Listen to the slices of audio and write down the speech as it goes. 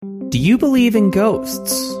Do you believe in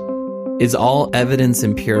ghosts? Is all evidence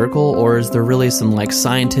empirical, or is there really some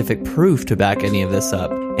scientific proof to back any of this up?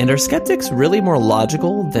 And are skeptics really more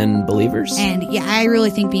logical than believers? And yeah, I really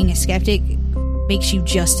think being a skeptic makes you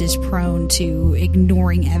just as prone to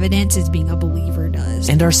ignoring evidence as being a believer does.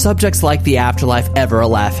 And are subjects like the afterlife ever a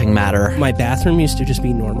laughing matter? My bathroom used to just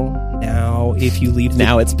be normal. Now, if you leave...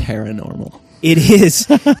 Now it's paranormal. It is.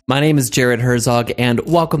 My name is Jared Herzog, and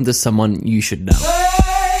welcome to Someone You Should Know.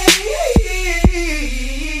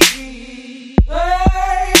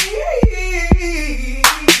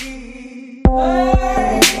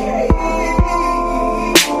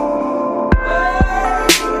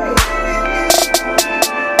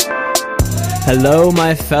 Hello,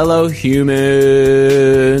 my fellow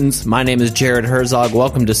humans. My name is Jared Herzog.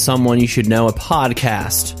 Welcome to Someone You Should Know, a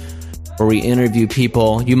podcast where we interview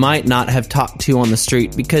people you might not have talked to on the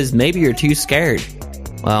street because maybe you're too scared.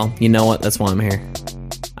 Well, you know what? That's why I'm here.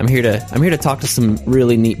 I'm here to talk to some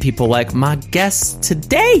really neat people like my guests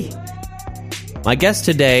today. My guests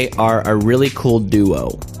today are a really cool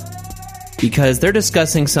duo because they're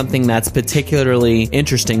discussing something that's particularly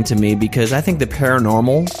interesting to me because I think the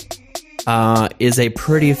paranormal is a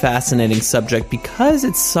pretty fascinating subject because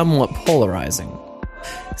it's somewhat polarizing.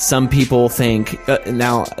 Some people think...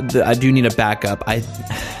 I do need a backup.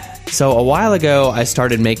 So a while ago, I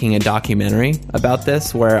started making a documentary about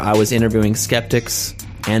this where I was interviewing skeptics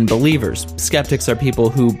and believers. Skeptics are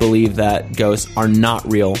people who believe that ghosts are not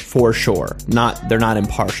real for sure. They're not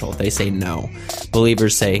impartial. They say no.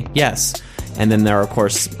 Believers say yes. And then there are, of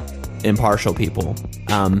course, impartial people.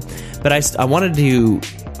 But I wanted to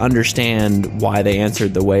understand why they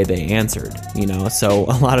answered the way they answered, so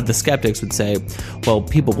a lot of the skeptics would say, well,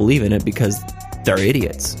 people believe in it because they're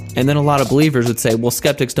idiots, and then a lot of believers would say, well,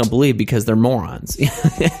 skeptics don't believe because they're morons.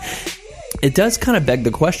 It does kind of beg the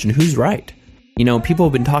question, who's right? People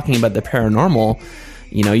have been talking about the paranormal.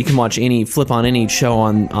 You can flip on any show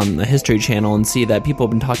on the History Channel and see that people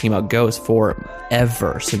have been talking about ghosts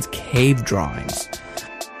forever, since cave drawings.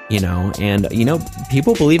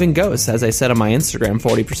 People believe in ghosts. As I said on my Instagram,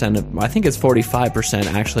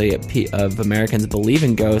 45% actually of Americans believe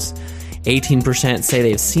in ghosts. 18% say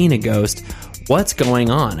they've seen a ghost. What's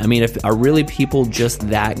going on? Are really people just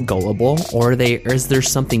that gullible, or is there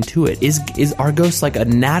something to it? Are ghosts like a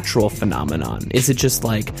natural phenomenon? Is it just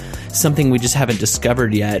like something we just haven't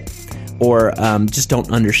discovered yet, or just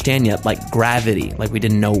don't understand yet, like gravity? Like we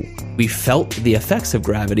didn't know, we felt the effects of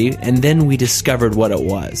gravity, and then we discovered what it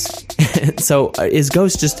was. So is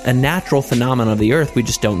ghost just a natural phenomenon of the earth we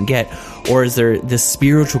just don't get? Or is there this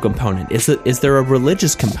spiritual component? Is there a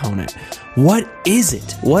religious component? What is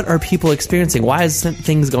it? What are people experiencing? Why is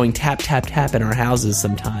things going tap, tap, tap in our houses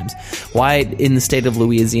sometimes? Why in the state of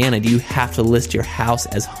Louisiana do you have to list your house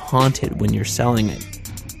as haunted when you're selling it?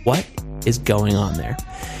 What is going on there?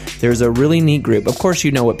 There's a really neat group. Of course,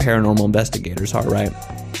 you know what paranormal investigators are, right?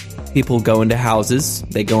 People go into houses.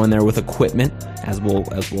 They go in there with equipment, as we'll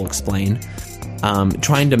explain,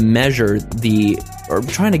 trying to measure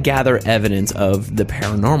trying to gather evidence of the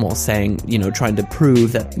paranormal, trying to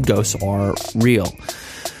prove that ghosts are real.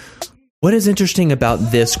 What is interesting about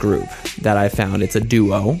this group that I found? It's a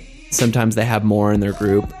duo. Sometimes they have more in their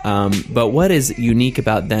group. But what is unique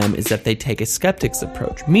about them is that they take a skeptic's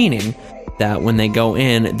approach, meaning that when they go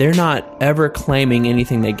in, they're not ever claiming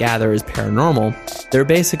anything they gather is paranormal. They're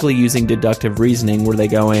basically using deductive reasoning where they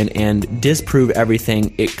go in and disprove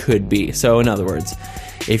everything it could be. So in other words,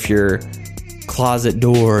 if your closet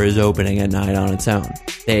door is opening at night on its own,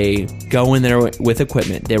 they go in there with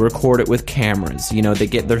equipment. They record it with cameras. They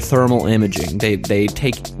get their thermal imaging. They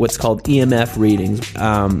take what's called EMF readings,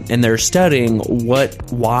 and they're studying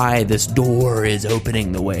why this door is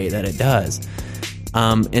opening the way that it does.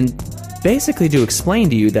 And basically to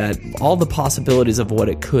explain to you that all the possibilities of what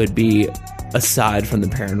it could be aside from the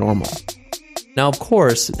paranormal. Now, of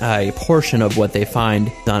course, a portion of what they find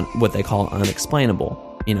is what they call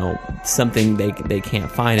unexplainable. Something they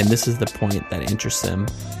can't find, and this is the point that interests them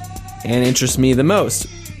and interests me the most.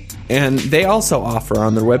 And they also offer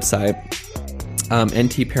on their website,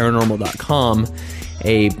 ntparanormal.com,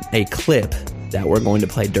 a clip that we're going to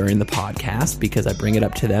play during the podcast because I bring it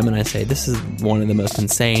up to them and I say, this is one of the most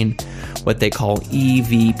insane, what they call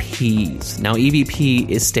EVPs. Now,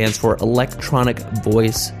 EVP stands for Electronic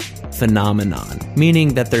Voice Phenomenon,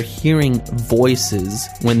 meaning that they're hearing voices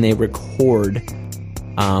when they record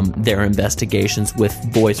their investigations with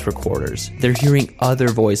voice recorders. They're hearing other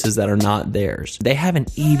voices that are not theirs. They have an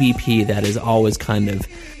EVP that is always kind of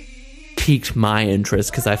piqued my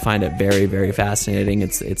interest because I find it very, very fascinating.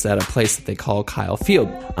 It's at a place that they call Kyle Field.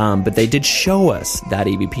 But they did show us that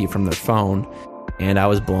EVP from their phone. and I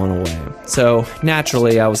was blown away. So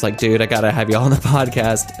naturally, I was like, dude, I gotta have you on the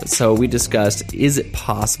podcast. So we discussed, is it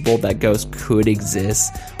possible that ghosts could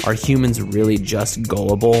exist? Are humans really just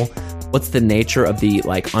gullible? What's the nature of the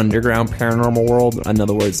like underground paranormal world? In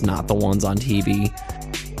other words, not the ones on TV.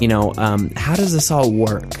 You know, how does this all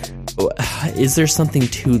work? Is there something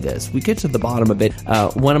to this? We get to the bottom of it.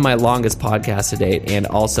 One of my longest podcasts to date, and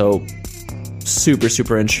also super,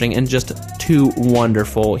 super interesting, and just two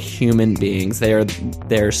wonderful human beings.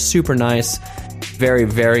 They're super nice, very,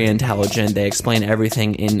 very intelligent. They explain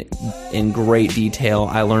everything in great detail.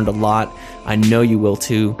 I learned a lot. I know you will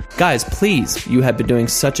too. Guys, please, you have been doing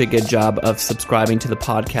such a good job of subscribing to the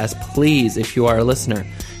podcast. Please, if you are a listener,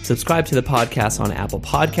 subscribe to the podcast on Apple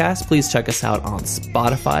Podcasts. Please check us out on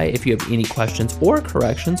Spotify if you have any questions or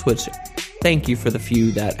corrections, which thank you for the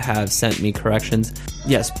few that have sent me corrections.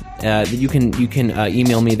 Yes, you can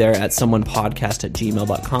email me there at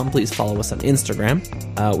someonepodcast@gmail.com. Please follow us on Instagram.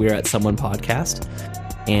 We're at someonepodcast.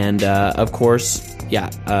 And of course,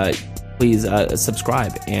 please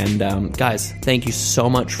subscribe. And guys, thank you so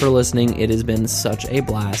much for listening. It has been such a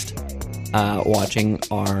blast watching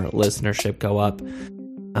our listenership go up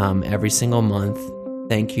every single month.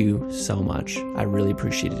 Thank you so much. I really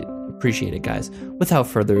appreciate it, guys. Without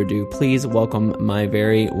further ado, please welcome my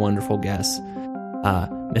very wonderful guests,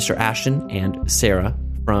 Mr. Ashton and Sarah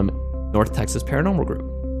from North Texas Paranormal Group.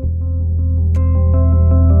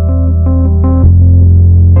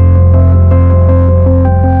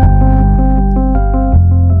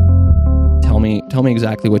 Tell me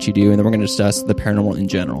exactly what you do, and then we're going to discuss the paranormal in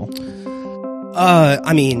general.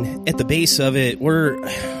 I mean, at the base of it, we're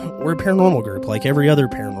a paranormal group, like every other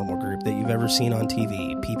paranormal group that you've ever seen on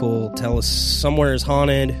TV. People tell us somewhere is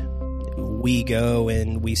haunted. We go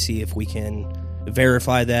and we see if we can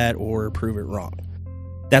verify that or prove it wrong.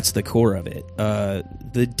 That's the core of it.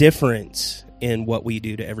 The difference in what we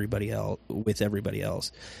do to everybody else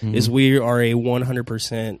is we are a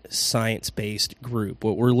 100% science-based group.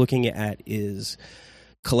 What we're looking at is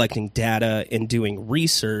collecting data and doing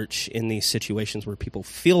research in these situations where people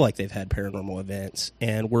feel like they've had paranormal events,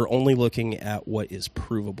 and we're only looking at what is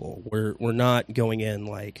provable. We're not going in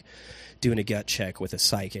like doing a gut check with a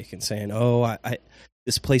psychic and saying, oh, I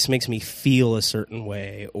this place makes me feel a certain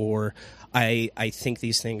way, or I think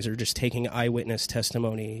these things are just taking eyewitness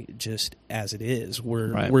testimony just as it is.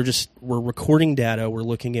 We're recording data. We're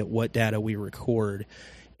looking at what data we record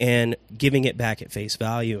and giving it back at face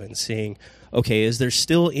value and seeing, okay, is there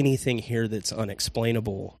still anything here that's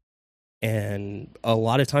unexplainable? And a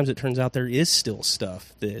lot of times it turns out there is still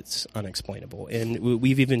stuff that's unexplainable. And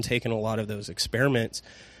we've even taken a lot of those experiments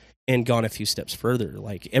and gone a few steps further.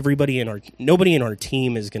 Like nobody in our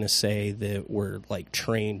team is going to say that we're like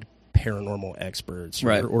trained paranormal experts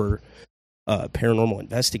or paranormal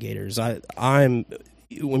investigators.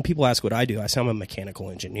 When people ask what I do, I say I'm a mechanical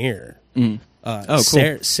engineer. Cool.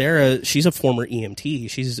 Sarah, she's a former EMT.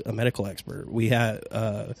 She's a medical expert. We have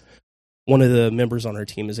one of the members on our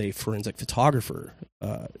team is a forensic photographer.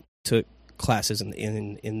 Took classes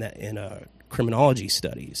in criminology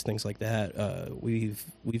studies, things like that.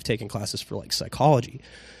 We've taken classes for like psychology.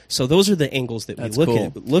 So those are the angles that we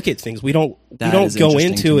look at things. We don't go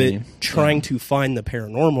into it trying to find the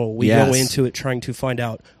paranormal. We go into it trying to find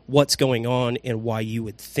out what's going on and why you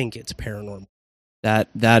would think it's paranormal.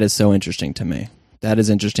 That is so interesting to me. That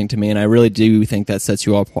is interesting to me, and I really do think that sets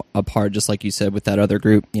you all apart, just like you said with that other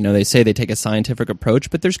group. You know, they say they take a scientific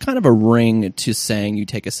approach, but there's kind of a ring to saying you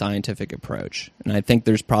take a scientific approach. And I think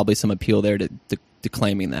there's probably some appeal there to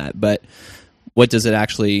claiming that. But what does it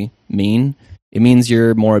actually mean? It means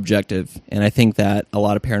you're more objective. And I think that a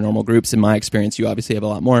lot of paranormal groups, in my experience, you obviously have a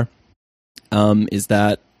lot more, is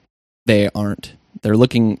that they aren't. They're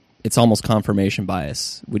looking, it's almost confirmation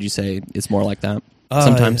bias. Would you say it's more like that?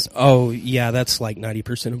 Sometimes. That's like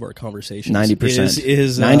 90% of our conversations.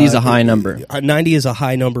 90%. 90 is a high number. 90 is a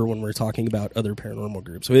high number when we're talking about other paranormal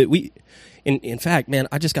groups. In fact, man,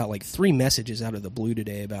 I just got like 3 messages out of the blue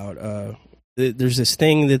today about there's this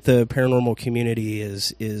thing that the paranormal community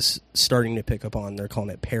is starting to pick up on. They're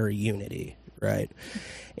calling it para-unity, right?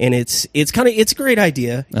 And it's a great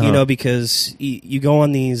idea, because you go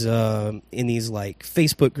on these in these like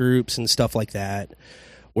Facebook groups and stuff like that,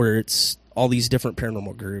 where it's all these different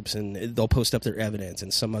paranormal groups, and they'll post up their evidence,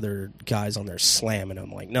 and some other guys on there slamming them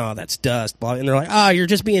like, no, that's dust, blah. And they're like, you're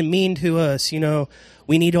just being mean to us,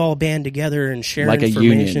 we need to all band together and share like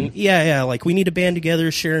information. A union. Yeah, like we need to band together,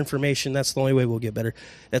 share information. That's the only way we'll get better.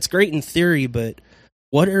 That's great in theory, but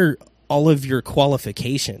what are all of your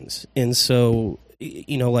qualifications? And so,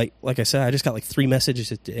 like I said, I just got like 3 messages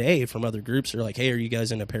today from other groups. They're like, hey, are you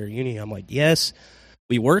guys in a para-uni? I'm like, yes.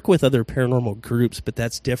 We work with other paranormal groups, but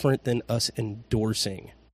that's different than us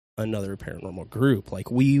endorsing another paranormal group.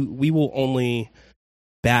 Like we will only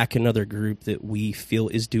back another group that we feel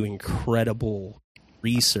is doing credible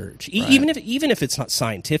research, Right. even if it's not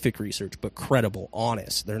scientific research, but credible,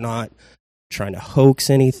 honest. They're not trying to hoax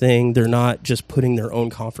anything. They're not just putting their own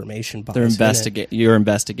confirmation bias. They're in it. investigating. You're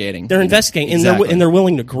investigating. They're investigating, Exactly. and they're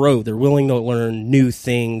willing to grow. They're willing to learn new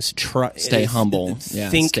things. Stay humble. Yeah,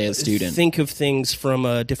 stay a student. Think of things from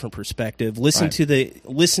a different perspective. Listen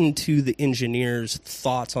Right. to the engineer's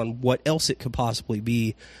thoughts on what else it could possibly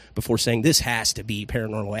be before saying this has to be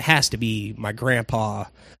paranormal. It has to be my grandpa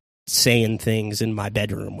saying things in my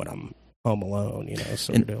bedroom when I'm home alone.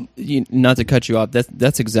 Sort of deal. Not to cut you off,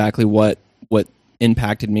 that's exactly what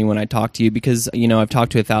impacted me when I talked to you, because I've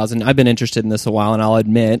talked to 1,000. I've been interested in this a while, and I'll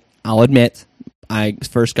admit I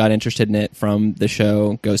first got interested in it from the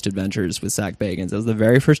show Ghost Adventures with Zach Bagans. It was the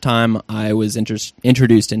very first time I was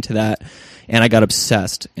introduced into that, and I got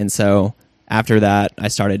obsessed. And so after that, I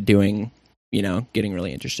started doing, getting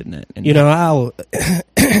really interested in it. And I'll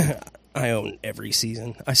I own every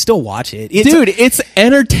season. I still watch it. dude, it's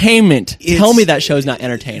entertainment. Tell me that show's not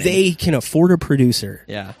entertaining. They can afford a producer.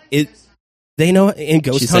 Yeah. They know in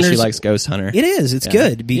Ghost She Hunters. says she likes Ghost Hunter. It is. It's Yeah.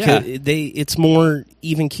 good because Yeah. it's more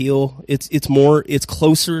even keel. It's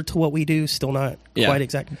closer to what we do. Still not Yeah. quite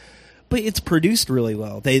exact, but it's produced really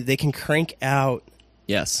well. They can crank out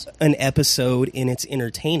Yes. an episode and it's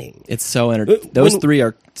entertaining. It's so When- those three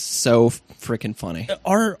are so freaking funny.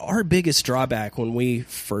 Our biggest drawback when we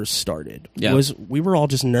first started Yeah. was we were all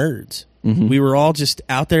just nerds. Mhm. We were all just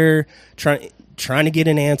out there trying to get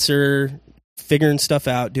an answer, figuring stuff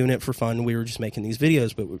out, doing it for fun. We were just making these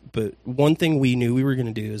videos, but one thing we knew we were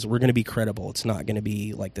going to do is we're going to be credible. It's not going to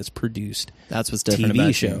be like this produced That's what's different TV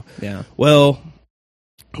about show. you. Yeah. Well,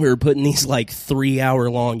 we were putting these like 3-hour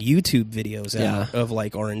long YouTube videos out Yeah. of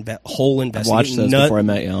like our whole I've investigation. watched those before I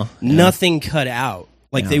met y'all. Yeah. Nothing cut out.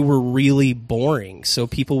 Like Yeah. they were really boring. So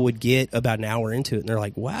people would get about an hour into it and they're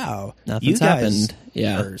like, wow, Nothing's you guys happened.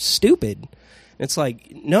 Yeah. are stupid. It's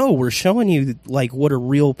like, no, we're showing you like what a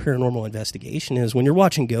real paranormal investigation is. When you're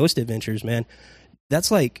watching Ghost Adventures, man, that's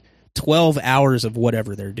like 12 hours of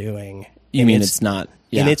whatever they're doing. You And mean it's not?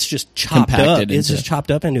 Yeah. and it's just chopped up. Compacted It's into- just chopped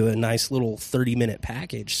up into a nice little 30-minute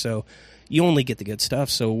package. So you only get the good stuff.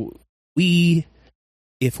 So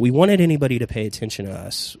if we wanted anybody to pay attention to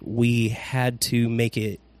us, we had to make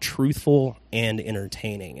it truthful and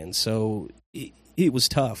entertaining. And so it was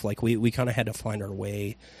tough. Like we kind of had to find our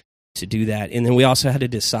way to do that. And then we also had to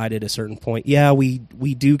decide at a certain point,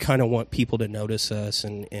 we do kind of want people to notice us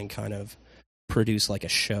and kind of produce like a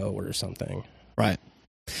show or something. Right.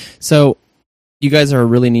 So you guys are a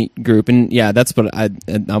really neat group, and yeah, that's what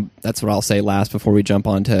I'll say last before we jump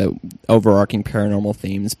on to overarching paranormal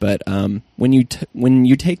themes. But when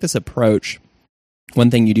you take this approach, one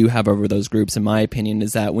thing you do have over those groups, in my opinion,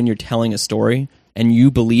 is that when you're telling a story and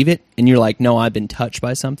you believe it and you're like, no, I've been touched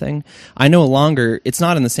by something, I no longer, it's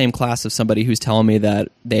not in the same class of somebody who's telling me that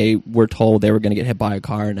they were told they were going to get hit by a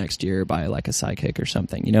car next year by like a psychic or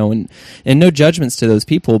something, and no judgments to those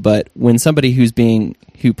people. But when somebody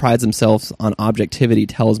who prides themselves on objectivity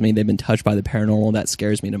tells me they've been touched by the paranormal, that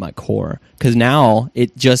scares me to my core, because now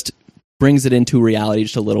it just brings it into reality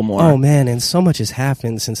just a little more. Oh man, and so much has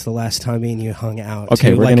happened since the last time me and you hung out.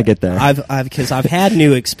 Okay, too. we're gonna get there. Because I've had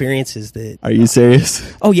new experiences that. Are you serious?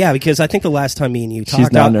 Oh yeah, because I think the last time me and you She's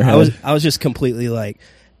talked, nodding her head. I was just completely like,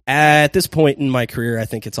 at this point in my career, I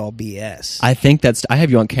think it's all BS. I think I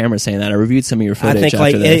have you on camera saying that. I reviewed some of your I footage think after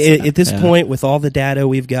like this. at this Yeah. point, with all the data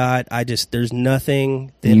we've got, there's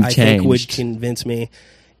nothing that You've I think would changed. convince me.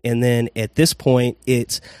 And then at this point,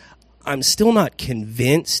 I'm still not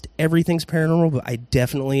convinced everything's paranormal, but I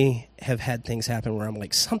definitely have had things happen where I'm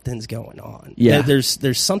like, something's going on. Yeah. There's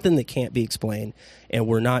something that can't be explained, and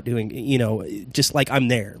we're not doing, just like I'm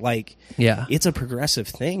there. Like, Yeah. it's a progressive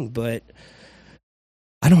thing, but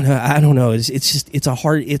I don't know. It's a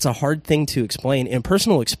hard thing to explain. And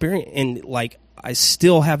personal experience, and like, I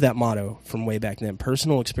still have that motto from way back then.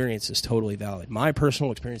 Personal experience is totally valid. My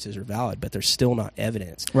personal experiences are valid, but they're still not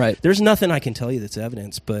evidence. Right. There's nothing I can tell you that's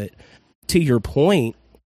evidence, but to your point,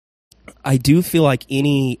 I do feel like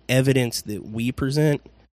any evidence that we present,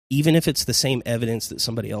 even if it's the same evidence that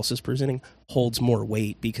somebody else is presenting, holds more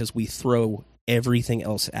weight because we throw everything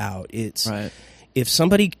else out. It's Right. if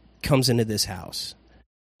somebody comes into this house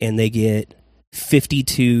and they get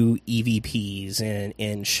 52 EVPs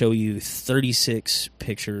and show you 36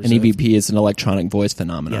 pictures. An EVP is an electronic voice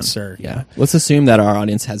phenomenon. Yes, sir. Yeah. Let's assume that our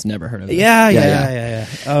audience has never heard of it. Yeah.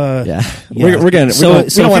 We're gonna. So we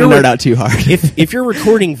don't want to nerd out too hard. if you're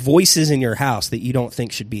recording voices in your house that you don't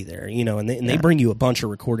think should be there, and they bring you a bunch of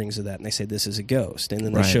recordings of that, and they say this is a ghost, and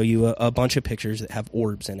then they show you a bunch of pictures that have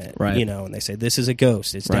orbs in it, right. And they say this is a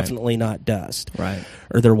ghost. It's definitely not dust, right?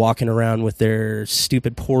 Or they're walking around with their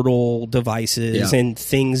stupid portal devices and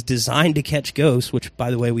things designed to catch ghosts, which,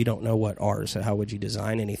 by the way, we don't know what are. So how would you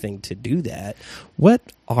design anything to do that? What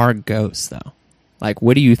are ghosts, though? Like,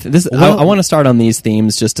 what do you think? I want to start on these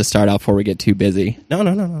themes just to start out before we get too busy.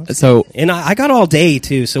 No. So, and I got all day,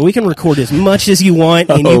 too, so we can record as much as you want,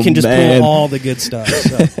 and you can just pull all the good stuff.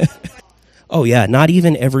 So. Oh, yeah, not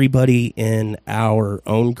even everybody in our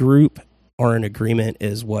own group are in agreement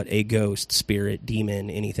as what a ghost, spirit, demon,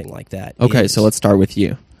 anything like that is. So let's start with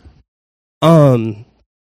you.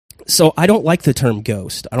 So I don't like the term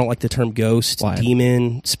ghost. I don't like the term ghost, Why?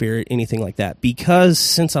 demon, spirit, anything like that. Because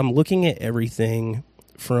since I'm looking at everything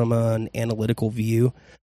from an analytical view,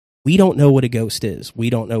 we don't know what a ghost is. We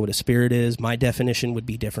don't know what a spirit is. My definition would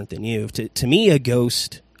be different than you. To me, a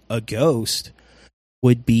ghost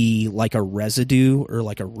would be like a residue or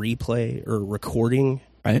like a replay or a recording,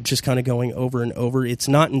 right? Just kind of going over and over. It's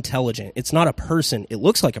not intelligent. It's not a person. It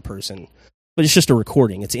looks like a person, but it's just a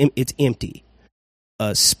recording. It's empty.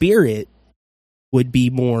 A spirit would be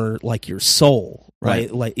more like your soul,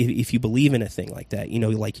 right? Like if you believe in a thing like that,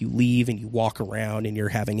 like you leave and you walk around and you're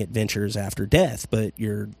having adventures after death, but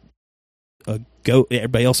you're a ghost.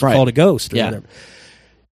 Everybody else called a ghost or whatever.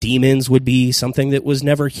 Demons would be something that was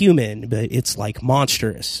never human, but it's like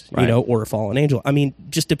monstrous, or a fallen angel. I mean,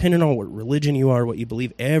 just depending on what religion you are, what you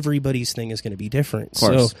believe, everybody's thing is going to be different. Of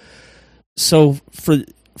course. So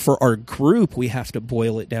for our group, we have to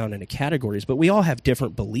boil it down into categories, but we all have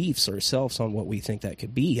different beliefs ourselves on what we think that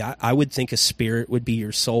could be. I would think a spirit would be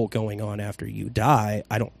your soul going on after you die.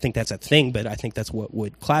 I don't think that's a thing, but I think that's what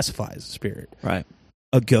would classify as a spirit. Right.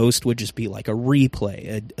 A ghost would just be like a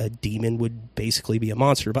replay. A demon would basically be a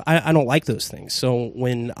monster, but I don't like those things. So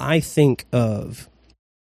when I think of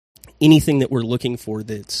anything that we're looking for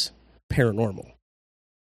that's paranormal,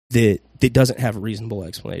 that doesn't have a reasonable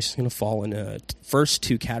explanation, it's going to fall in the first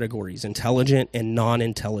two categories: intelligent and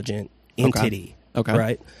non-intelligent entity. Okay.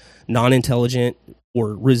 Right? Non-intelligent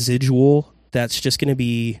or residual, that's just going to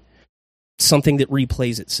be something that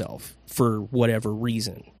replays itself for whatever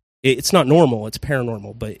reason. It's not normal, it's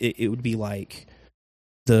paranormal, but it would be like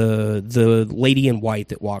the lady in white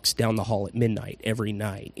that walks down the hall at midnight every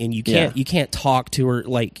night, and you can't talk to her.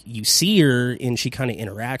 Like, you see her and she kind of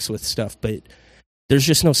interacts with stuff, but there's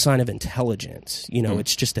just no sign of intelligence.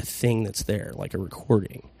 It's just a thing that's there, like a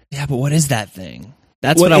recording. Yeah, but what is that thing?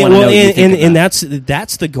 That's what I want to know. And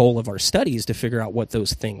that's the goal of our studies, to figure out what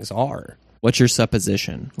those things are. What's your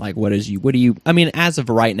supposition? Like, what do you, I mean, as of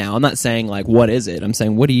right now, I'm not saying, like, what is it? I'm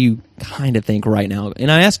saying, what do you kind of think right now?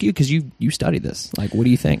 And I ask you because you study this. Like, what do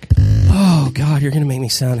you think? Oh, God, you're going to make me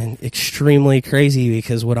sound extremely crazy,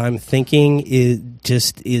 because what I'm thinking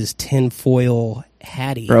is tinfoil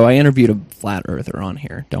Hattie. Bro, I interviewed a flat earther on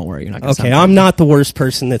here. Don't worry. You're not going to Okay, I'm not the worst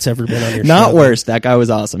person that's ever been on your show. Not worse. That guy was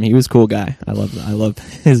awesome. He was a cool guy. I love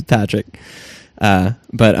his Patrick.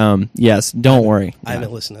 But yes, don't worry. I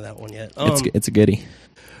haven't listened to that one yet. It's a goodie.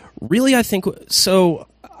 Really, I think so.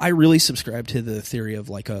 I really subscribe to the theory of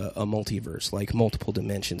like a multiverse, like multiple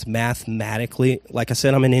dimensions. Mathematically, like I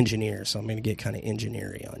said, I'm an engineer, so I'm going to get kind of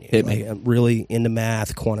engineering on you. Hit me. I'm really into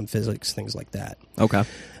math, quantum physics, things like that. Okay.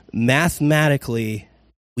 Mathematically,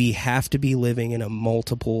 we have to be living in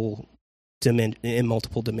multiple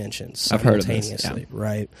dimensions simultaneously. I've heard of this,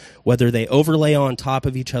 right? Whether they overlay on top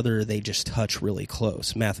of each other or they just touch really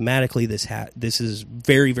close. Mathematically, this is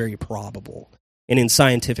very, very probable. And in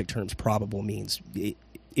scientific terms, probable means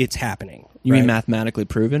it's happening. You mean mathematically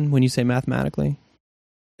proven when you say mathematically?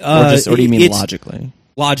 Or do you mean logically?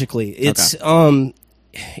 Logically. It's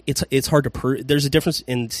hard to prove. There's a difference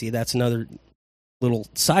that's another little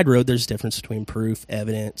side road. There's a difference between proof,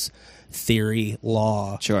 evidence, theory,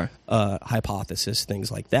 law, hypothesis,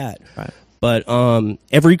 things like that. Right. But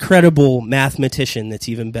every credible mathematician that's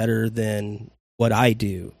even better than what I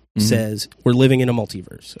do says we're living in a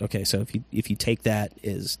multiverse. Okay, so if you take that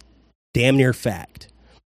as damn near fact,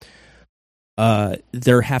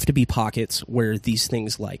 there have to be pockets where these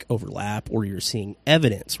things like overlap, or you're seeing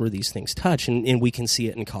evidence where these things touch, and we can see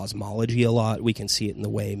it in cosmology a lot. We can see it in the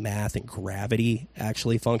way math and gravity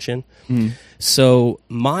actually function. So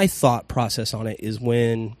my thought process on it is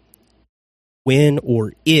when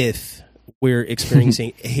or if we're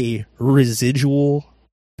experiencing a residual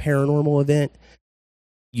paranormal event,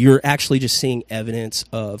 you're actually just seeing evidence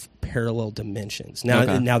of parallel dimensions. Now,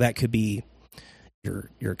 Okay. now that could be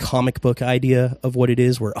your comic book idea of what it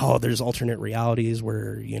is, where there's alternate realities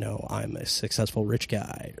where I'm a successful rich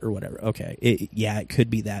guy or whatever. Okay, it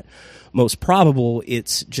could be that. Most probable,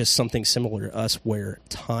 it's just something similar to us where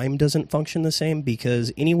time doesn't function the same,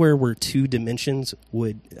 because anywhere where two dimensions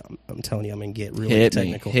would, I'm telling you, I'm gonna get really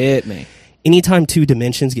technical. Hit me. Anytime two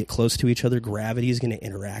dimensions get close to each other, gravity is going to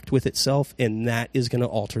interact with itself, and that is going to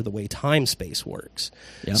alter the way time-space works.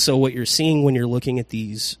 Yep. So what you're seeing when you're looking at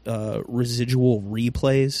these residual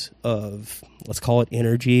replays of, let's call it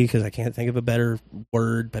energy, because I can't think of a better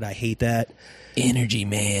word, but I hate that. Energy,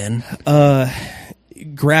 man.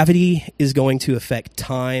 Gravity is going to affect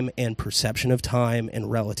time and perception of time and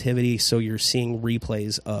relativity, so you're seeing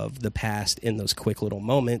replays of the past in those quick little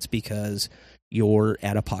moments because you're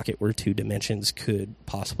at a pocket where two dimensions could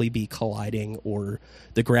possibly be colliding, or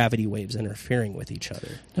the gravity waves interfering with each other.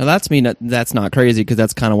 Now that's not crazy, because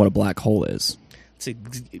that's kind of what a black hole is.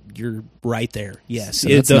 You're right there. Yes. So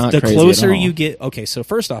that's not the crazy closer at all. you get, okay, so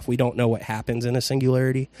first off, we don't know what happens in a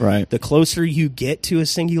singularity. Right. The closer you get to a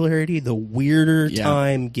singularity, the weirder Yeah.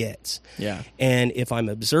 time gets. Yeah. And if I'm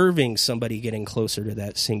observing somebody getting closer to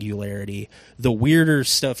that singularity, the weirder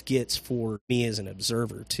stuff gets for me as an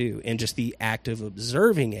observer too. And just the act of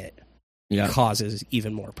observing it Yeah. causes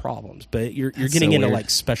even more problems. But you're That's getting so into weird. like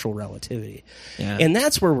special relativity. Yeah. And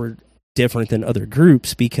that's where we're different than other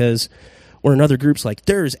groups, because or in other groups, like,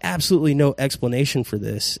 there's absolutely no explanation for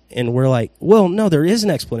this. And we're like, well, no, there is an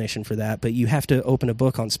explanation for that, but you have to open a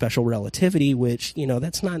book on special relativity, which,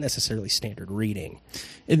 that's not necessarily standard reading.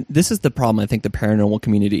 This is the problem I think the paranormal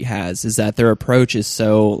community has, is that their approach is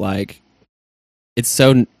so,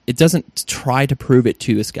 it doesn't try to prove it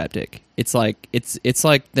to a skeptic. It's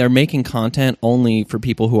like they're making content only for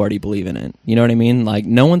people who already believe in it. You know what I mean? Like,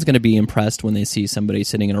 no one's going to be impressed when they see somebody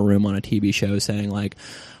sitting in a room on a TV show saying, like,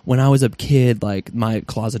 when I was a kid, like, my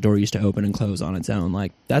closet door used to open and close on its own.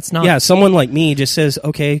 Like, that's not... Yeah, someone like me just says,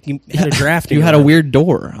 okay, you had a draft. You had a weird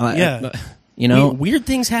door. Yeah. Weird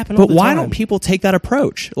things happen all But the why time. don't people take that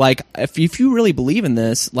approach? Like, if you really believe in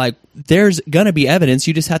this, like, there's going to be evidence.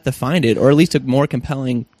 You just have to find it, or at least a more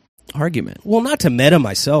compelling argument. Well, not to meta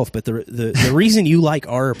myself, but the reason you like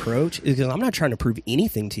our approach is because I'm not trying to prove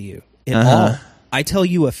anything to you at all. I tell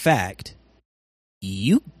you a fact.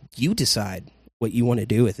 You decide what you want to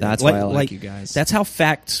do with it. That's why I like you guys. That's how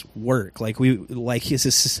facts work. Like, as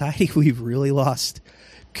a society, we've really lost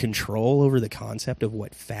control over the concept of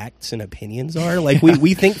what facts and opinions are. Like,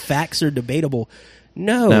 we think facts are debatable.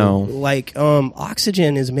 No. Like,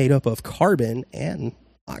 oxygen is made up of carbon and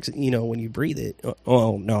oxygen, when you breathe it.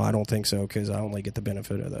 Oh, no, I don't think so, because I only get the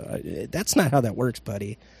benefit of that's not how that works,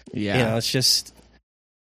 buddy. Yeah. It's just,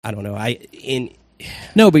 I don't know.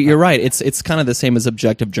 No, but you're right. It's kind of the same as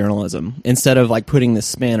objective journalism. Instead of like putting the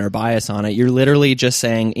spin or bias on it, you're literally just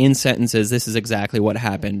saying in sentences, this is exactly what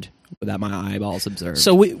happened that my eyeballs observed.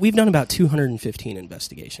 So we've done about 215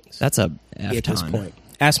 investigations. That's a F at this ton. point.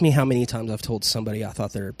 Ask me how many times I've told somebody I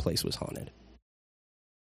thought their place was haunted.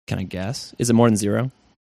 Can I guess? Is it more than 0?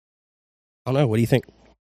 I don't know. What do you think?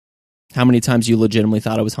 How many times you legitimately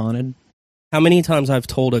thought it was haunted? How many times I've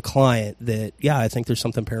told a client that, yeah, I think there's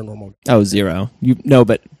something paranormal. Oh, 0.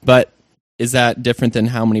 But is that different than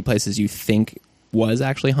how many places you think was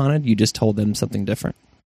actually haunted? You just told them something different.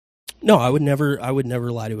 No, I would never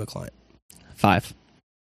lie to a client. 5.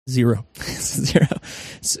 0. 0.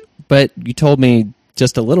 But you told me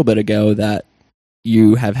just a little bit ago that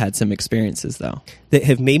you have had some experiences, though, that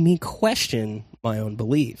have made me question my own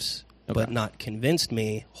beliefs, Okay. but not convinced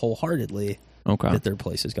me wholeheartedly Okay. that their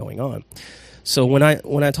place is going on. So when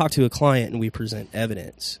I talk to a client and we present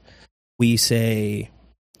evidence, we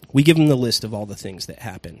give them the list of all the things that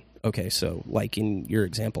happen. Okay, so like in your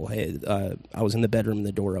example, hey, I was in the bedroom and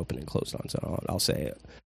the door opened and closed on its own. I'll say,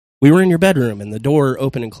 we were in your bedroom and the door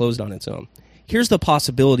opened and closed on its own. Here's the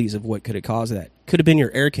possibilities of what could have caused that. Could have been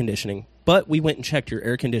your air conditioning, but we went and checked. Your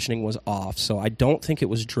air conditioning was off, so I don't think it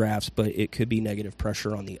was drafts, but it could be negative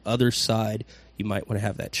pressure on the other side. You might want to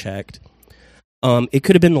have that checked. It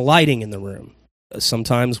could have been the lighting in the room.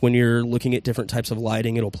 Sometimes when you're looking at different types of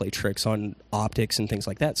lighting, it'll play tricks on optics and things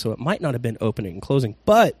like that, so it might not have been opening and closing,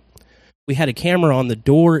 but we had a camera on the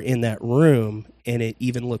door in that room, and it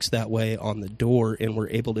even looks that way on the door, and we're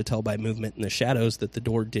able to tell by movement in the shadows that the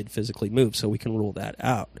door did physically move, so we can rule that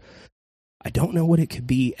out. I don't know what it could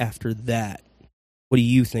be after that. What do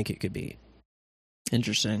you think it could be?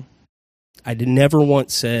 Interesting. I never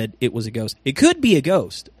once said it was a ghost. It could be a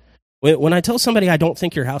ghost. When I tell somebody I don't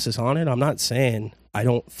think your house is haunted, I'm not saying I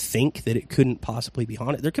don't think that it couldn't possibly be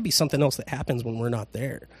haunted. There could be something else that happens when we're not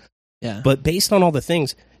there. Yeah. But based on all the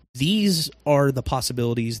things, these are the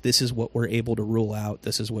possibilities. This is what we're able to rule out.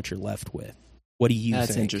 This is what you're left with. What do you think?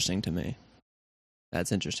 That's interesting to me.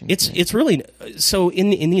 That's interesting. It's really so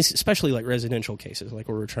in these, especially like residential cases, like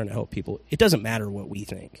where we're trying to help people. It doesn't matter what we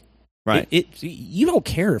think, right? You don't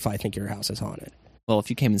care if I think your house is haunted. Well, if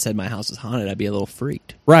you came and said my house is haunted, I'd be a little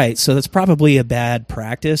freaked. Right. So that's probably a bad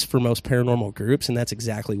practice for most paranormal groups, and that's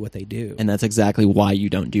exactly what they do. And that's exactly why you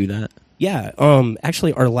don't do that. Yeah.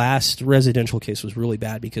 Actually, our last residential case was really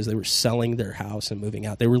bad because they were selling their house and moving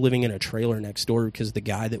out. They were living in a trailer next door because the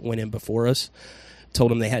guy that went in before us told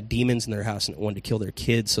them they had demons in their house and wanted to kill their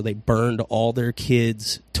kids. So they burned all their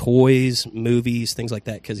kids' toys, movies, things like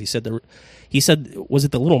that. Because he said, was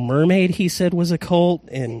it The Little Mermaid? He said was a cult,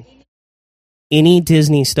 and any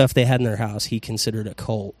Disney stuff they had in their house, he considered a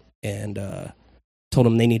cult, and told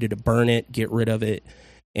them they needed to burn it, get rid of it,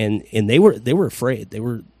 and they were afraid. They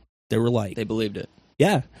were like, they believed it.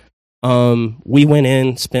 Yeah. We went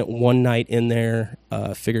in, spent one night in there,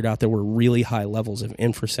 figured out there were really high levels of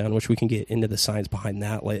infrasound, which we can get into the science behind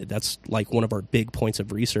that. That's like one of our big points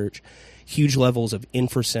of research. Huge levels of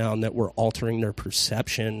infrasound that were altering their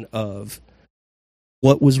perception of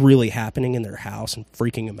what was really happening in their house and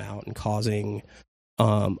freaking them out and causing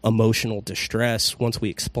emotional distress. Once we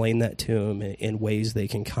explain that to them in ways they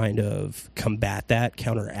can kind of combat that,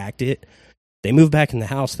 counteract it, they move back in the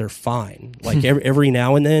house, they're fine. Like every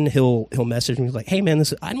now and then he'll message me like, "Hey man,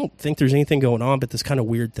 I don't think there's anything going on, but this kind of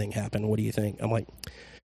weird thing happened. What do you think?" I'm like,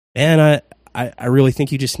 "Man, I really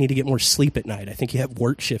think you just need to get more sleep at night. I think you have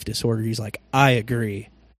work shift disorder." He's like, "I agree."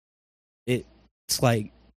 It's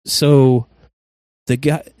like, so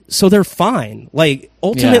they're fine. Like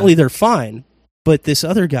ultimately they're fine, but this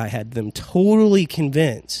other guy had them totally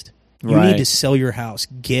convinced. You need to sell your house,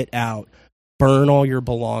 get out, burn all your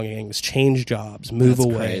belongings, change jobs, move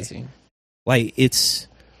away. Crazy. Like it's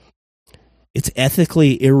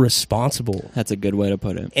ethically irresponsible. That's a good way to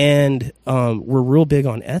put it. And we're real big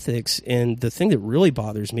on ethics. And the thing that really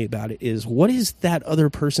bothers me about it is, what is that other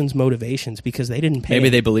person's motivations? Because they didn't pay. Maybe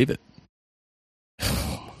they believe it.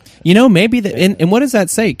 You know, maybe and what does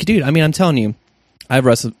that say, dude? I mean, I'm telling you, I've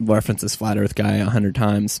referenced this flat Earth guy 100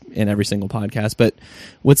 times in every single podcast. But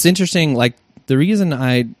what's interesting, like the reason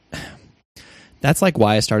that's like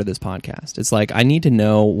why I started this podcast. It's like I need to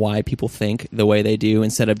know why people think the way they do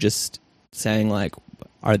instead of just saying like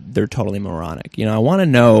they're totally moronic. You know, I want to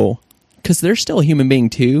know because they're still a human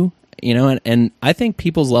being too. You know, and I think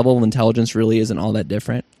people's level of intelligence really isn't all that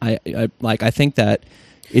different. I think that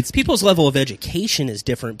it's people's level of education is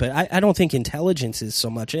different, but I don't think intelligence is so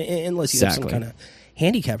much unless you have some kind of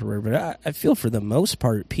handicap or whatever. But I feel for the most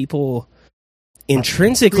part, people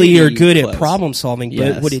intrinsically are good at problem solving.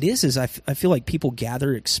 But what it is I feel like people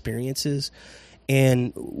gather experiences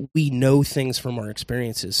and we know things from our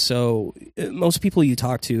experiences. So most people you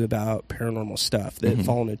talk to about paranormal stuff that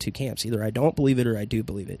fall into two camps. Either I don't believe it or I do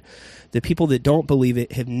believe it. The people that don't believe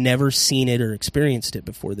it have never seen it or experienced it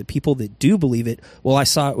before. The people that do believe it, well, I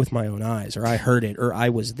saw it with my own eyes, or I heard it, or I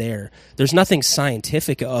was there. There's nothing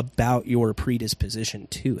scientific about your predisposition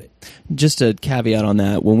to it. Just a caveat on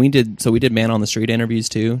that. When we did man on the street interviews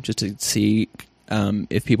too, just to see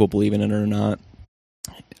if people believe in it or not.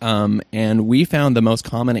 And we found the most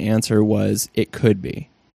common answer was it could be.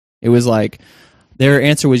 It was like their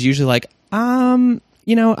answer was usually like,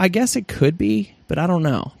 you know, I guess it could be, but I don't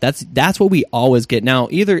know. That's what we always get. Now,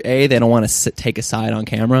 either A, they don't want to take a side on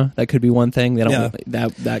camera. That could be one thing. They don't.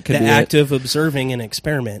 That could be the act of observing an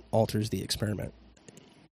experiment alters the experiment.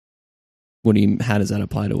 How does that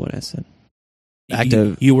apply to what I said?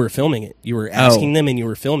 You were filming it. You were asking them, and you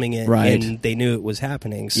were filming it, right. And they knew it was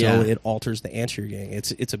happening. So it alters the answer you're getting.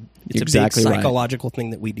 It's a exactly big psychological thing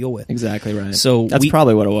that we deal with. Exactly right. So that's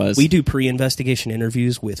probably what it was. We do pre-investigation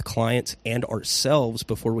interviews with clients and ourselves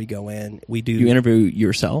before we go in. You interview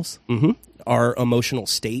yourselves? Mm-hmm. Our emotional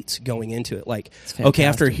states going into it. Like, okay,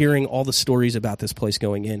 after hearing all the stories about this place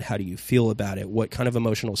going in, how do you feel about it? What kind of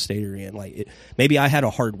emotional state are you in? Like, maybe I had a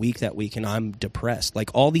hard week that week and I'm depressed. Like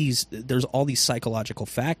there's all these psychological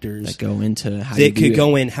factors that go into how that could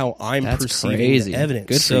go in how I'm perceiving crazy. The evidence.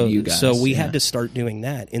 Good for you guys. So we had to start doing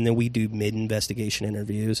that, and then we do mid-investigation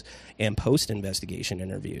interviews and post-investigation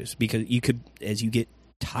interviews, because you could, as you get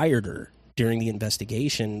tireder during the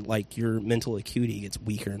investigation, like your mental acuity gets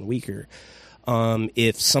weaker and weaker.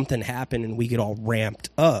 If something happened and we get all ramped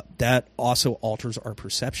up, that also alters our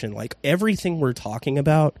perception. Like everything we're talking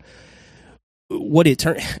about, what it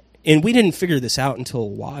turned, and we didn't figure this out until a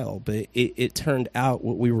while, but it turned out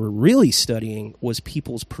what we were really studying was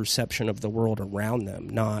people's perception of the world around them,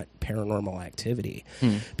 not paranormal activity.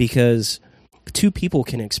 Because two people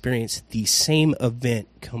can experience the same event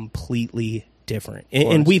completely different.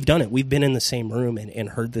 And we've done it. We've been in the same room and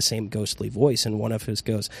heard the same ghostly voice, and one of us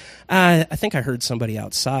goes, I think I heard somebody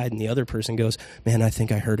outside, and the other person goes, man, I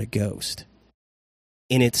think I heard a ghost.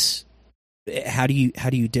 And it's, how do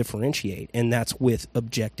you differentiate? And that's with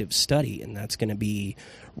objective study, and that's going to be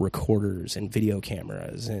recorders and video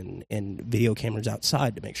cameras and video cameras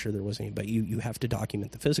outside to make sure there wasn't anybody. You have to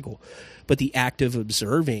document the physical. But the act of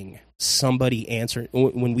observing somebody answer,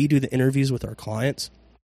 when we do the interviews with our clients,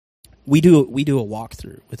 we do a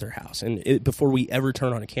walkthrough with their house, and before we ever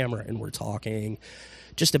turn on a camera, and we're talking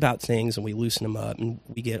just about things, and we loosen them up, and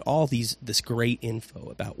we get all this great info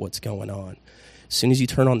about what's going on. As soon as you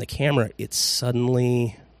turn on the camera, it's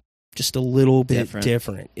suddenly just a little bit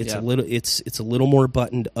different. It's a little more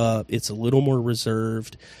buttoned up. It's a little more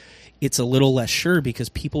reserved. It's a little less sure, because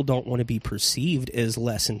people don't want to be perceived as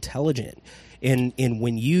less intelligent. And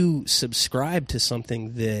when you subscribe to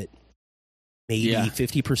something that maybe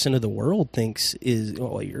 50% of the world thinks is,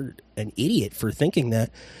 you're an idiot for thinking that,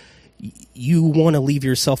 you want to leave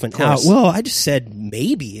yourself an out. Well, I just said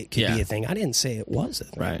maybe it could be a thing. I didn't say it was a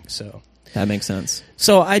thing. Right. So that makes sense.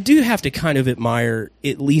 So I do have to kind of admire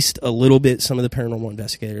at least a little bit. Some of the paranormal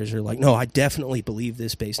investigators are like, no, I definitely believe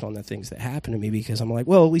this based on the things that happened to me, because I'm like,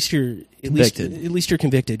 well, at least you're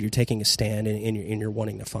convicted. You're taking a stand, and you're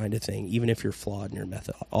wanting to find a thing, even if you're flawed in your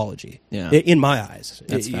methodology. Yeah. In my eyes,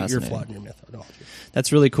 That's you're flawed in your methodology.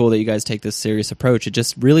 That's really cool that you guys take this serious approach. It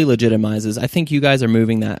just really legitimizes. I think you guys are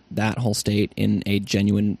moving that whole state in a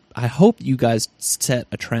genuine. I hope you guys set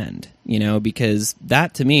a trend, because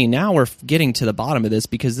that, to me, now we're getting to the bottom of this,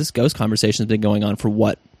 because this ghost conversation has been going on for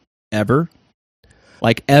what, ever?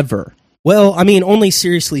 Like, ever. Well, I mean, only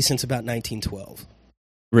seriously since about 1912.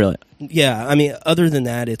 Really? Yeah, I mean, other than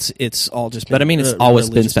that, it's all just been... But I mean, it's always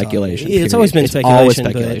been speculation. It's always been speculation. Always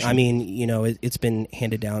speculation. But, I mean, it's been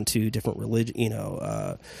handed down to different religion,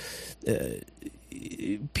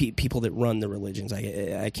 people that run the religions.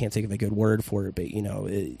 I can't think of a good word for it, but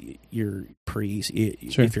your priest,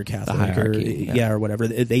 if you're Catholic or whatever,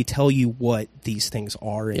 they tell you what these things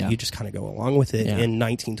are, and you just kind of go along with it. In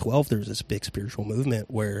 1912, there's this big spiritual movement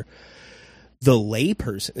where the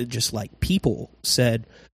layperson, just like people, said,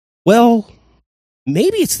 well,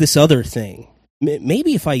 maybe it's this other thing.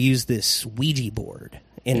 Maybe if I use this Ouija board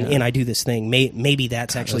and I do this thing, maybe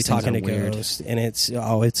that's actually talking to ghosts. And it's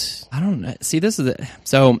I don't know. See, this is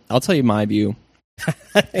so I'll tell you my view.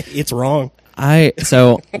 It's wrong.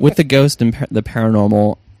 So with the ghost and the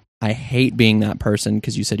paranormal, I hate being that person,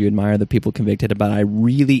 because you said you admire the people convicted, but I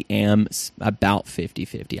really am about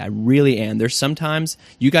 50-50. I really am. There's sometimes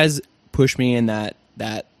you guys push me in that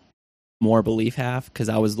more belief half, because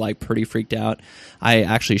I was like pretty freaked out. I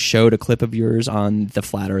actually showed a clip of yours on the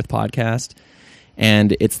Flat Earth podcast,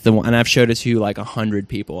 and it's the one, and I've showed it to like 100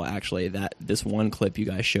 people actually, that this one clip you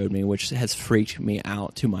guys showed me, which has freaked me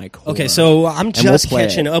out to my core. Okay, so I'm just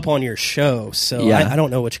catching up on your show, so I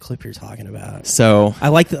don't know which clip you're talking about. So I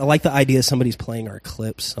like the idea somebody's playing our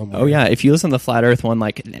clips somewhere. Oh yeah, if you listen to the Flat Earth one,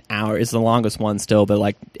 like an hour, it's the longest one still, but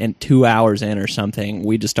like in 2 hours in or something,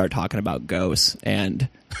 we just start talking about ghosts, and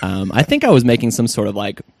I think I was making some sort of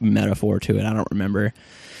like metaphor to it. I don't remember,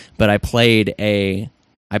 but I played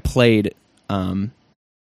one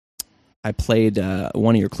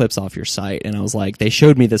of your clips off your site, and I was like, they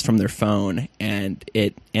showed me this from their phone, and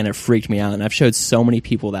it freaked me out. And I've showed so many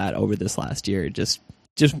people that over this last year, just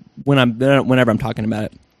whenever I'm talking about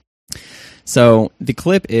it. So the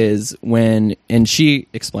clip is when, and she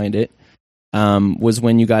explained it, was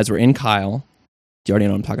when you guys were in Kyle. Do you already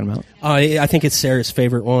know what I'm talking about? I think it's Sarah's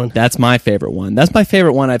favorite one. That's my favorite one. That's my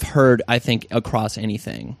favorite one I've heard, I think, across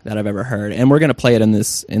anything that I've ever heard. And we're going to play it in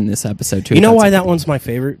this episode, too. You know why that one's my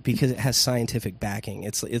favorite? Because it has scientific backing.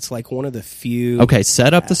 It's like one of the few... Okay,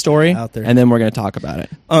 set up the story, out there, and then we're going to talk about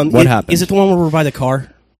it. What happened? Is it the one where we're by the car?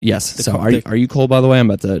 Yes. Are you cold, by the way?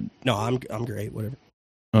 I'm about to... No, I'm great. Whatever.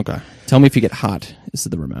 Okay. Tell me if you get hot. This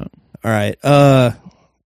is the remote. All right.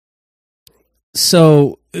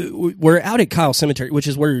 So we're out at Kyle Cemetery, which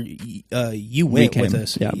is where you went with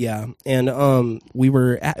us. Yeah. And we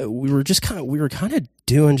were kind of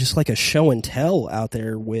doing just like a show and tell out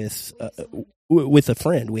there with a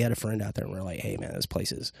friend. We had a friend out there, and we're like, hey man, this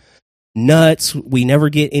place is nuts. We never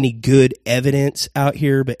get any good evidence out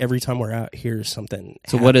here, but every time we're out here, something.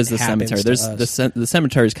 So what is the cemetery? There's the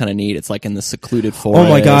cemetery is kind of neat. It's like in the secluded forest. Oh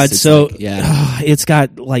my god! It's so like, it's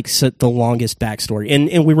got like the longest backstory,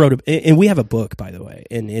 and we wrote and we have a book, by the way,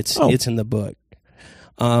 and it's in the book.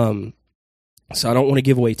 So I don't want to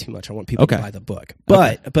give away too much. I want people to buy the book,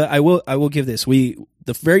 but I will give this. The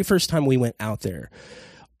very first time we went out there,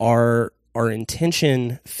 our our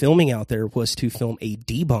intention filming out there was to film a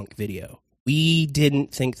debunk video. We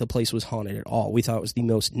didn't think the place was haunted at all. We thought it was the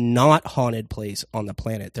most not haunted place on the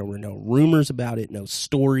planet. There were no rumors about it, no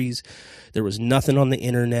stories. There was nothing on the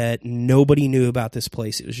internet. Nobody knew about this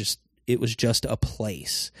place. It was just a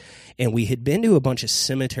place. And we had been to a bunch of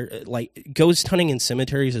cemetery, like ghost hunting in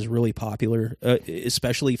cemeteries is really popular,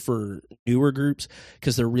 especially for newer groups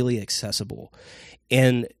because they're really accessible.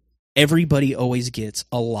 And everybody always gets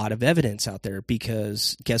a lot of evidence out there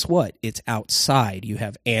because guess what? It's outside. You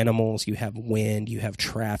have animals, you have wind, you have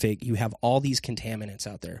traffic, you have all these contaminants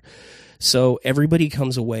out there. So everybody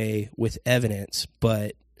comes away with evidence,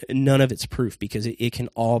 but none of it's proof because it can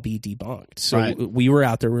all be debunked. So we were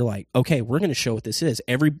out there, we're like, okay, we're going to show what this is.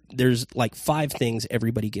 There's like 5 things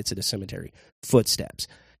everybody gets at a cemetery. Footsteps.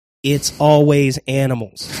 It's always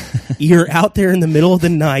animals. You're out there in the middle of the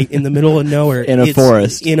night, in the middle of nowhere. In a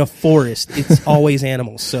forest. In a forest. It's always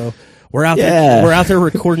animals. So we're out there. We're out there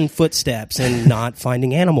recording footsteps and not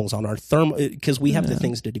finding animals on our thermal because we have the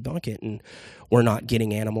things to debunk it, and we're not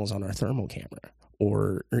getting animals on our thermal camera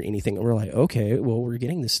or anything. We're like, okay, well, we're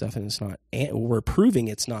getting this stuff and it's not. We're proving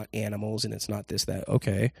it's not animals and it's not this that.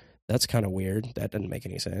 Okay, that's kind of weird. That doesn't make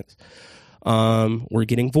any sense. We're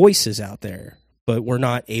getting voices out there, but we're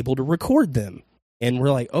not able to record them. And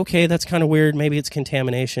we're like, okay, that's kind of weird. Maybe it's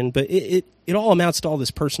contamination, but it all amounts to all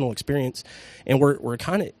this personal experience. And we're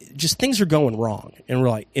kind of just things are going wrong. And we're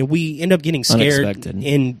like, and we end up getting scared. Unexpected.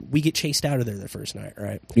 And we get chased out of there the first night,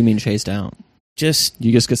 right? What do you mean chased out?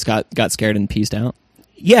 You just got scared and pieced out?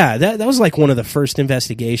 Yeah, that was like one of the first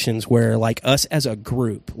investigations where like us as a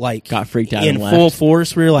group like got freaked out in and full left.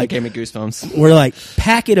 force. We were like, That gave me goosebumps. We're like,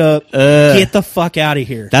 pack it up, get the fuck out of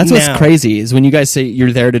here. That's now. what's crazy is when you guys say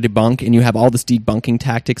you're there to debunk and you have all this debunking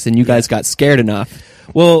tactics and you guys got scared enough.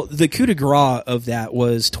 Well, the coup de grace of that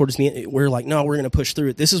was towards the end. We're like, no, we're going to push through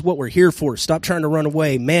it. This is what we're here for. Stop trying to run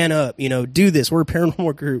away. Man up. Do this. We're a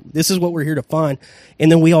paranormal group. This is what we're here to find.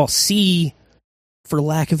 And then we all see, for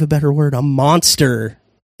lack of a better word, a monster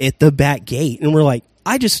at the back gate. And we're like,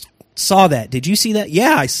 I just saw that. Did you see that?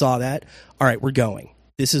 Yeah, I saw that. All right, we're going.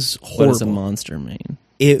 This is horrible. What does a monster mean?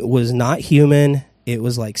 It was not human. It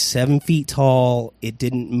was like 7 feet tall. It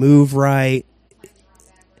didn't move right.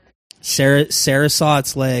 Sarah saw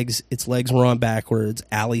its legs. Its legs were on backwards.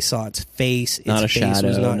 Allie saw its face. Its Not a face shadow,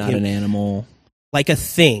 was not an animal. Like a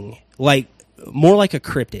thing. Like more like a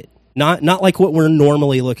cryptid. Not like what we're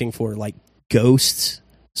normally looking for, like ghosts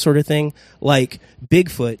sort of thing. Like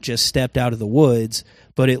Bigfoot just stepped out of the woods,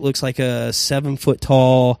 but it looks like a 7 foot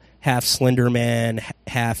tall, half slender man,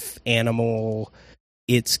 half animal.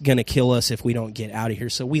 It's going to kill us if we don't get out of here.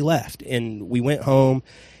 So we left and we went home.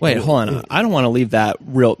 Wait, hold on. I don't want to leave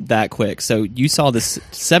that quick. So you saw this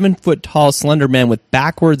 7 foot tall slender man with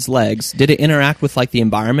backwards legs. Did it interact with like the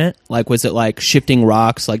environment? Like was it like shifting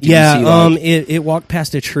rocks? Like did you see, like... it walked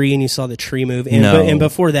past a tree and you saw the tree move. And, and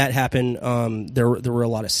before that happened, there were a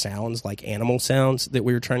lot of sounds, like animal sounds that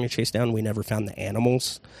we were trying to chase down. We never found the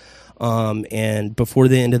animals. And before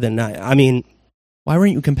the end of the night, I mean, why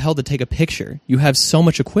weren't you compelled to take a picture? You have so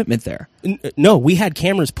much equipment there. No, we had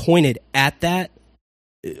cameras pointed at that,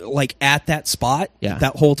 like at that spot,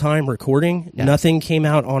 that whole time recording. Yeah. Nothing came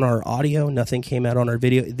out on our audio. Nothing came out on our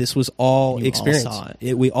video. This was all experience. All saw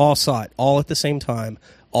it. We all saw it all at the same time.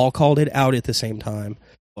 All called it out at the same time.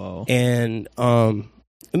 Whoa. And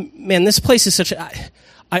man, this place is such a.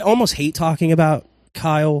 I almost hate talking about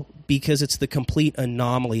Kyle because it's the complete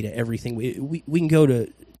anomaly to everything. We can go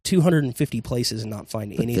to 250 places and not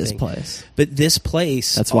find anything. But this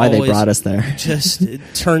place, that's why they brought us there. Just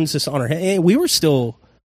turns us on our head. And we were still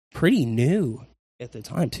pretty new at the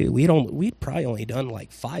time too. We'd probably only done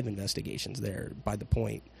like 5 investigations there by the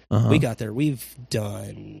point we got there. We've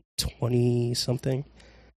done 20 something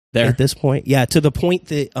there at this point. Yeah, to the point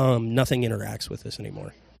that nothing interacts with us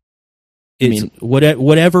anymore.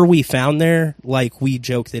 Whatever we found there, like we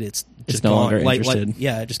joke that it's just no gone. longer interested.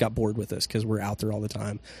 It just got bored with us because we're out there all the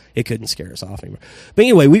time. It couldn't scare us off anymore. But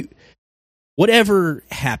anyway, whatever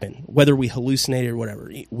happened, whether we hallucinated or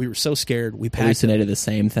whatever, we were so scared. We hallucinated the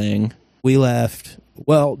same thing. We left.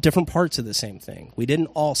 Well, different parts of the same thing. We didn't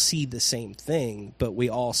all see the same thing, but we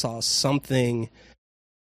all saw something,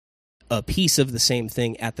 a piece of the same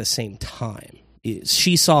thing at the same time.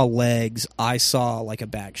 She saw legs, I saw like a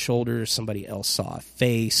back shoulder, somebody else saw a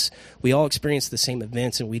face. We all experienced the same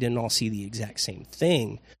events and we didn't all see the exact same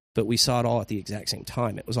thing, but we saw it all at the exact same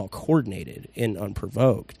time. It was all coordinated and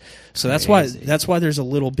unprovoked. So that's why there's a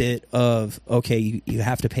little bit of, okay, you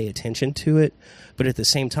have to pay attention to it, but at the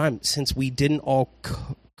same time, since we didn't all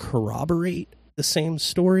corroborate the same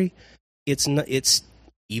story, it's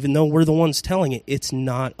even though we're the ones telling it, it's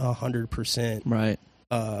not 100%. Right.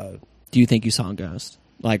 Do you think you saw a ghost?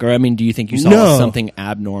 Like, or I mean, do you think you saw No. something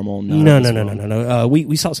abnormal? No.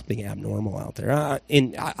 We saw something abnormal out there,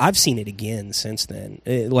 and I've seen it again since then.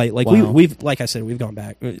 Wow. We've like I said, we've gone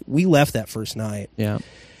back. We left that first night, Yeah.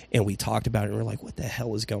 and we talked about it. And we're like, what the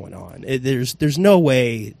hell is going on? There's no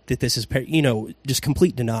way that this is just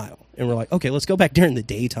complete denial. And we're like, okay, let's go back during the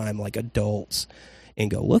daytime, like adults,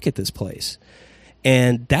 and go look at this place.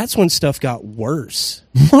 And that's when stuff got worse.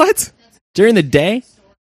 What? During the day?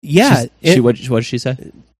 Yeah, What did she say?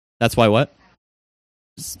 That's why what?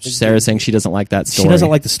 Sarah's saying she doesn't like that story. she doesn't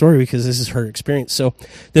like the story because this is her experience. So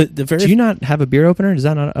the very Do you not have a beer opener? Is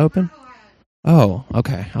that not open? Oh,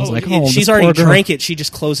 okay. I was like, she's this already poor girl. drank it. She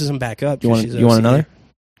just closes them back up. You 'cause want? she's You want OCD. another?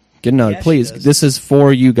 Get another, Yeah, she please. does. This is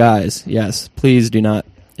for you guys. Yes, please do not.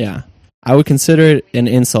 Yeah, I would consider it an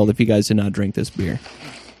insult if you guys did not drink this beer.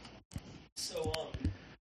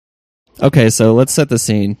 Okay, so let's set the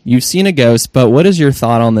scene. You've seen a ghost, but what is your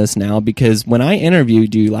thought on this now? Because when I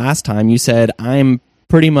interviewed you last time, you said, I'm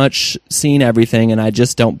pretty much seen everything and I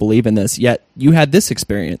just don't believe in this. Yet you had this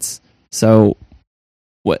experience. So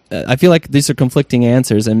what? I feel like these are conflicting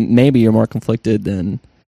answers, and maybe you're more conflicted than...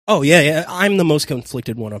 Oh yeah. I'm the most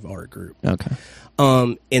conflicted one of our group. Okay.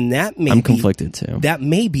 And that may I'm be, conflicted too. That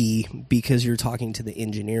may be because you're talking to the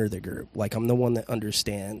engineer of the group. Like, I'm the one that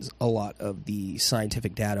understands a lot of the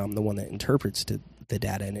scientific data. I'm the one that interprets the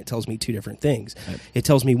data, and it tells me two different things. Right. It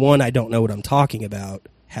tells me, one, I don't know what I'm talking about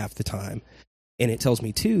half the time. And it tells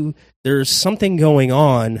me, two, there's something going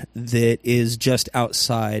on that is just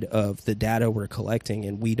outside of the data we're collecting,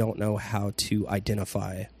 and we don't know how to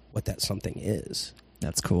identify what that something is.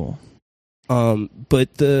 That's cool. But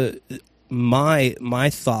my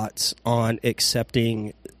thoughts on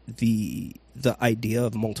accepting the idea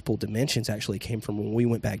of multiple dimensions actually came from when we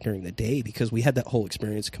went back during the day, because we had that whole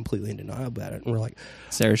experience completely in denial about it. And we're like,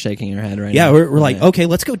 Sarah's shaking her head right yeah, now. we're like, Right. okay,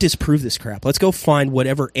 let's go disprove this crap. Let's go find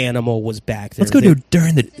whatever animal was back there. Let's go do it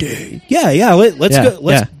during the day. Yeah. Yeah.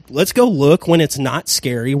 Let's go look when it's not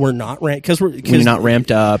scary. We're not because When you're not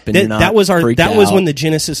ramped up and you're not that was freaked was out. when the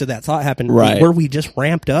genesis of that thought happened. Right. Were we just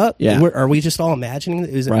ramped up? Yeah. Are we just all imagining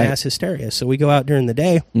it was Right. mass hysteria? So we go out during the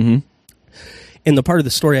day. Mm-hmm. And the part of the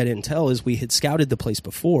story I didn't tell is we had scouted the place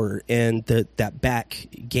before, and that back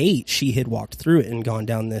gate, she had walked through it and gone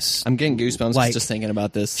down this. I'm getting goosebumps Like, just thinking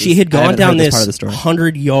about this. She had I gone haven't down heard this part of the story.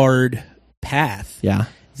 100-yard path. Yeah.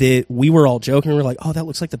 That we were all joking. We were like, oh, that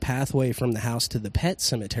looks like the pathway from the house to the pet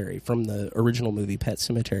cemetery, from the original movie Pet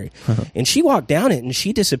Cemetery. And she walked down it and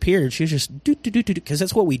she disappeared. She was just because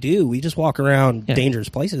that's what we do. We just walk around dangerous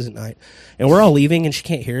places at night. And we're all leaving and she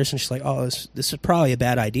can't hear us. And she's like, oh, this is probably a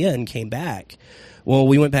bad idea, and came back. Well,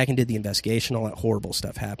 we went back and did the investigation. All that horrible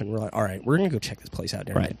stuff happened. We're like, all right, we're going to go check this place out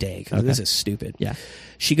during the day because this is stupid. Yeah.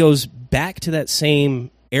 She goes back to that same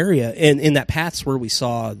area, and in that path's where we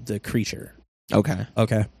saw the creature. Okay.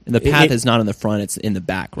 Okay. And the path is not in the front; it's in the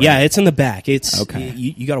back. Right? Yeah, it's in the back. It's Okay.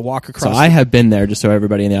 You got to walk So across. I have been there, just so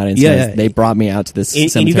everybody in the audience knows. Yeah. They brought me out to this and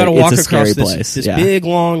cemetery. you got to walk it's a across scary this, place. this Yeah. big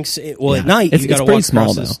long. Well, at night it's you got to pretty walk small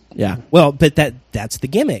across though. this. Yeah, Well, but that's the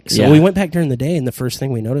gimmick. So Yeah. we went back during the day, and the first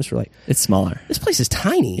thing we noticed, we're like, it's smaller. this place is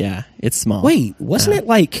tiny. Yeah, it's small. Wait, wasn't it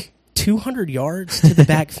like 200 yards to the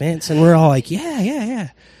back fence? And we're all like, yeah. Yeah.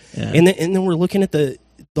 And then we're looking at the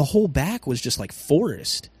whole back was just like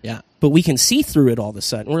forest. Yeah. But we can see through it all of a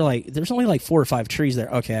sudden. We're like, there's only like 4 or 5 trees there.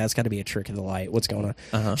 Okay, that's got to be a trick of the light. What's going on?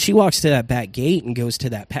 Uh-huh. She walks to that back gate and goes to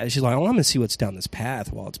that path. She's like, oh, I'm going to see what's down this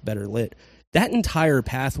path while it's better lit. That entire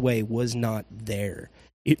pathway was not there.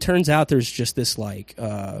 It turns out there's just this like,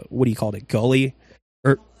 what do you call it, gully?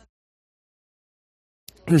 Or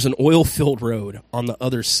there's an oil-filled road on the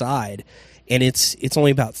other side, and it's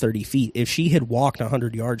only about 30 feet. If she had walked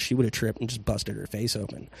 100 yards, she would have tripped and just busted her face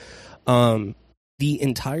open. The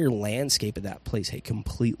entire landscape of that place had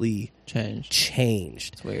completely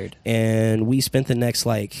changed. It's weird. And we spent the next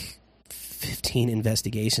like 15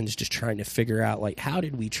 investigations just trying to figure out like, how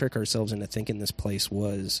did we trick ourselves into thinking this place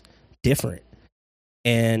was different?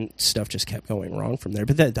 And stuff just kept going wrong from there.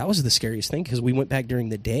 But that was the scariest thing, because we went back during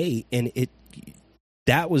the day, and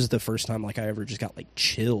that was the first time like I ever just got like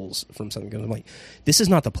chills from something. I'm like, this is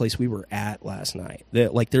not the place we were at last night.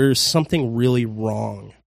 Like, there's something really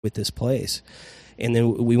wrong with this place. And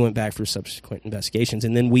then we went back for subsequent investigations,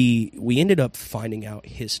 and then we ended up finding out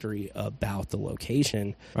history about the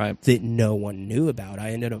location that no one knew about. I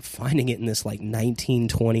ended up finding it in this like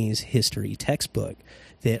 1920s history textbook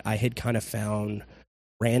that I had kind of found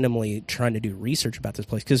randomly trying to do research about this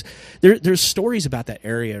place, because there's stories about that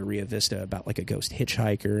area, Rio Vista, about like a ghost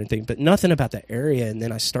hitchhiker and things, but nothing about that area. And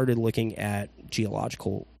then I started looking at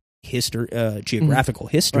geological geographical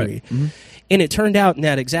history. Right. Mm-hmm. And it turned out in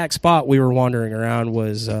that exact spot we were wandering around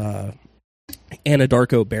was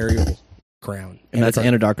Anadarko burial ground. And that's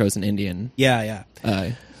Anadarko's an Indian Yeah.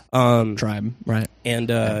 tribe, right?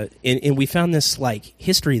 And we found this like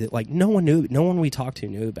history that like no one we talked to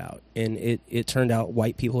knew about, and it turned out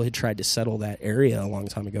white people had tried to settle that area a long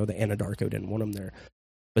time ago. The Anadarko didn't want them there,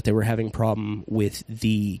 but they were having problem with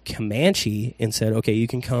the Comanche and said, okay, you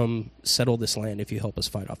can come settle this land if you help us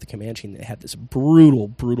fight off the Comanche. And they had this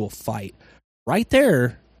brutal fight right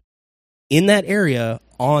there in that area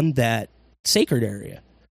on that sacred area.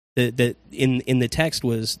 That in the text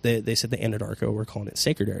was they said the Anadarko were calling it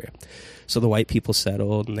sacred area. So the white people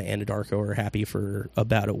settled, and the Anadarko are happy for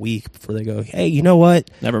about a week before they go, hey, you know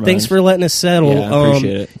what? Never mind. Thanks for letting us settle. Yeah, I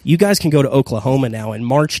appreciate it. You guys can go to Oklahoma now, and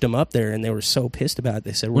marched them up there, and they were so pissed about it.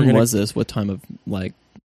 They said, When was this? What time of, like,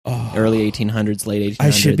 early 1800s, late 1800s? I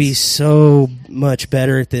should be so much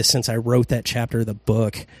better at this since I wrote that chapter of the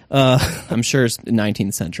book. I'm sure it's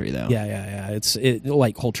 19th century, though. Yeah. It's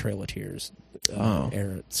like whole Trail of Tears.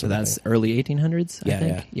 Era, so that's early 1800s, I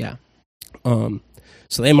think? Yeah.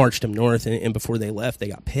 So they marched them north, and before they left, they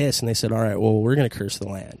got pissed, and they said, all right, well, we're going to curse the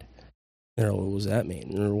land. And they're like, what does that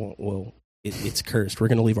mean? And well, it's cursed. We're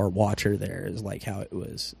going to leave our watcher there, is like how it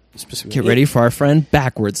was specifically. Get ready for our friend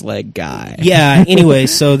backwards leg guy. Yeah, anyway,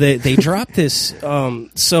 so they dropped this.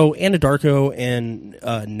 So Anadarko and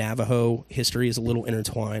Navajo history is a little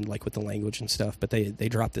intertwined, like with the language and stuff, but they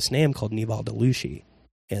dropped this name called Nival Delushi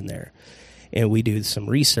in there. And we do some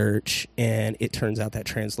research, and it turns out that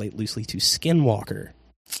translates loosely to skinwalker.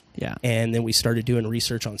 Yeah. And then we started doing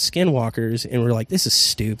research on skinwalkers, and we're like, this is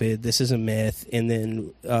stupid. This is a myth. And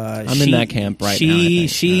then I'm in that camp right now.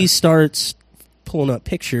 She starts pulling up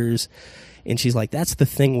pictures, and she's like, that's the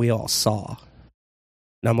thing we all saw.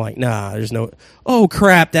 And I'm like, nah, there's no... Oh,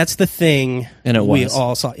 crap, that's the thing we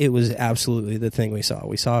all saw. It was absolutely the thing we saw.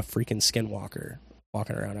 We saw a freaking skinwalker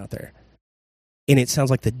walking around out there. And it sounds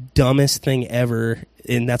like the dumbest thing ever,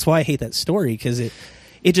 and that's why I hate that story, because it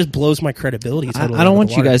just blows my credibility totally. I don't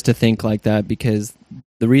want you guys to think like that, because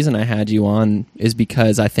the reason I had you on is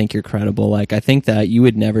because I think you're credible. Like, I think that you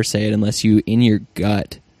would never say it unless you, in your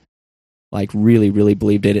gut, like really, really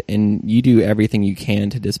believed it, and you do everything you can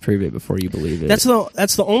to disprove it before you believe it. That's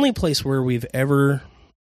the only place where we've ever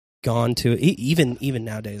gone to, even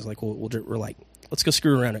nowadays. Like we're like, let's go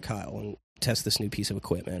screw around at Kyle and test this new piece of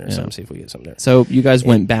equipment or something, see if we get something there. So you guys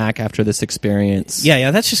went back after this experience. Yeah,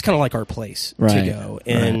 that's just kind of like our place to go.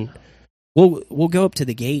 And we'll go up to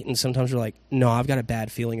the gate, and sometimes we're like, no, I've got a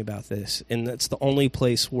bad feeling about this. And that's the only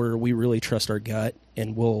place where we really trust our gut,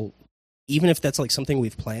 and we'll, even if that's like something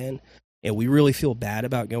we've planned and we really feel bad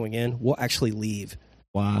about going in, we'll actually leave.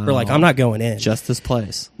 Wow. We're like, I'm not going in. Just this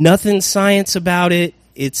place. Nothing science about it.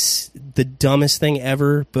 It's the dumbest thing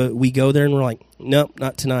ever, but we go there and we're like, nope,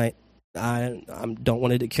 not tonight. I don't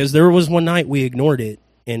want to, because there was one night we ignored it,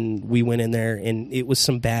 and we went in there, and it was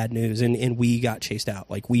some bad news, and we got chased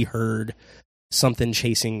out. Like, we heard something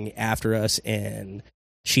chasing after us, and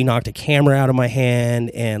she knocked a camera out of my hand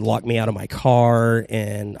and locked me out of my car,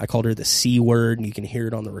 and I called her the C word, and you can hear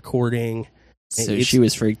it on the recording. So she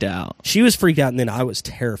was freaked out. She was freaked out, and then I was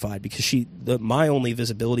terrified, because my only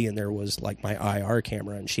visibility in there was like my IR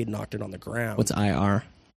camera, and she had knocked it on the ground. What's IR?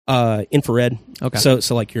 Infrared. Okay.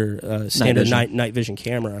 So like your standard night vision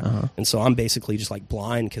camera. Uh-huh. And so I'm basically just like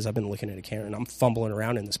blind, because I've been looking at a camera, and I'm fumbling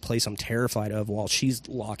around in this place I'm terrified of while she's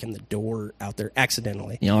locking the door out there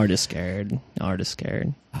accidentally. Y'all are just scared.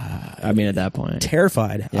 I mean, at that point.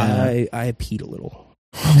 Terrified. Yeah. I peed a little.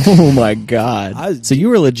 Oh my God. So you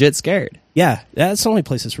were legit scared. Yeah. That's the only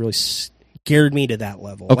place that's really scared me to that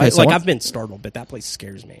level. Okay, so I've been startled, but that place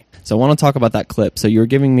scares me. So I want to talk about that clip. So you were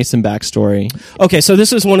giving me some backstory. Okay, so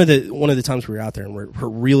this is one of the times we were out there, and we're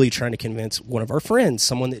really trying to convince one of our friends,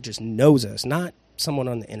 someone that just knows us, not someone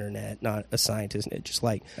on the internet, not a scientist, just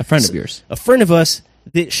like A friend of yours. A friend of us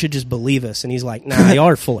that should just believe us. And he's like, nah, y'all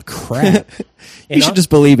are full of crap. You should just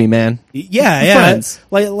believe me, man. Yeah. Friends.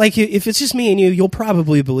 Like if it's just me and you'll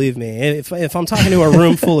probably believe me. If I'm talking to a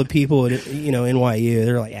room full of people at NYU,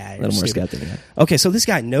 they're like, yeah, you're a little more stupid. skeptical. Yeah. Okay, so this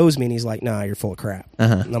guy knows me, and he's like, nah, you're full of crap.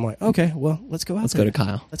 Uh-huh. And I'm like, okay, well, let's go out Let's there. go to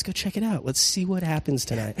Kyle. Let's go check it out. Let's see what happens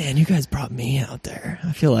tonight. Man, you guys brought me out there.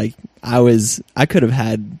 I feel like I could have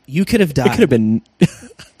had... You could have died. It could have been...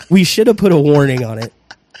 We should have put a warning on it.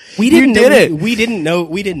 We didn't We didn't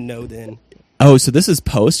know then. Oh, so this is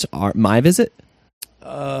post my visit?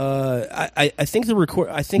 I think the record.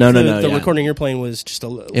 I think No, the yeah. recording you're playing was just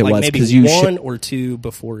It was, maybe 'cause you one or two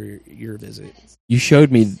before your visit. You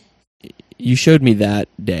showed me that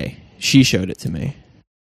day. She showed it to me.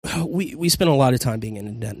 we spent a lot of time being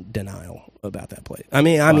in denial about that place. I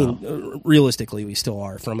mean, realistically, we still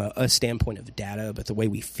are from a standpoint of data, but the way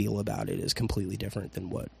we feel about it is completely different than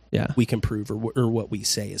what we can prove or what we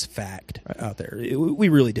say is fact out there. We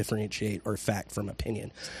really differentiate our fact from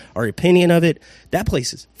opinion. Our opinion of it, that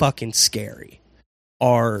place is fucking scary.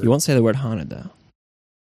 You won't say the word haunted, though.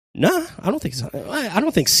 No, I don't think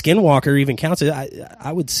Skinwalker even counts.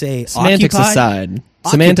 I would say semantics occupied. Aside.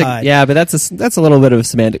 Semantic, yeah, but that's a little bit of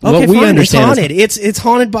semantic. Okay, what we fine, understand it's haunted. It's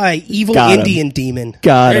haunted by evil Indian demon.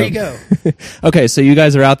 There you go. Okay, so you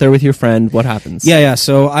guys are out there with your friend. What happens? Yeah.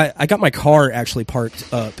 So I got my car actually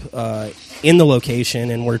parked up in the location,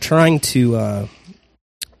 and we're trying to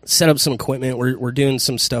set up some equipment. We're doing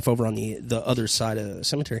some stuff over on the other side of the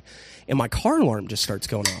cemetery, and my car alarm just starts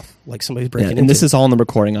going off, like somebody's breaking into. And this is all in the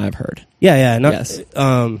recording I've heard. Yeah. Yes.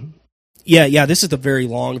 Yeah, this is the very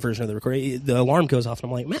long version of the recording. The alarm goes off,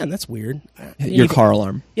 and I'm like, man, that's weird. Your car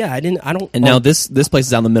alarm. Yeah, I don't. And now this place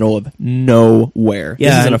is out in the middle of nowhere. Yeah,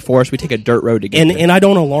 this is in a forest. We take a dirt road to get there. And I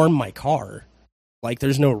don't alarm my car. Like,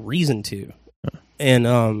 there's no reason to. And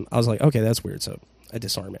I was like, okay, that's weird. So I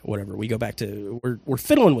disarm it. Whatever. We go back to we're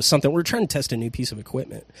fiddling with something. We're trying to test a new piece of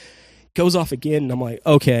equipment. Goes off again, and I'm like,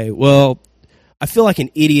 okay, well, I feel like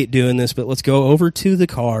an idiot doing this, but let's go over to the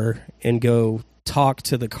car and go talk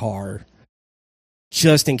to the car.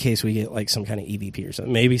 Just in case we get like some kind of EVP or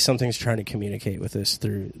something. Maybe something's trying to communicate with us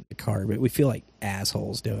through the car, but we feel like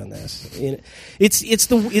assholes doing this. It's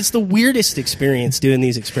the weirdest experience doing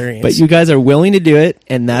these experiences. But you guys are willing to do it,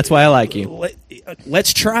 and that's why I like you.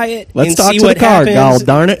 Let's try it. Let's and talk see to what the car, happens. God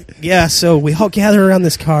darn it. Yeah, so we all gather around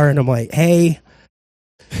this car, and I'm like, hey,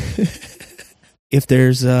 if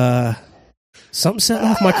there's something setting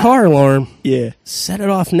off my car alarm, set it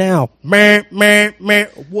off now. What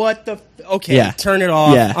the... Okay, turn it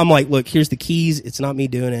off. Yeah. I'm like, look, here's the keys. It's not me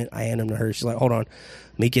doing it. I hand them to her. She's like, hold on.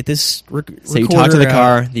 Let me get this So you talk to the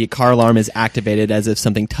car. The car alarm is activated as if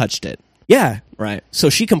something touched it. Yeah. Right. So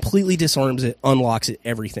she completely disarms it, unlocks it,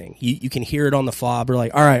 everything. You can hear it on the fob. We're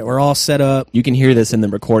like, all right, we're all set up. You can hear this in the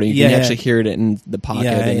recording. You can actually hear it in the pocket.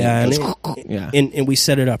 And we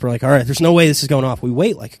set it up. We're like, all right, there's no way this is going off. We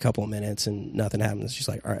wait like a couple of minutes, and nothing happens. She's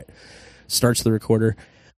like, all right. Starts the recorder.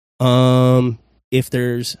 If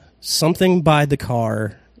there's something by the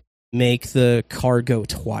car, make the car go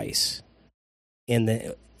twice, and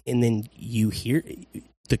then you hear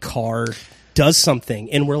the car does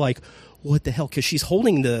something, and we're like, what the hell? Because she's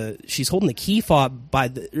holding the key fob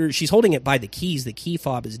she's holding it by the keys. The key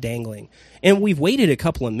fob is dangling, and we've waited a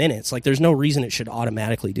couple of minutes. Like, there's no reason it should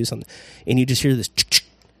automatically do something, and you just hear this.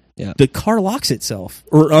 Yeah, the car locks itself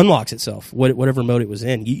or unlocks itself, whatever mode it was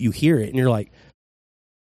in. You hear it, and you're like,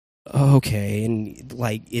 okay, and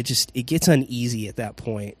like it gets uneasy at that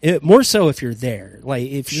point. More so if you're there. Like,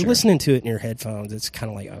 if you're listening to it in your headphones, it's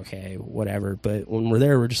kind of like, okay, whatever. But when we're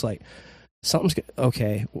there, we're just like, something's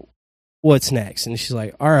okay. What's next? And she's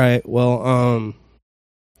like, all right, well,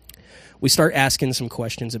 we start asking some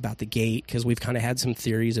questions about the gate, because we've kind of had some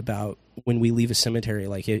theories about when we leave a cemetery,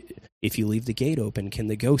 like if you leave the gate open, can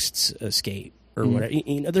the ghosts escape or whatever?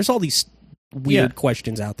 You know, there's all these weird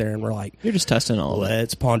questions out there, and we're like, you're just testing all of it.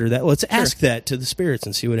 Let's ponder that. Let's ask that to the spirits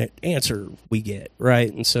and see what answer we get,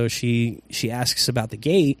 right? And so she asks about the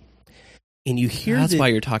gate, and you hear that's why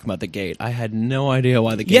you're talking about the gate. I had no idea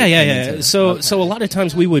why the gate. Yeah. So a lot of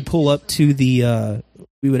times we would pull up to the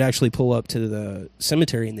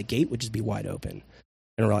cemetery, and the gate would just be wide open,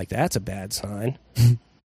 and we're like, that's a bad sign,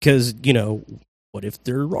 because what if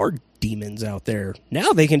there are demons out there?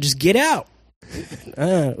 Now they can just get out.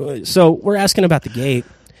 So we're asking about the gate,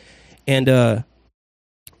 and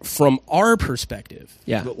from our perspective,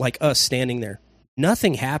 like us standing there,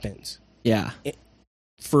 nothing happens. Yeah.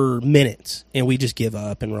 For minutes, and we just give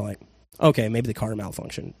up, and we're like, okay, maybe the car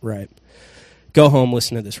malfunctioned, right? Go home,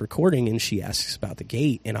 listen to this recording, and she asks about the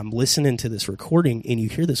gate, and I'm listening to this recording, and you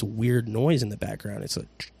hear this weird noise in the background. It's a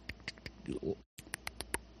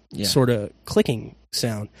sort of clicking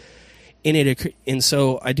sound. And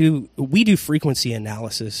so we do frequency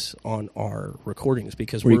analysis on our recordings,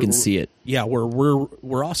 because you can see it. Yeah,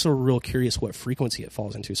 we're also real curious what frequency it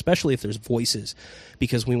falls into, especially if there's voices,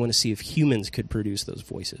 because we want to see if humans could produce those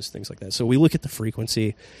voices, things like that. So we look at the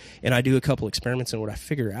frequency, and I do a couple experiments, and what I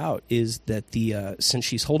figure out is that since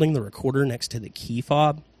she's holding the recorder next to the key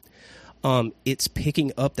fob, it's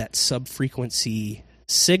picking up that sub-frequency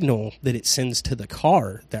signal that it sends to the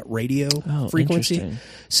car, that radio frequency.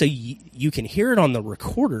 So you can hear it on the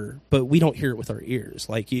recorder, but we don't hear it with our ears.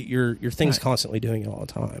 Like, your thing's constantly doing it all the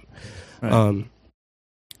time. Right.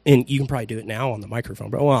 And you can probably do it now on the microphone,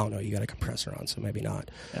 but I don't know, you got a compressor on, so maybe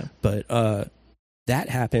not. Yeah. But that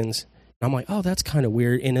happens, I'm like, oh, that's kind of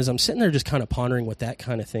weird. And as I'm sitting there just kind of pondering what that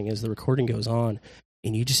kind of thing is, the recording goes on,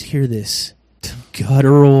 and you just hear this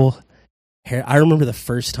guttural hair. I remember the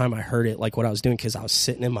first time I heard it, like what I was doing, because I was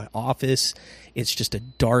sitting in my office. It's just a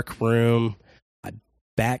dark room. My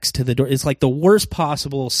back's to the door. It's like the worst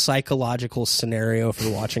possible psychological scenario for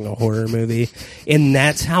watching a horror movie. And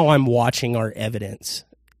that's how I'm watching our evidence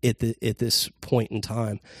at this point in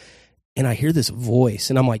time. And I hear this voice,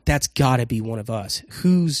 and I'm like, that's got to be one of us.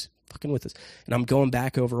 Who's fucking with us? And I'm going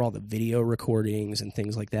back over all the video recordings and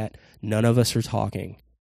things like that. None of us are talking.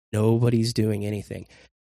 Nobody's doing anything.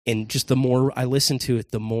 And just the more I listen to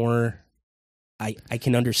it, the more I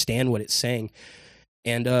can understand what it's saying.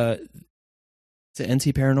 And is it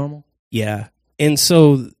NT Paranormal? Yeah. And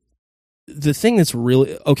so the thing that's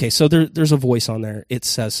really okay, so there's a voice on there. It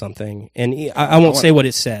says something, and I won't say what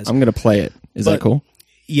it says. I'm going to play it. Is that cool?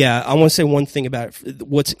 Yeah, I want to say one thing about it.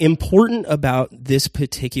 What's important about this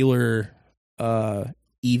particular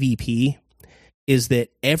EVP is that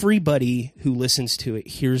everybody who listens to it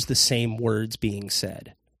hears the same words being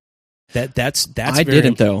said. That's I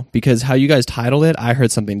didn't though, because how you guys titled it, I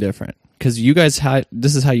heard something different. Because you guys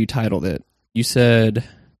this is how you titled it. You said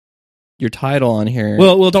your title on here.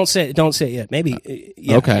 Well, don't say it yet. Maybe.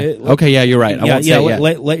 Yeah. Okay. Yeah, you're right. I won't say it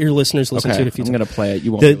yet. Let your listeners listen to it. If you I'm going to play it.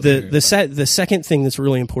 You won't. The second thing that's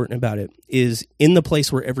really important about it is in the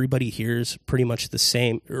place where everybody hears pretty much the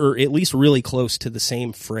same, or at least really close to the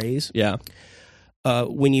same phrase. Yeah.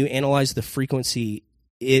 When you analyze the frequency,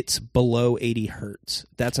 it's below 80 hertz.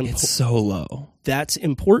 It's so low. That's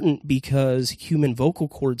important because human vocal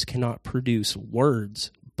cords cannot produce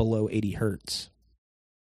words below 80 hertz.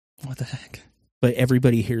 What the heck? But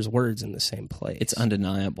everybody hears words in the same place. It's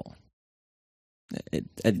undeniable.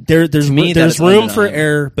 There's room for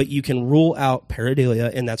error, but you can rule out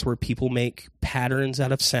pareidolia, and that's where people make patterns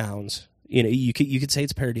out of sounds. You know, you could say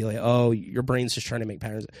it's pareidolia. Oh, your brain's just trying to make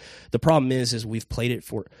patterns. The problem is we've played it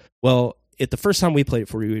for, well, at the first time we played it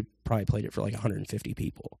for, we probably played it for like 150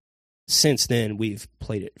 people. Since then, we've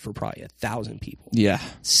played it for probably 1,000 people. Yeah.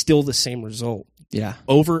 Still the same result. Yeah.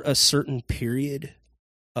 Over a certain period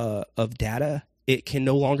of data, it can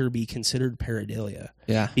no longer be considered pareidolia.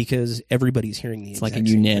 Yeah. Because everybody's hearing the exact same thing.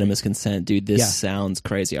 It's like a unanimous consent. Dude, this sounds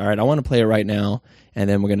crazy. All right, I want to play it right now, and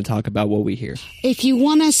then we're going to talk about what we hear. If you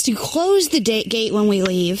want us to close the gate when we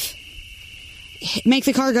leave, make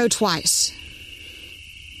the car go twice.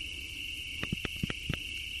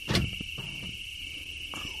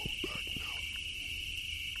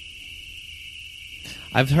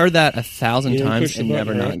 I've heard that 1,000 times and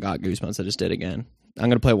never not got goosebumps. I just did again. I'm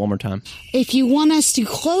going to play it one more time. If you want us to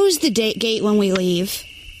close the gate when we leave,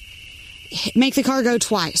 make the car go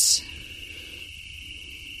twice.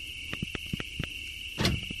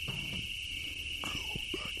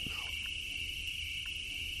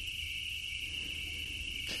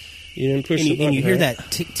 You didn't push the button, and you hear that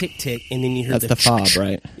tick, tick, tick, and then you hear that's the fob,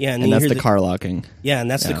 right? Yeah, and that's the car locking. Yeah, and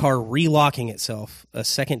that's the car relocking itself a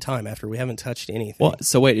second time after we haven't touched anything. Well,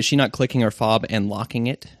 so wait, is she not clicking her fob and locking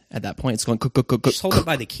it at that point? It's going click. She's holding it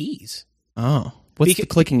by the keys. Oh, what's the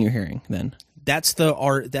clicking you're hearing then? That's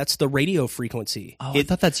the radio frequency. Oh, I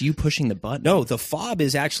thought that's you pushing the button. No, the fob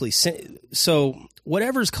is actually so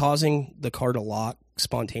whatever's causing the car to lock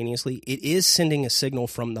spontaneously, it is sending a signal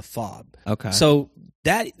from the fob. Okay. So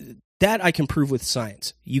that I can prove with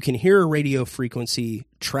science. You can hear a radio frequency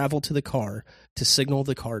travel to the car to signal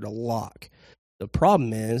the car to lock. The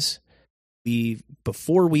problem is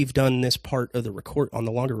before we've done this part of the on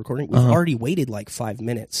the longer recording, we've already waited like 5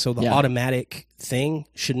 minutes. So the automatic thing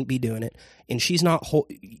shouldn't be doing it. And she's not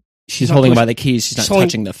She's holding by the keys. She's not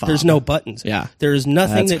touching the fob. There's no buttons. Yeah. There's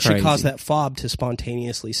nothing that should cause that fob to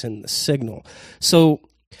spontaneously send the signal. So,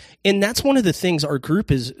 and that's one of the things our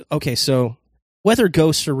group is, okay, so whether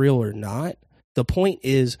ghosts are real or not, the point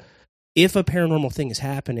is if a paranormal thing is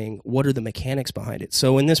happening, what are the mechanics behind it?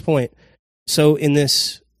 So in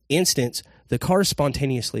this instance, the car's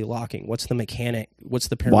spontaneously locking. What's the mechanic? What's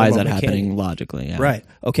the paranormal Why is that mechanic? happening logically? Yeah. Right.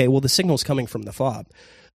 Okay, well, the signal's coming from the fob.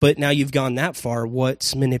 But now you've gone that far.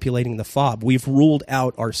 What's manipulating the fob? We've ruled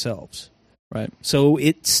out ourselves. Right. So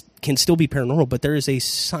it can still be paranormal, but there is a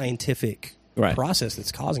scientific process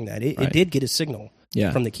that's causing that. It did get a signal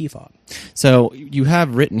from the key fob. So you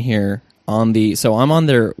have written here so I'm on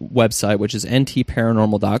their website, which is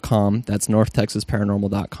ntparanormal.com. That's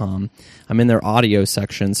NorthTexasParanormal.com. I'm in their audio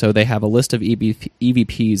section, so they have a list of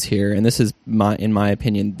EVPs here, and this is in my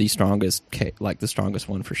opinion, the strongest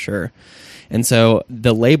one for sure. And so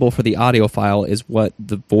the label for the audio file is what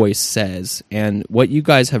the voice says, and what you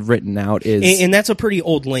guys have written out is, and that's a pretty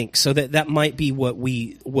old link, so that might be what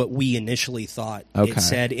we initially thought it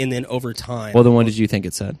said, and then over time. Well, then what did you think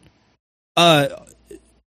it said?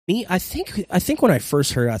 Me, I think when I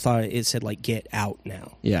first heard it, I thought it said like "get out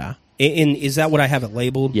now." Yeah. And is that what I have it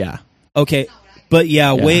labeled? Yeah. Okay. But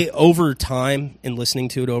yeah, Yeah. way over time and listening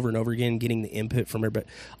to it over and over again, getting the input from everybody.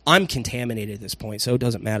 I'm contaminated at this point, so it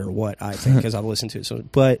doesn't matter what I think because I've listened to it. So,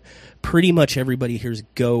 but pretty much everybody hears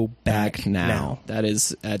 "go back now,"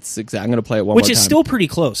 That's exactly. I'm going to play it one which more is time. still pretty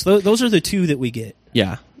close. Those are the two that we get.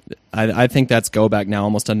 Yeah. I think that's "go back now"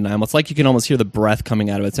 almost undeniable. It's like you can almost hear the breath coming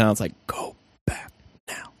out of it. It's like "go back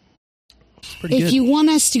now." It's pretty If good. you want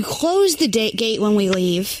us to close the gate when we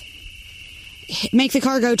leave, make the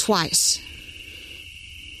car go twice.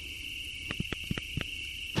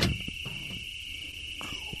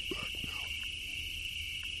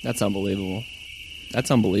 That's unbelievable. That's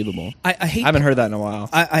unbelievable. I hate I haven't heard that in a while.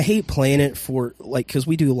 I hate playing it for like because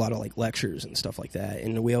we do a lot of like lectures and stuff like that,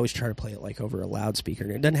 and we always try to play it like over a loudspeaker,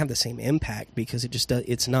 and it doesn't have the same impact because it just does,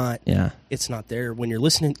 it's not there when you're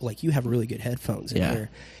listening. Like you have really good headphones in there,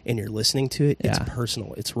 and you're listening to it. It's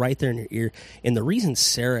personal. It's right there in your ear. And the reason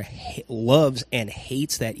Sarah loves and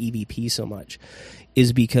hates that EVP so much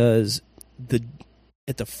is because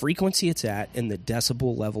at the frequency it's at and the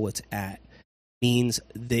decibel level it's at means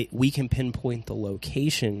that we can pinpoint the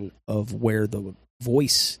location of where the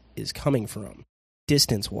voice is coming from,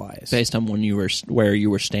 distance-wise. Based on where you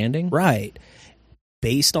were standing? Right.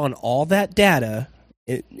 Based on all that data,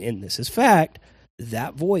 and this is fact,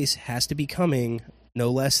 that voice has to be coming no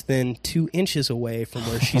less than 2 inches away from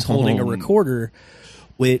where she's holding a recorder,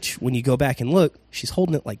 which, when you go back and look, she's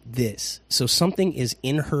holding it like this. So something is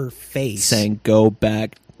in her face. Saying, "Go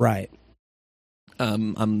back." Right.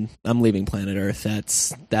 I'm leaving planet Earth.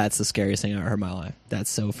 That's the scariest thing I've ever heard in my life.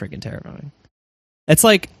 That's so freaking terrifying. It's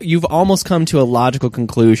like you've almost come to a logical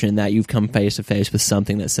conclusion that you've come face to face with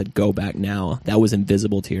something that said "go back now" that was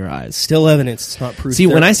invisible to your eyes. Still evidence. It's not proof. See,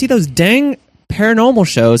 when I see those dang paranormal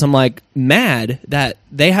shows, I'm like mad that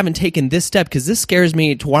they haven't taken this step because this scares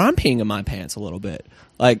me to where I'm peeing in my pants a little bit.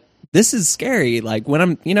 Like, this is scary. Like when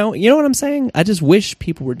I'm, you know what I'm saying? I just wish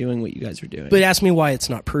people were doing what you guys are doing. But ask me why it's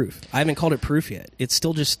not proof. I haven't called it proof yet. It's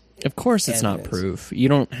still just. Of course, it's not evidence. proof. You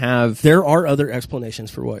don't have. There are other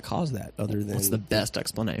explanations for what caused that, other than What's the best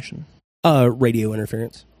explanation? radio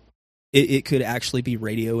interference. It could actually be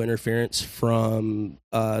radio interference from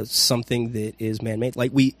something that is man-made.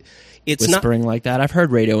 Like it's Whispering like that. I've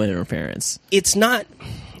heard radio interference. It's not.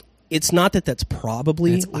 It's not that that's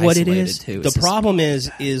probably It's what it isolated, is. too. The It's problem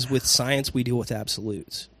is with science we deal with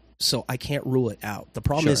absolutes, so I can't rule it out. The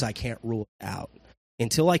problem Sure. is I can't rule it out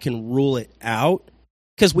until I can rule it out.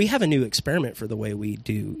 Because we have a new experiment for the way we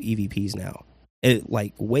do EVPs now.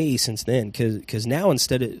 Like way since then, because now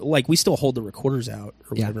instead of like we still hold the recorders out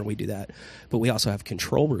or whatever, and we do that, but we also have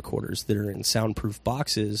control recorders that are in soundproof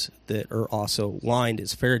boxes that are also lined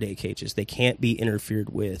as Faraday cages. They can't be interfered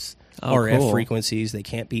with RF frequencies. They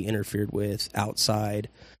can't be interfered with outside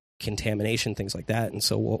contamination, things like that. And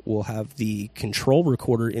so we'll have the control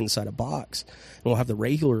recorder inside a box, and we'll have the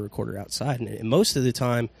regular recorder outside. And most of the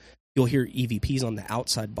time, you'll hear EVPs on the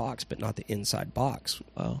outside box, but not the inside box.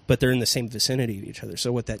 Wow. But they're in the same vicinity of each other.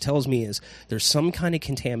 So what that tells me is there's some kind of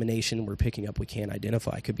contamination we're picking up we can't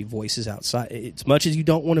identify. It could be voices outside. As much as you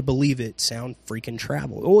don't want to believe it, sound freaking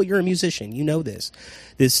travel. Oh, you're a musician. You know this.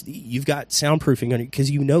 You've got soundproofing on it because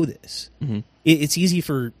you know this. Mm-hmm. It's easy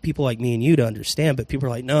for people like me and you to understand, but people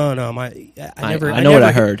are like, no, I know what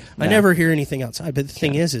I heard. I never hear anything outside. But the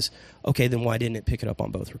thing is, okay, then why didn't it pick it up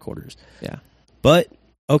on both recorders? Yeah. But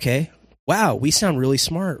okay, wow, we sound really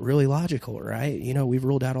smart, really logical, right? We've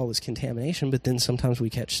ruled out all this contamination, but then sometimes we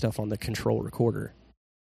catch stuff on the control recorder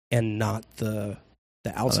and not the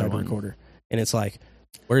outside recorder. And it's like,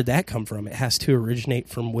 where did that come from? It has to originate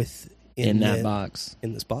from within that box.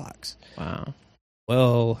 In this box. Wow.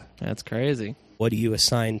 Well, that's crazy. What do you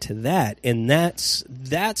assign to that? And that's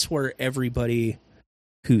where everybody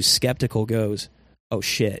who's skeptical goes, oh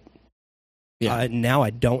shit. Yeah. Now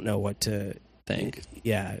I don't know what to think.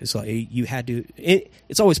 Yeah, it's like you had to.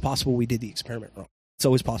 It's always possible we did the experiment wrong. It's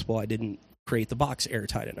always possible I didn't create the box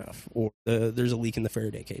airtight enough, or there's a leak in the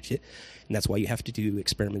Faraday cage, and that's why you have to do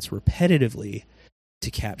experiments repetitively to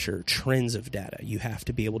capture trends of data. You have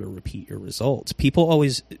to be able to repeat your results.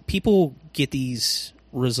 People get these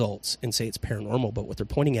results and say it's paranormal, but what they're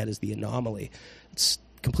pointing at is the anomaly. It's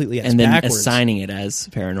completely and then backwards. Assigning it as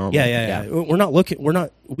paranormal. Yeah.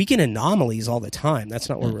 We get anomalies all the time. That's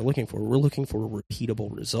not what we're looking for. We're looking for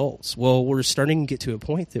repeatable results. Well, we're starting to get to a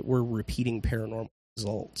point that we're repeating paranormal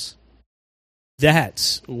results.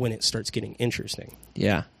 That's when it starts getting interesting.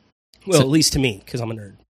 Yeah. Well, at least to me, because I'm a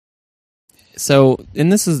nerd. So,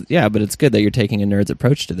 and this is, but it's good that you're taking a nerd's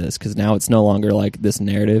approach to this, because now it's no longer like this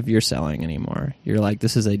narrative you're selling anymore. You're like,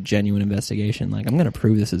 this is a genuine investigation. Like, I'm going to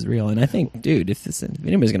prove this is real. And I think, dude, if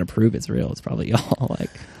anybody's going to prove it's real, it's probably y'all.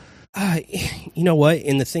 Like, you know what?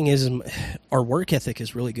 And the thing is, our work ethic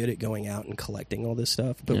is really good at going out and collecting all this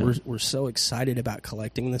stuff, but we're so excited about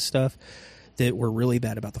collecting this stuff that we're really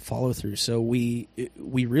bad about the follow through. So we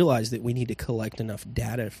realized that we need to collect enough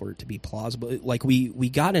data for it to be plausible. Like we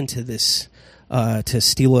got into this, to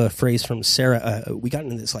steal a phrase from Sarah, we got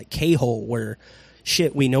into this like K-hole where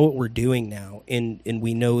shit, we know what we're doing now, and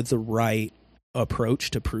we know the right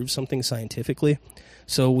approach to prove something scientifically.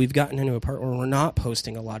 So we've gotten into a part where we're not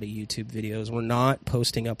posting a lot of YouTube videos. We're not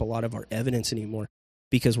posting up a lot of our evidence anymore,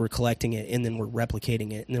 because we're collecting it and then we're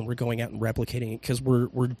replicating it and then we're going out and replicating it because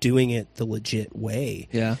we're doing it the legit way.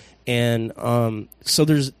 Yeah. And so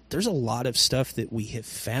there's a lot of stuff that we have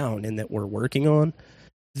found and that we're working on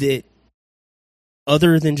that,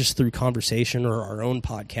 other than just through conversation or our own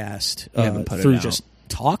podcast, through just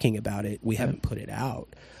talking about it, we haven't put it out.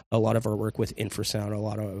 A lot of our work with infrasound, a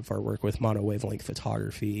lot of our work with mono wavelength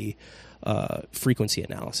photography, frequency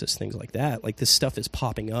analysis, things like that. Like, this stuff is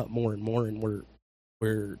popping up more and more, and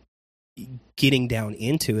we're getting down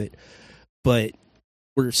into it, but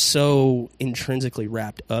we're so intrinsically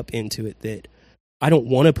wrapped up into it that I don't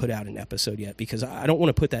want to put out an episode yet, because I don't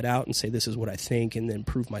want to put that out and say this is what I think and then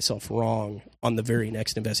prove myself wrong on the very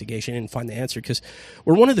next investigation and find the answer, because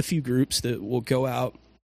we're one of the few groups that will go out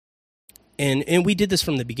and we did this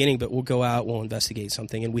from the beginning, but we'll go out, we'll investigate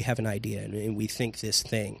something, and we have an idea and we think this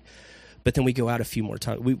thing, but then we go out a few more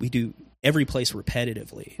times. We do every place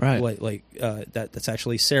repetitively, right? That's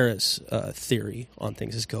actually Sarah's theory on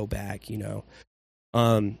things, is go back,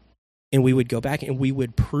 and we would go back and we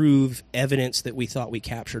would prove evidence that we thought we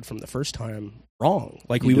captured from the first time wrong.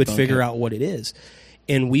 Like, we would figure out what it is,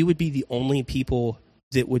 and we would be the only people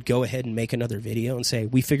that would go ahead and make another video and say,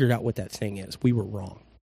 we figured out what that thing is. We were wrong.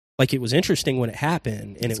 Like, it was interesting when it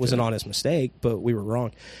happened, and it was an honest mistake, but we were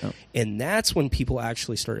wrong. Oh. And that's when people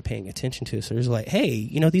actually started paying attention to us. So it was like, hey,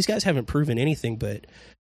 these guys haven't proven anything, but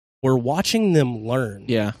we're watching them learn,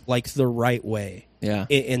 like, the right way. Yeah.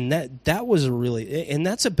 And that was and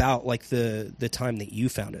that's about like the time that you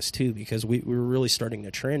found us too, because we were really starting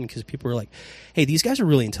to trend, because people were like, hey, these guys are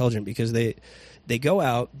really intelligent, because they go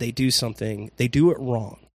out, they do something, they do it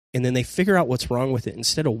wrong, and then they figure out what's wrong with it.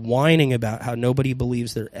 Instead of whining about how nobody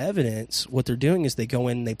believes their evidence, what they're doing is they go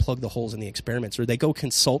in and they plug the holes in the experiments, or they go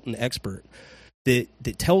consult an expert that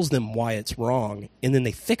tells them why it's wrong, and then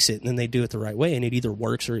they fix it, and then they do it the right way, and it either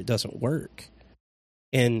works or it doesn't work.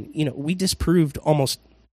 And, we disproved almost,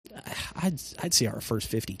 I'd say our first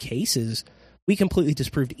 50 cases, we completely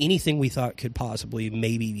disproved anything we thought could possibly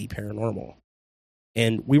maybe be paranormal.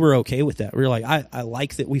 And we were okay with that. We were like, I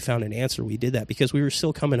like that we found an answer. We did that because we were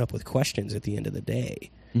still coming up with questions at the end of the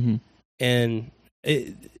day. Mm-hmm. And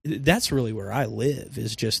that's really where I live,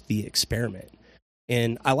 is just the experiment.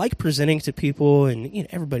 And I like presenting to people, and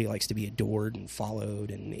everybody likes to be adored and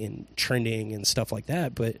followed and trending and stuff like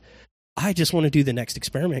that. But I just want to do the next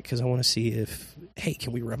experiment, because I want to see if, hey,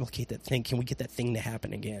 can we replicate that thing? Can we get that thing to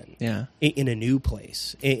happen again? Yeah. In a new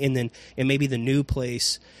place. And maybe the new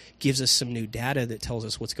place gives us some new data that tells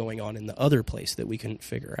us what's going on in the other place that we couldn't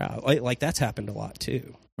figure out. Like that's happened a lot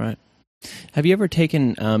too. Right. Have you ever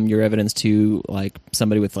taken your evidence to like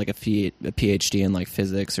somebody with like a PhD in like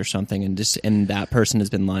physics or something, and that person has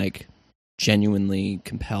been like genuinely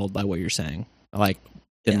compelled by what you're saying? Like,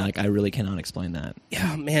 like, I really cannot explain that.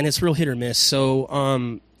 Yeah, man, it's real hit or miss.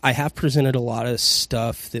 So I have presented a lot of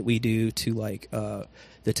stuff that we do to like the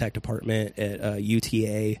tech department at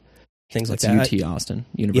UTA, things like that. UT Austin,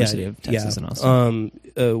 University of Texas in Austin.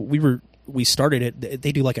 We started it.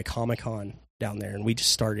 They do like a Comic-Con down there, and we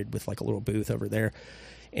just started with like a little booth over there.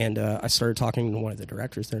 And I started talking to one of the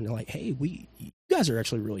directors there, and they're like, "Hey, you guys are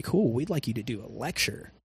actually really cool. We'd like you to do a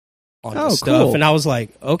lecture on this stuff." Cool. And I was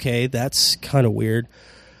like, "Okay, that's kind of weird."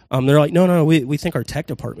 They're like, no, we think our tech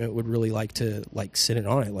department would really like to like sit in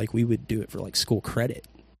on it. Like, we would do it for like school credit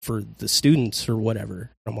for the students or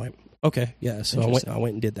whatever. I'm like, okay, yeah. So I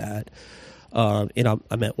went and did that. And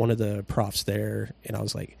I met one of the profs there, and I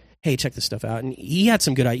was like, hey, check this stuff out. And he had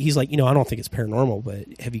some good ideas. He's like, I don't think it's paranormal,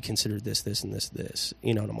 but have you considered this, and this?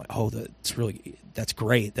 And I'm like, oh, that's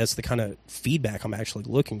great. That's the kind of feedback I'm actually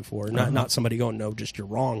looking for. Not somebody going, no, just you're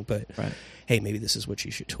wrong, but hey, maybe this is what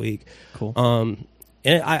you should tweak. Cool.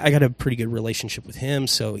 And I got a pretty good relationship with him,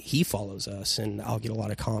 so he follows us, and I'll get a lot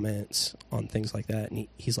of comments on things like that. And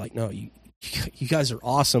he's like, no, you guys are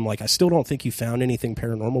awesome. Like, I still don't think you found anything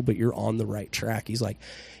paranormal, but you're on the right track. He's like,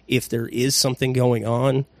 if there is something going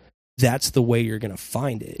on, that's the way you're going to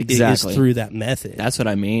find it. Exactly. Is through that method. That's what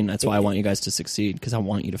I mean. That's why I want you guys to succeed, because I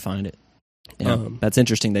want you to find it. Yeah, that's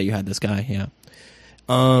interesting that you had this guy. Yeah.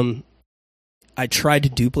 I tried to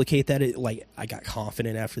duplicate that. I got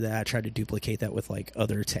confident after that. I tried to duplicate that with like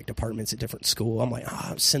other tech departments at different school. I'm like,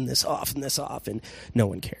 send this off, and no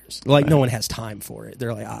one cares. Like no one has time for it.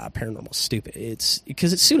 They're like, paranormal's stupid. It's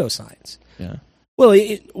because it's pseudoscience. Yeah. Well,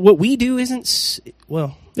 what we do isn't.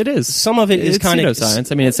 Well, it is. Some of it is kind of pseudoscience.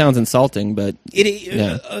 I mean, it sounds insulting, but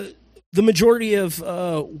the majority of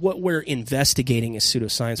what we're investigating is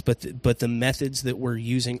pseudoscience, but the methods that we're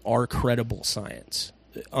using are credible science.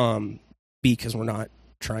 Because we're not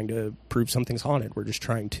trying to prove something's haunted. We're just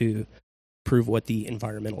trying to prove what the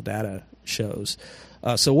environmental data shows.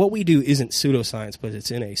 So what we do isn't pseudoscience, but it's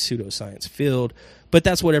in a pseudoscience field. But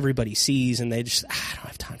that's what everybody sees, and they just, I don't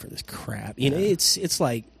have time for this crap. You know, it's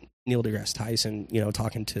like Neil deGrasse Tyson,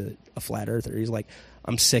 talking to a flat earther. He's like,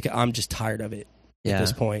 I'm just tired of it at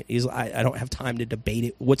this point. He's like, I don't have time to debate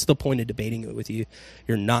it. What's the point of debating it with you?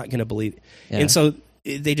 You're not going to believe it. Yeah. And so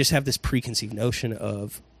they just have this preconceived notion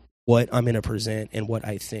of what I'm going to present and what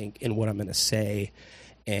I think and what I'm going to say,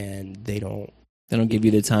 and they don't give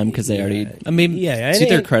you the time because they already. I mean, to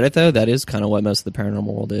their credit though, that is kind of what most of the paranormal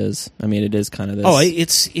world is. I mean, it is kind of this. Oh,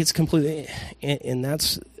 it's completely, and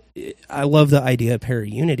that's. I love the idea of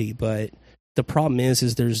para-unity, but the problem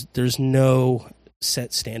is there's no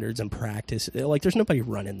set standards and practice. Like, there's nobody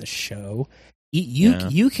running the show.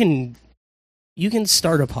 You can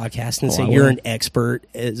start a podcast and say you're an expert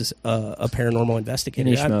as a paranormal investigator.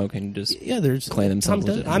 Any schmo can just there's claim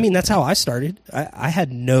themselves. I mean, that's how I started. I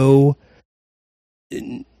had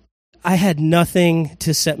nothing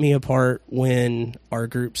to set me apart when our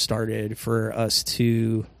group started for us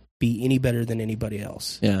to be any better than anybody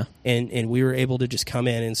else. Yeah, and we were able to just come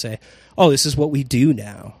in and say, "Oh, this is what we do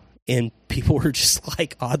now." And people were just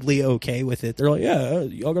like oddly okay with it. They're like, "Yeah,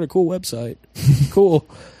 y'all got a cool website, cool."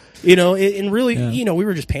 And really, we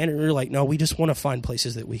were just pandering. We were like, no, we just want to find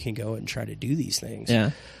places that we can go and try to do these things.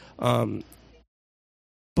 Yeah.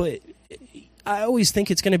 But I always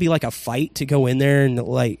think it's going to be like a fight to go in there and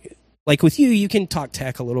like with you can talk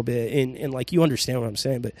tech a little bit and like you understand what I'm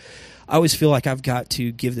saying, but I always feel like I've got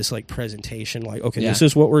to give this like presentation, like, okay, this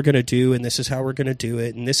is what we're going to do, and this is how we're going to do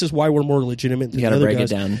it, and this is why we're more legitimate than you the other break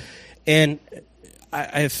guys. It down. And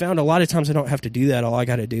I have found a lot of times I don't have to do that. All I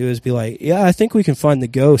got to do is be like, yeah, I think we can find the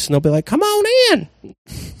ghosts. And they'll be like, come on in.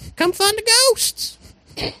 Come find the ghosts.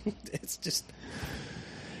 It's just...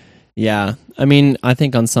 Yeah. I mean, I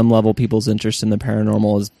think on some level, people's interest in the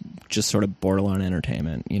paranormal is just sort of borderline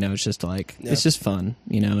entertainment. It's just like, it's just fun,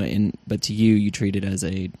 but to you treat it as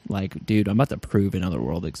a, like, dude, I'm about to prove another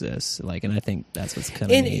world exists. Like, and I think that's what's kind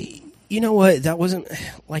of neat. You know what? That wasn't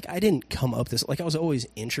like I didn't come up this. Like I was always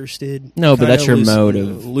interested. No, but that's your mode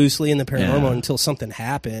of loosely in the paranormal until something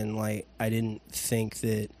happened. Like I didn't think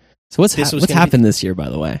that. So what's happened this year, by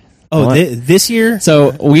the way? Oh, this year?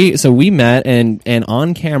 So we met and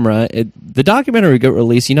on camera, the documentary got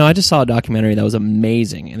released. I just saw a documentary that was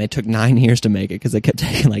amazing, and it took 9 years to make it because they kept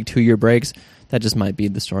taking like 2-year breaks. That just might be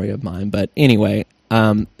the story of mine. But anyway,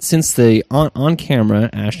 since the on camera,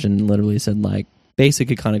 Ashton literally said like.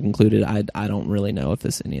 Basically kind of concluded I don't really know if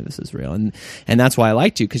any of this is real, and that's why I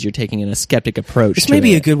liked you, because you're taking a skeptic approach. This may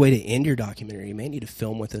be a good way to end your documentary. You may need to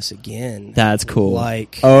film with us again. That's cool.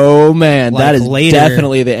 Oh man, that is later,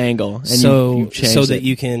 definitely the angle. And so that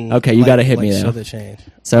you can you got to hit me show though. The change.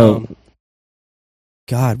 So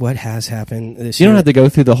God, what has happened this year? You don't have to go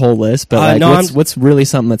through the whole list, but what's really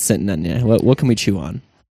something that's sitting in you? What can we chew on?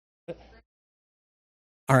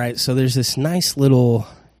 All right, so there's this nice little.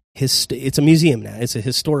 It's a museum now. It's a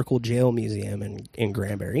historical jail museum in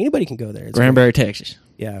Granbury. Anybody can go there. It's Granbury, Texas.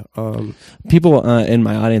 Yeah. People in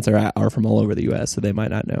my audience are from all over the U.S., so they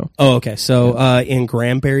might not know. Oh, okay. So in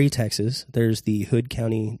Granbury, Texas, there's the Hood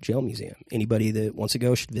County Jail Museum. Anybody that wants to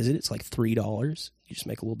go should visit. It's like $3. You just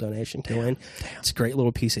make a little donation, go in. It's a great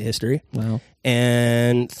little piece of history. Wow.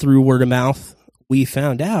 And through word of mouth, we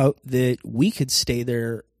found out that we could stay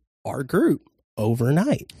there, our group,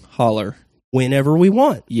 overnight. Holler. Whenever we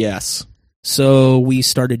want. Yes. So we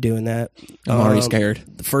started doing that. I'm already scared.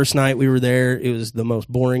 The first night we were there, it was the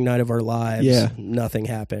most boring night of our lives. Yeah. Nothing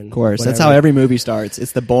happened. Of course. That's how every movie starts.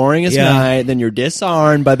 It's the boringest night, then you're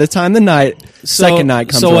disarmed by the time the second night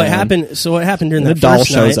comes around. What happened during the doll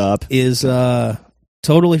first shows night up. is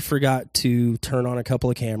totally forgot to turn on a couple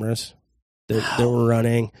of cameras that were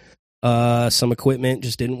running. Some equipment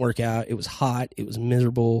just didn't work out. It was hot. It was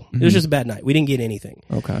miserable. Mm-hmm. It was just a bad night. We didn't get anything.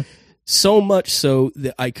 Okay. So much so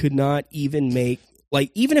that I could not even make like,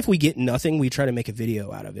 even if we get nothing, we try to make a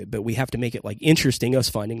video out of it, but we have to make it like interesting, us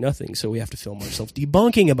finding nothing. So we have to film ourselves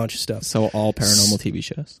debunking a bunch of stuff. So all paranormal TV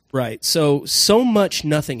shows. Right. So much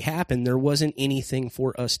nothing happened. There wasn't anything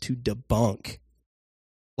for us to debunk.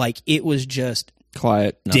 Like, it was just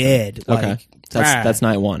Quiet. Nothing. dead. Okay. Like, That's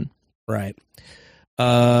night one. right.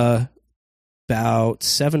 About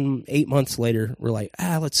 7-8 months later, we're like,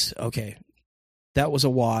 okay. That was a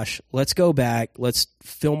wash. Let's go back. Let's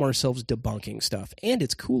film ourselves debunking stuff. And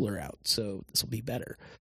it's cooler out, so this will be better.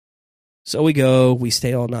 So we go, we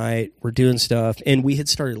stay all night, we're doing stuff, and we had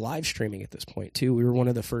started live streaming at this point, too. We were one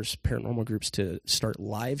of the first paranormal groups to start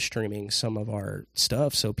live streaming some of our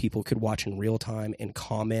stuff so people could watch in real time and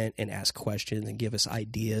comment and ask questions and give us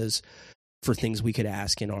ideas for things we could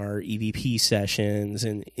ask in our EVP sessions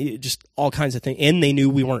and just all kinds of things. And they knew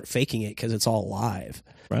we weren't faking it because it's all live.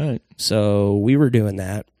 Right. So we were doing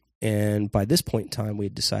that. And by this point in time, we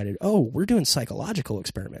had decided, we're doing psychological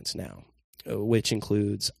experiments now, which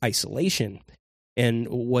includes isolation. And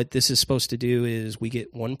what this is supposed to do is we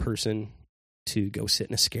get one person to go sit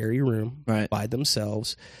in a scary room by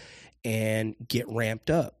themselves and get ramped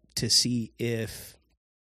up to see if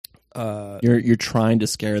you're trying to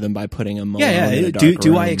scare them by putting them alone in a dark room.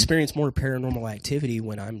 Do I experience more paranormal activity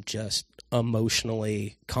when I'm just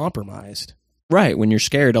emotionally compromised? Right, when you're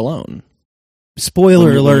scared alone.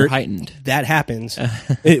 Spoiler alert, you're heightened. That happens.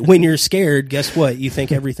 When you're scared, guess what? You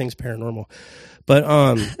think everything's paranormal.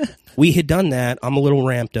 But we had done that. I'm a little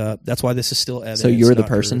ramped up. That's why this is still evidence. So you're the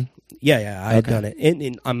person? Yeah, I had done it.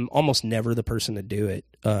 And I'm almost never the person to do it.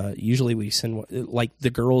 Usually we send, like, the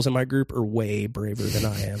girls in my group are way braver than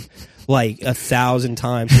I am. Like 1,000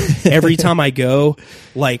 times. Every time I go,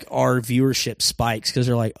 like, our viewership spikes because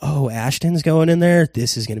they're like, oh, Ashton's going in there?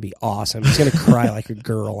 This is going to be awesome. He's going to cry like a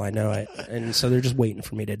girl. I know it. And so they're just waiting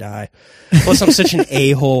for me to die. Plus, I'm such an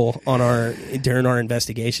a-hole during our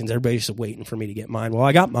investigations. Everybody's just waiting for me to get mine. Well,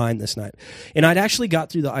 I got mine this night. And I'd actually got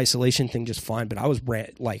through the isolation thing just fine, but I was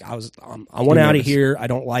I want out of here. I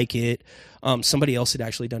don't like it. Somebody else had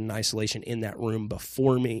actually done an isolation in that room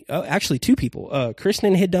before me. Actually, two people.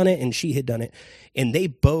 Kristen had done it, and she had done it. And they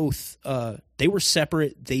both, they were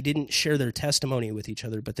separate. They didn't share their testimony with each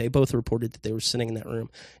other, but they both reported that they were sitting in that room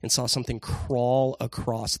and saw something crawl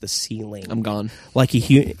across the ceiling. I'm gone. Like a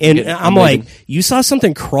huge. And I'm like, you saw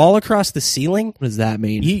something crawl across the ceiling? What does that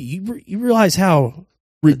mean? You realize how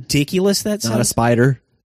ridiculous that sounds? Not a spider?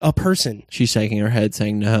 A person. She's shaking her head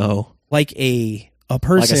saying no. Like a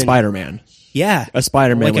person. Like a Spider-Man. Yeah. A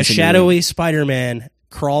Spider-Man. Like a shadowy Spider-Man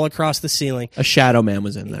crawl across the ceiling. A Shadow Man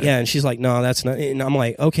was in there. Yeah, and she's like, no, that's not. And I'm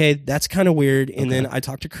like, okay, that's kind of weird. And then I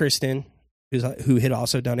talked to Kristen, who had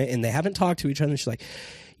also done it, and they haven't talked to each other. And she's like,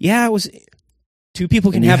 yeah, it was. Two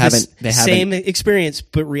people can have the same experience,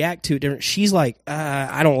 but react to it different. She's like,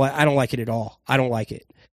 I don't like it at all. I don't like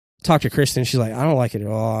it. Talk to Kristen. She's like, I don't like it at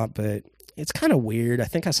all, but it's kind of weird. I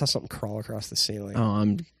think I saw something crawl across the ceiling. Oh,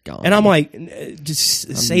 I'm gone. And I'm like,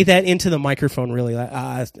 say that into the microphone really.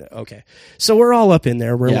 Okay. So we're all up in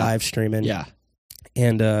there. We're live streaming. Yeah.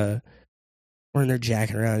 And we're in there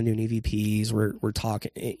jacking around and doing EVPs. We're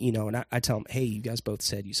talking, and I tell them, hey, you guys both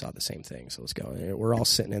said you saw the same thing, so let's go. And we're all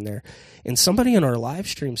sitting in there. And somebody in our live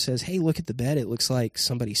stream says, hey, look at the bed. It looks like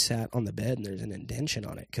somebody sat on the bed and there's an indention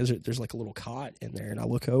on it because there's like a little cot in there. And I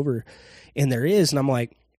look over and there is, and I'm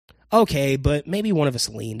like, okay, but maybe one of us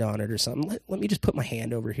leaned on it or something. Let me just put my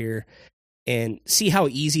hand over here and see how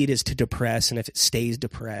easy it is to depress. And if it stays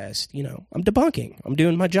depressed, I'm debunking. I'm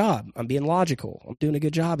doing my job. I'm being logical. I'm doing a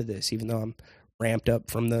good job of this, even though I'm ramped up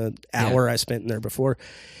from the hour I spent in there before.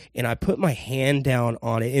 And I put my hand down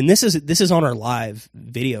on it. And this is on our live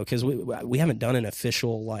video because we haven't done an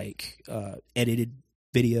official edited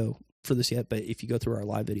video for this yet. But if you go through our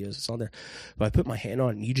live videos, it's on there. But I put my hand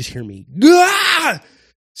on it and you just hear me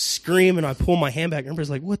scream, and I pull my hand back, and everybody's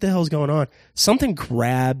like, what the hell's going on? Something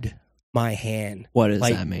grabbed my hand. What does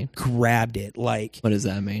that mean? Grabbed it. Like, what does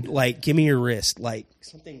that mean? Like, give me your wrist. Like,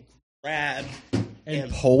 something grabbed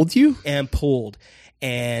and pulled you? And pulled.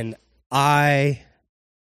 And I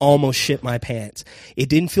almost shit my pants. It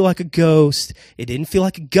didn't feel like a ghost. It didn't feel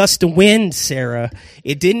like a gust of wind, Sarah.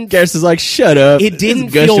 It didn't. Guess is like, shut up. It didn't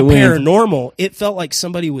feel paranormal. It felt like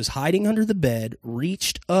somebody was hiding under the bed,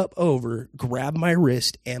 reached up over, grabbed my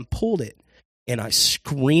wrist, and pulled it. And I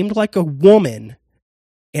screamed like a woman,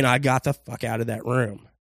 and I got the fuck out of that room.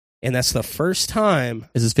 And that's the first time.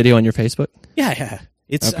 Is this video on your Facebook? Yeah.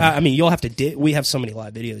 It's. Okay. I mean, you'll have to dig. We have so many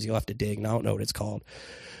live videos. You'll have to dig, and I don't know what it's called.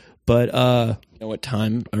 But you know what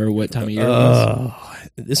time of year it was?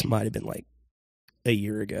 This might have been like a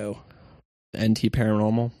year ago. NT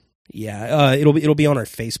Paranormal. Yeah, it'll be on our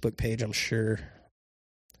Facebook page, I'm sure.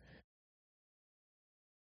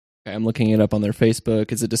 Okay, I'm looking it up on their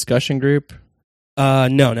Facebook. Is it a discussion group?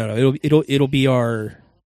 No. It'll be our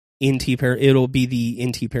it'll be the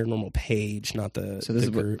NT Paranormal page, not the. So this is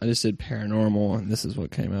group. what I just did paranormal, and this is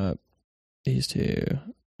what came up. These two,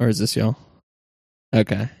 or is this y'all?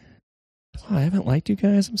 Okay. Oh, I haven't liked you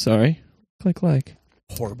guys. I'm sorry. Click like.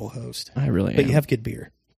 Horrible host. I really am. But you have good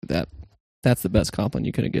beer. That's the best compliment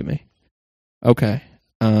you could have given me. Okay.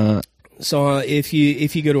 So if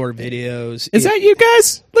you go to our videos, Is that you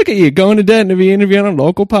guys? Look at you going to Denton to be interviewed on a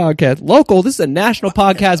local podcast. Local. This is a national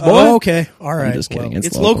podcast, boy. Oh, okay. All right. I'm just kidding. Well,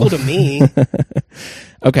 It's local to me,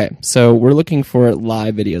 Okay, so we're looking for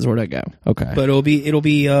live videos. Where'd I go? Okay. but it'll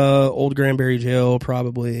be Old Granbury Jail,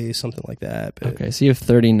 probably something like that. But Okay, so you have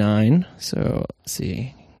 39. So let's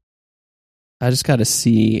see. I just got to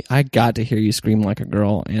see. I got to hear you scream like a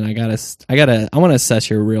girl, and I want to assess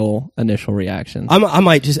your real initial reaction. I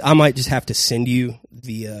might just have to send you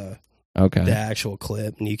the Okay. actual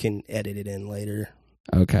clip, and you can edit it in later.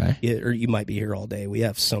 Okay. Yeah, or you might be here all day. We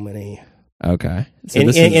have so many, Okay. So and,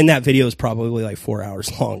 this and, is, and that video is probably like 4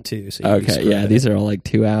 hours long too. So you'd be okay. Yeah, screwed. these are all like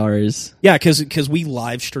 2 hours. Yeah, because we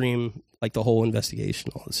live stream like the whole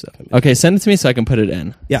investigation, all this stuff. I mean, Okay, send it to me so I can put it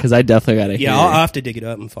in. Yeah. Because I definitely got to hear. yeah, I'll have to dig it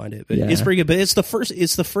up and find it, but Yeah. it's pretty good. But it's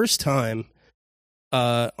the first time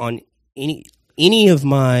on any of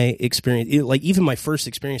my experience, like even my first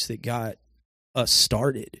experience that got us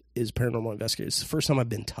started is Paranormal Investigators. It's the first time I've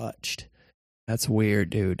been touched. That's weird,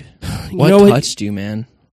 dude. You What know, touched you, man?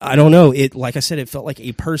 I don't know. It, like I said, it felt like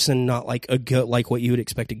a person, not like like what you would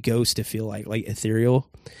expect a ghost to feel like ethereal.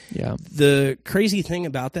 Yeah. The crazy thing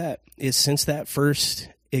about that is, since that first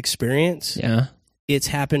experience, Yeah. it's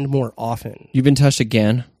happened more often. You've been touched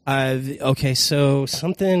again? Okay, so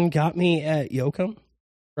something got me at Yoakum,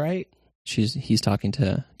 right? He's talking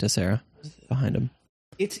to Sarah behind him.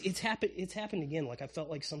 It's happened again. Like I felt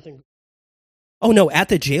like something. Oh no! At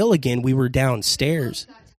the jail again, we were downstairs.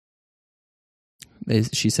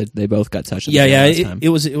 She said they both got touched. Yeah. Last time. It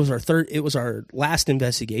was our third. It was our last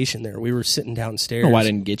investigation there. We were sitting downstairs. Oh, I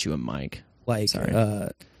didn't get you a mic. Like Sorry.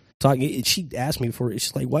 talking. She asked me before.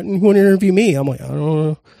 She's like, "Why didn't you want to interview me?" I'm like, "I don't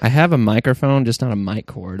know." I have a microphone, just not a mic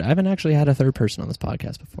cord. I haven't actually had a third person on this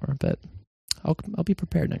podcast before, but I'll be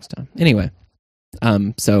prepared next time. Anyway,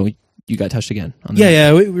 so you got touched again. On the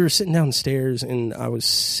Yeah. We were sitting downstairs, and I was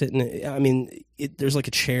sitting. I mean, there's like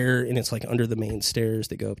a chair, and it's like under the main stairs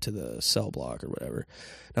that go up to the cell block or whatever.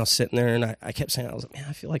 And I was sitting there, and I kept saying, I was like, "Man,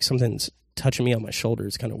 I feel like something's touching me on my shoulder.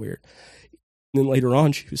 It's kind of weird." And then later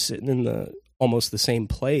on, she was sitting in almost the same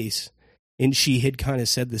place, and she had kind of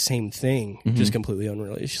said the same thing, just completely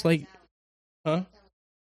unrelated. She's like, "Huh?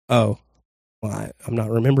 Oh, well, I'm not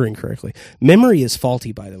remembering correctly." Memory is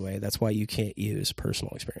faulty, by the way. That's why you can't use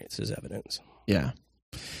personal experience as evidence. Yeah.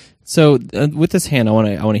 So with this hand, I want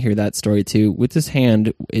to hear that story too. With this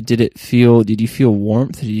hand, did you feel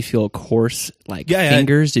warmth? Did you feel coarse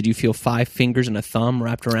fingers? Did you feel 5 fingers and a thumb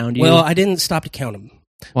wrapped around you? Well, I didn't stop to count them.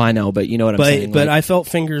 Well, I know, but you know what I'm saying. But like, I felt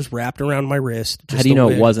fingers wrapped around my wrist. how do you know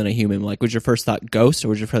it wasn't a human? Like, was your first thought ghost, or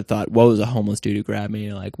was your first thought, "What was a homeless dude who grabbed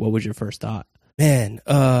me"? Like, what was your first thought? Man,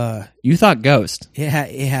 You thought ghost, it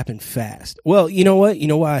happened fast. Well, you know what? You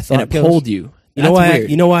know why I thought and it ghost? pulled you. You know That's why?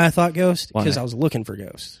 weird. You know why I thought ghost? Why? Because I was looking for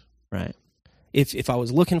ghosts. Right. If I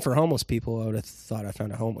was looking for homeless people, I would have thought I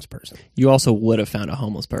found a homeless person. You also would have found a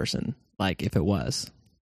homeless person, like if it was.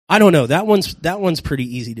 I don't know. That one's pretty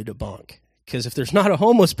easy to debunk, because if there's not a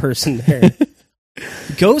homeless person there,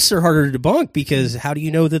 ghosts are harder to debunk, because how do you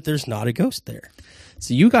know that there's not a ghost there?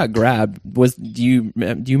 So you got grabbed. Do you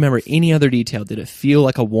remember any other detail? Did it feel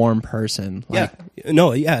like a warm person? Like,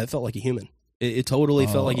 It felt like a human. It totally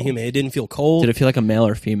felt like a human. It didn't feel cold. Did it feel like a male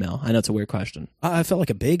or female? I know it's a weird question. I felt like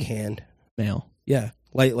a big hand. Male. Yeah,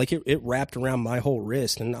 like it wrapped around my whole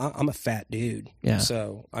wrist, and I'm a fat dude. Yeah.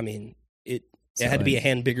 So I mean, it So had to be a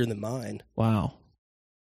hand bigger than mine. Wow.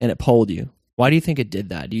 And it pulled you. Why do you think it did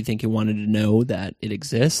that? Do you think it wanted to know that it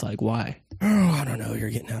exists? Like, why? Oh, I don't know. You're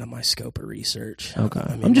getting out of my scope of research. Okay.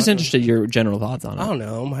 I mean, I'm just my- interested in your general thoughts on it. I don't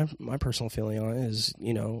know. My personal feeling on it is,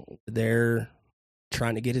 they're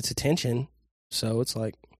trying to get its attention. So it's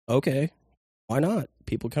like, okay, why not?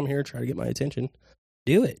 People come here, try to get my attention.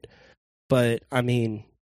 Do it. But I mean,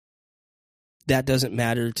 that doesn't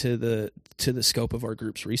matter to the scope of our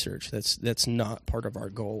group's research. That's not part of our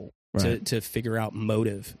goal. Right. To figure out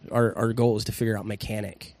motive. Our goal is to figure out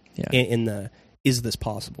mechanic. Yeah. In the, is this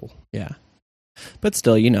possible? Yeah. But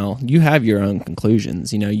still, you have your own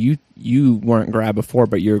conclusions. You weren't grabbed before,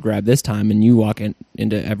 but you were grabbed this time, and you walk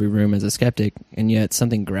into every room as a skeptic, and yet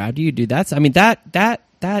something grabbed you. Dude, that's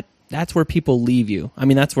where people leave you. I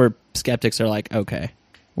mean, that's where skeptics are like, okay,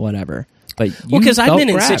 whatever. But Well, because I've been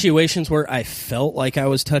in grabbed. situations where I felt like I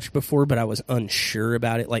was touched before, but I was unsure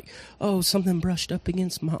about it. Like, oh, something brushed up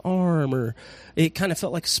against my arm, or it kind of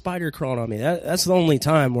felt like a spider crawled on me. That's the only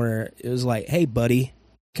time where it was like, hey, buddy,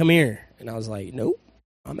 come here. And I was like, nope,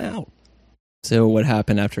 I'm out. So what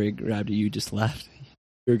happened after he grabbed you? You just left.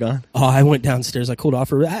 You were gone. Oh, I went downstairs. I cooled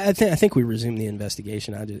off. I think we resumed the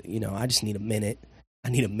investigation. I just need a minute. I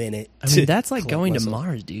need a minute. I mean, to that's like collect going myself. to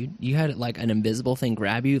Mars, dude. You had like an invisible thing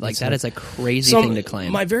grab you. Like That's that it. is a crazy So, thing to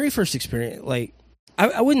claim. My very first experience, like,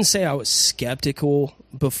 I wouldn't say I was skeptical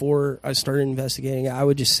before I started investigating. I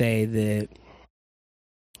would just say that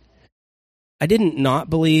I didn't not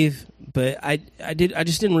believe, but I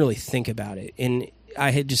just didn't really think about it. And I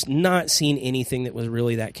had just not seen anything that was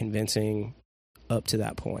really that convincing up to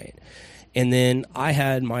that point. And then I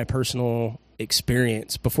had my personal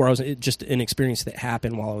experience before I was just an experience that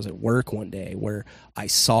happened while I was at work one day where I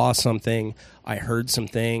saw something, I heard some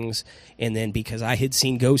things, and then because I had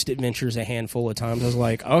seen Ghost Adventures a handful of times, I was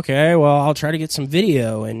like, okay, well, I'll try to get some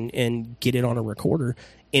video and get it on a recorder,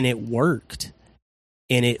 and it worked,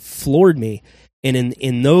 and it floored me. And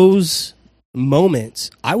in those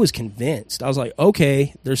moments, I was convinced. I was like,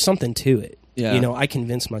 okay, there's something to it. Yeah. You know, I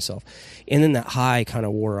convinced myself. And then that high kind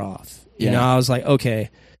of wore off. You Yeah. know, I was like, okay,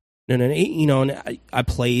 no, you know, and I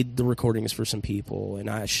played the recordings for some people, and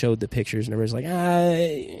I showed the pictures, and everybody's like,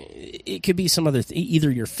 it could be some other either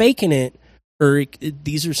you're faking it, or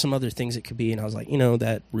these are some other things it could be. And I was like, you know,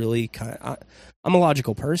 that really kind of, I'm a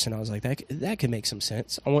logical person. I was like, that could make some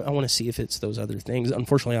sense. I want to see if it's those other things.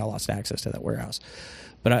 Unfortunately, I lost access to that warehouse,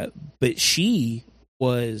 but she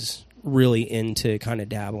was really into kind of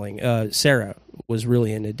dabbling. Sarah was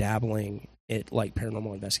really into dabbling at like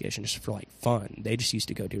paranormal investigation just for like fun. They just used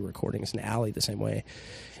to go do recordings in the alley the same way.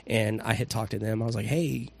 And I had talked to them. I was like,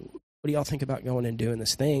 hey, what do y'all think about going and doing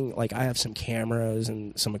this thing? Like, I have some cameras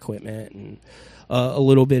and some equipment and a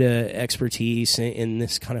little bit of expertise in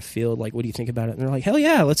this kind of field. Like, what do you think about it? And they're like, hell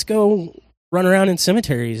yeah, let's go run around in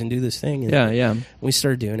cemeteries and do this thing. And yeah. we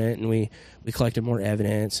started doing it, and we collected more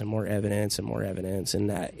evidence and more evidence and more evidence.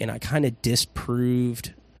 And I kind of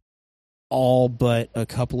disproved all but a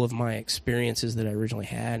couple of my experiences that I originally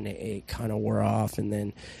had, and it kind of wore off. And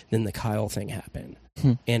then the Kyle thing happened.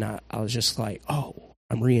 And I was just like, oh,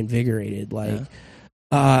 I'm reinvigorated. Like,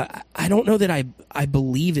 I don't know that I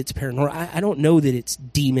believe it's paranormal. I don't know that it's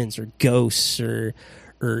demons or ghosts or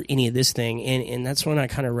any of this thing. And that's when I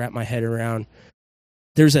kind of wrap my head around.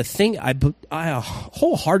 There's a thing, I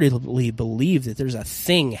wholeheartedly believe that there's a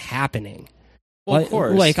thing happening. Well, of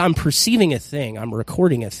course. Like, I'm perceiving a thing, I'm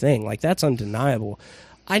recording a thing. Like, that's undeniable.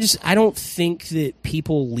 I don't think that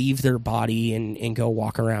people leave their body and go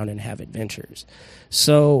walk around and have adventures.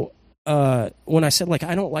 So when I said, like,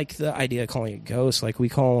 I don't like the idea of calling it ghosts, like, we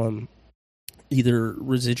call them either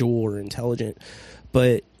residual or intelligent,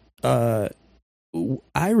 but I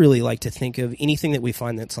really like to think of anything that we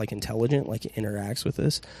find that's like intelligent, like it interacts with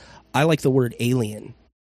us. I like the word alien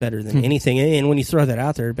better than anything. And when you throw that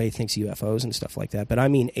out there, everybody thinks UFOs and stuff like that. But I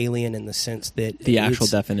mean alien in the sense that The actual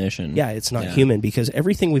definition. Yeah, it's not human, because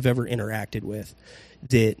everything we've ever interacted with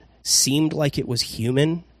that seemed like it was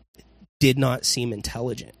human did not seem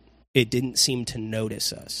intelligent. It didn't seem to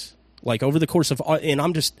notice us. Like, over the course of, and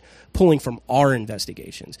I'm just pulling from our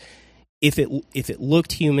investigations. If it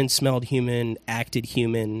looked human, smelled human, acted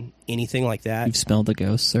human, anything like that. You've smelled a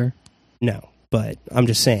ghost, sir? No, but I'm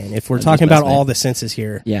just saying, if we're That's talking about fascinating. all the senses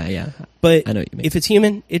here. Yeah. But I know what you mean. if it's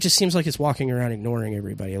human, it just seems like it's walking around ignoring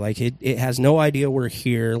everybody. Like, it has no idea we're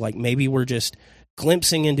here. Like, maybe we're just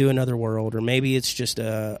glimpsing into another world, or maybe it's just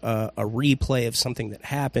a replay of something that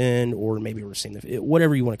happened, or maybe we're seeing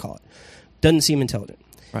whatever you want to call it. Doesn't seem intelligent.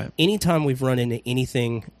 Right. Anytime we've run into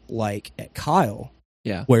anything like at Kyle,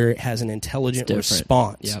 Yeah. where it has an intelligent It's different.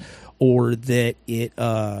 response, Yep. or that it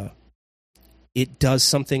does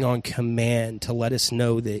something on command to let us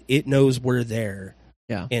know that it knows we're there,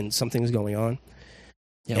 Yeah. and something's going on.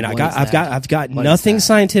 Yeah, And what is I've that? got What is nothing that?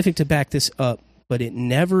 scientific to back this up, but it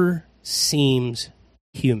never seems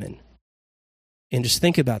human. And just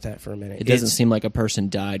think about that for a minute. It doesn't It's- seem like a person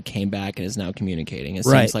died, came back, and is now communicating. It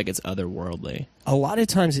Right. seems like it's otherworldly. a lot of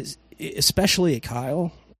times, especially at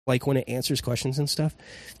Kyle, like when it answers questions and stuff,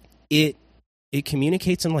 it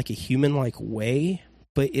communicates in like a human-like way,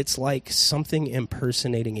 but it's like something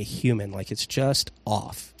impersonating a human. Like, it's just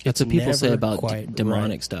off. That's It's what people say never about quite demonic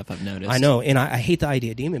right. stuff, I've noticed. I know, and I hate the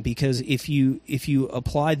idea of demon, because if you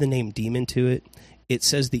apply the name demon to it, it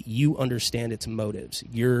says that you understand its motives.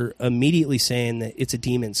 You're immediately saying that it's a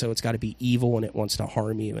demon, so it's got to be evil and it wants to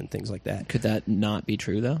harm you and things like that. Could that not be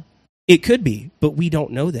true, though? It could be, but we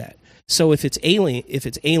don't know that. So if it's alien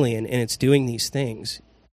and it's doing these things,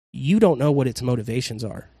 you don't know what its motivations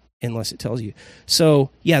are unless it tells you. So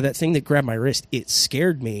yeah, that thing that grabbed my wrist, it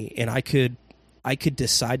scared me, and I could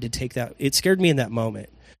decide to take that. It scared me in that moment.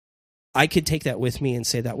 I could take that with me and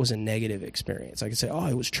say that was a negative experience. I could say, oh,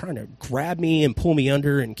 it was trying to grab me and pull me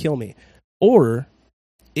under and kill me. Or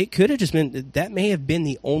it could have just been, that may have been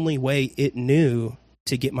the only way it knew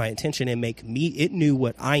to get my attention and make me, it knew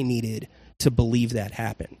what I needed to believe that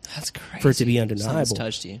happened. That's crazy. For it to be undeniable. Something's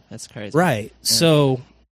touched you. That's crazy. Right. Yeah. So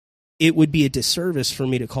it would be a disservice for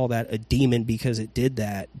me to call that a demon because it did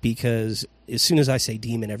that, because as soon as I say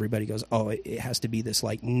demon, everybody goes, oh, it has to be this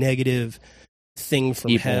like negative thing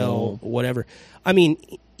from Evil. hell, whatever. I mean,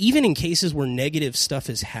 even in cases where negative stuff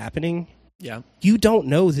is happening, Yeah. you don't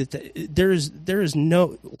know that there is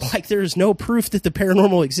no proof that the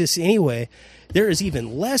paranormal exists anyway. There is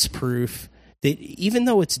even less proof that even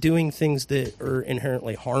though it's doing things that are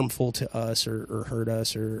inherently harmful to us or hurt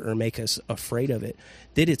us or make us afraid of it,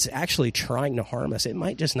 that it's actually trying to harm us. It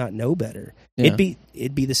might just not know better. Yeah.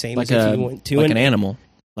 It'd be the same Like as if you went to an animal.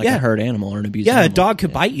 Like Yeah. a hurt animal or an abused Yeah, animal. a dog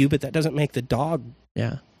could bite you, but that doesn't make the dog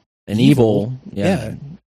Yeah. An evil. Yeah.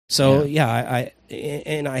 So Yeah.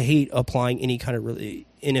 I hate applying any kind of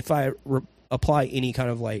and if I apply any kind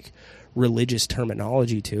of like religious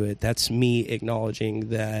terminology to it, that's me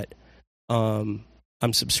acknowledging that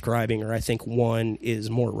I'm subscribing, or I think one is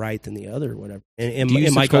more right than the other, or whatever. And Do you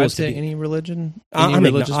my goal subscribe is to to be, any religion? I'm Any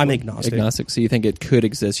religious one? agnostic. Agnostic. So you think it could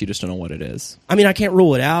exist, you just don't know what it is. I mean, I can't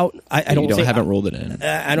rule it out. I don't think, haven't ruled it in.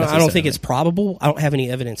 I don't think it's probable. I don't have any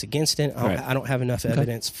evidence against it. I don't have enough Okay.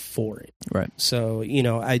 evidence for it. Right. So, and you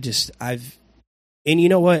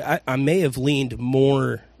know what? I may have leaned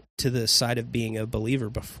more to the side of being a believer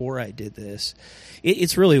before I did this.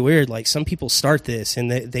 It's really weird. Like, some people start this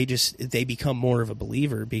and they become more of a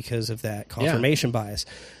believer because of that confirmation bias.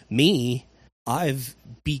 Me, I've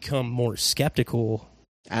become more skeptical.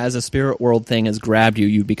 As a spirit world thing has grabbed you,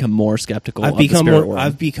 you become more skeptical I've of the spirit world.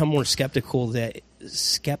 I've become more skeptical that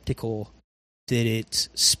it's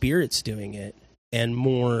spirits doing it, and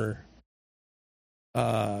more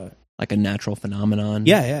like a natural phenomenon.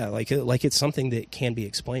 yeah, like it's something that can be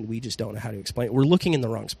explained. We just don't know how to explain it. We're looking in the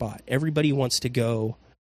wrong spot. Everybody wants to go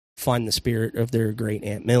find the spirit of their great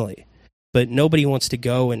Aunt Millie, but nobody wants to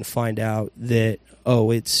go and find out that, oh,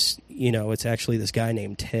 it's actually this guy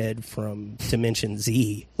named Ted from Dimension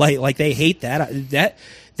Z. Like they hate that.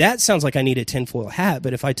 That sounds like I need a tinfoil hat.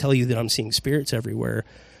 But if I tell you that I'm seeing spirits everywhere,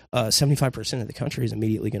 75% of the country is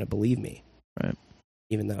immediately going to believe me. Right.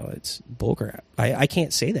 Even though it's bullcrap. I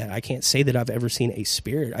can't say that. I can't say that I've ever seen a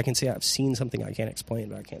spirit. I can say I've seen something I can't explain,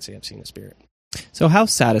 but I can't say I've seen a spirit. So how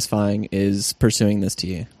satisfying is pursuing this to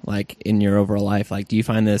you? Like, in your overall life? Like, do you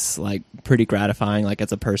find this like pretty gratifying, like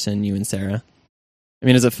as a person, you and Sarah? I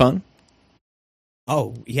mean, is it fun?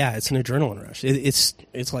 Oh, yeah, it's an adrenaline rush. It's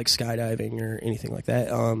like skydiving or anything like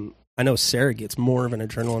that. I know Sarah gets more of an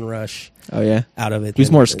adrenaline rush Oh yeah. out of it.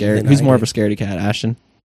 Who's more scared? than Who's I more do. of a scaredy cat, Ashton?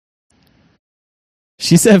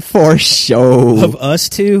 She said for sure. Of us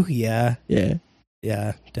two? Yeah. Yeah.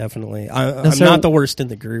 Yeah, definitely. I'm Sarah- not the worst in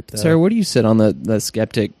the group, though. Sarah, where do you sit on the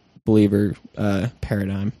skeptic believer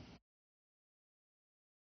paradigm?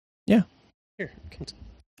 Yeah. Here, come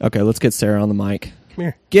Okay, let's get Sarah on the mic.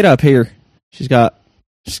 here. Get up here. She's got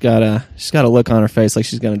a look on her face like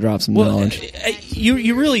she's going to drop some knowledge.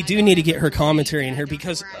 You really do need to get her commentary in here,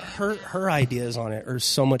 because her ideas on it are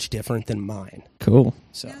so much different than mine. Cool.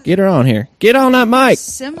 So Get her on here. Get on that mic.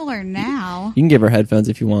 Similar now. You can give her headphones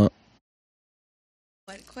if you want.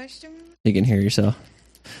 What question? You can hear yourself.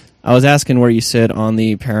 I was asking where you sit on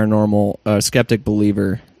the paranormal skeptic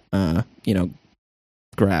believer,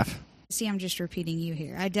 graph. See, I'm just repeating you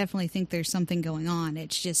here. I definitely think there's something going on.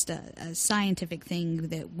 It's just a scientific thing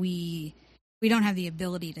that we don't have the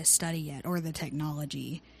ability to study yet, or the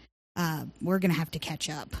technology. We're going to have to catch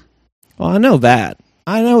up. Well, I know that.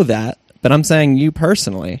 But I'm saying you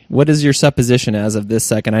personally. What is your supposition as of this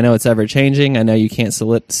second? I know it's ever changing. I know you can't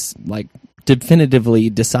definitively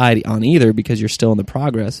decide on either because you're still in the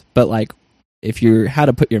progress. But like, if you had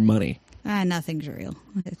to put your money. Nothing's real.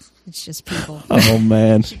 It's just people. Oh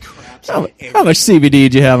man, how much CBD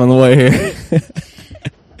did you have on the way here?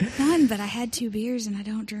 None, but I had 2 beers and I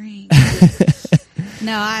don't drink.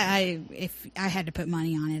 No, if I had to put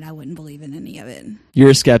money on it, I wouldn't believe in any of it. You're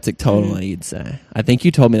a skeptic, totally. You'd say. I think you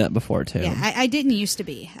told me that before too. Yeah, I didn't used to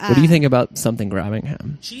be. What do you think about something grabbing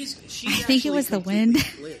him? I think it was the wind.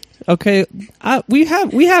 Okay, we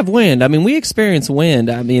have wind. I mean, we experience wind.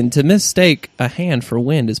 I mean, to mistake a hand for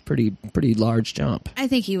wind is pretty large jump. I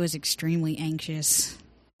think he was extremely anxious.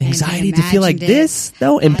 and Anxiety he to feel like imagined it. this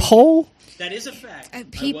though, and pull. That is a fact. I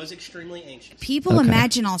was extremely anxious. People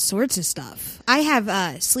imagine all sorts of stuff. I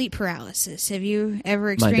have sleep paralysis. Have you ever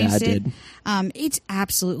experienced it? My dad did. It's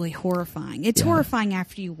absolutely horrifying. It's horrifying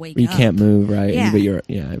after you wake up. You can't move, right? Yeah. But you're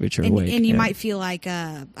awake. And you might feel like,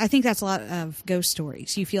 I think that's a lot of ghost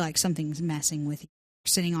stories. You feel like something's messing with you,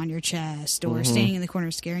 sitting on your chest or standing in the corner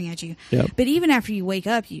staring at you. Yep. But even after you wake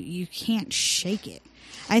up, you can't shake it.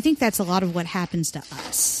 I think that's a lot of what happens to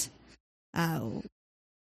us.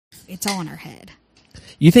 It's all in our head.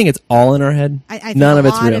 You think it's all in our head? I think None of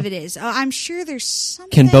it's real. A lot real. of it is. I'm sure there's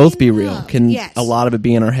something. Can both be real? Can yes. a lot of it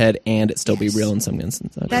be in our head and it still be real in some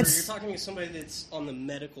instances? Okay. You're talking to somebody that's on the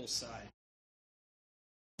medical side.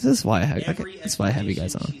 This is why I have you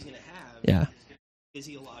guys on. She's going to have yeah.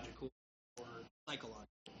 Physiological or psychological.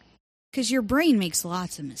 Because your brain makes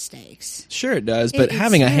lots of mistakes. Sure it does, but It's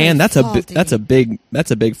having a very hand that's faulty. a big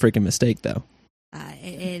freaking mistake though.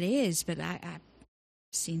 It is, but I've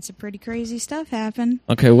seen some pretty crazy stuff happen.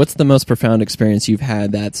 Okay, what's the most profound experience you've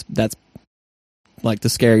had that's like the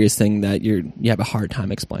scariest thing that you have a hard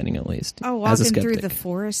time explaining at least? Oh, walking through the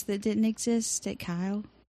forest that didn't exist at Kyle.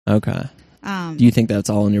 Okay. Do you think that's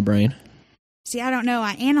all in your brain? See, I don't know.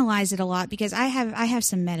 I analyze it a lot because I have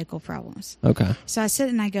some medical problems. Okay. So I sit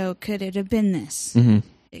and I go, could it have been this? Mm-hmm.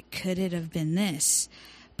 Could it have been this?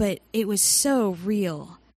 But it was so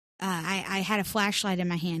real. I had a flashlight in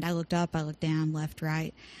my hand. I looked up, I looked down, left,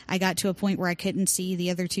 right. I got to a point where I couldn't see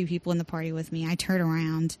the other two people in the party with me. I turned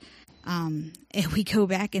around, and we go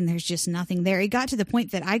back, and there's just nothing there. It got to the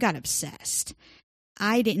point that I got obsessed.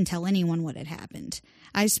 I didn't tell anyone what had happened.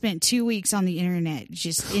 I spent 2 weeks on the internet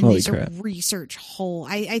just in this research hole.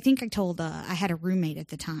 I think I told I had a roommate at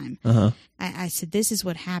the time. Uh-huh. I said, "This is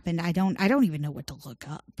what happened. I don't even know what to look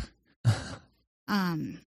up."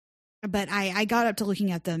 But I got up to looking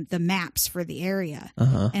at the maps for the area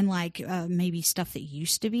and like maybe stuff that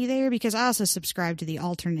used to be there, because I also subscribe to the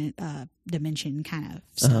alternate dimension kind of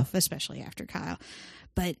stuff, especially after Kyle.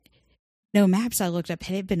 But no maps I looked up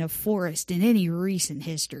had been a forest in any recent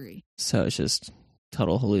history. So it's just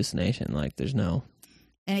total hallucination. Like there's no.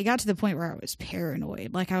 And it got to the point where I was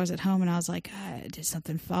paranoid. Like I was at home and I was like, did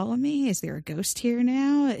something follow me? Is there a ghost here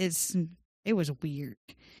now? It was weird.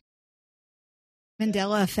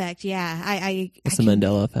 Mandela effect, yeah. What's the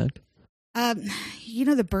Mandela effect? You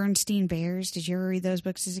know the Bernstein Bears? Did you ever read those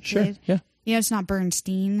books as a kid? Yeah. You know, it's not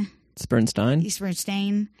Bernstein. It's Bernstein? It's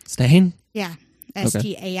Bernstein. Stain? Yeah.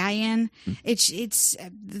 Stain. It's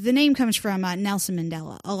the name comes from Nelson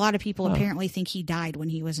Mandela. A lot of people apparently think he died when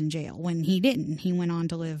he was in jail, when he didn't. He went on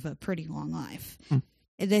to live a pretty long life.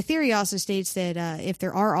 The theory also states that if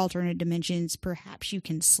there are alternate dimensions, perhaps you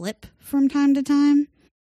can slip from time to time.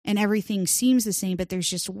 And everything seems the same, but there's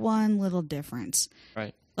just one little difference.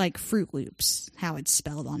 Right. Like Fruit Loops, how it's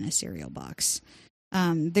spelled on a cereal box.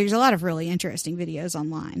 There's a lot of really interesting videos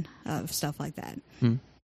online of stuff like that.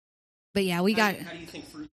 But yeah, we got... How do you think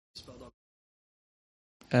Fruit Loops is spelled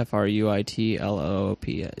on?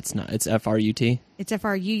 Fruitloop. It's not. It's FRUT? It's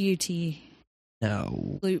FRUUT.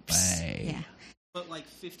 No Loops. way. Yeah. But like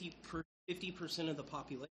 50% of the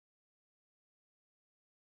population.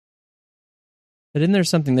 But isn't there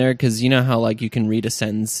something there? Because you know how like you can read a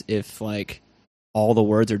sentence if like all the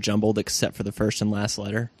words are jumbled except for the first and last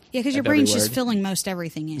letter? Yeah, because your brain's just filling most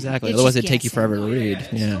everything in. Exactly. It's Otherwise just it'd take you forever to read.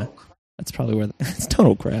 Yeah. That's probably where it's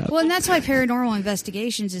total crap. Well, and that's why paranormal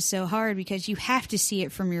investigations is so hard, because you have to see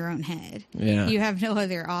it from your own head. Yeah. You have no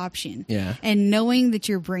other option. Yeah. And knowing that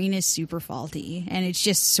your brain is super faulty and it's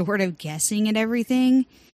just sort of guessing at everything,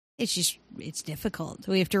 it's difficult.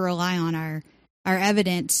 We have to rely on our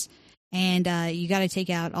evidence. And you got to take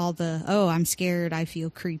out all the, I'm scared, I feel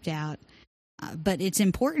creeped out. But it's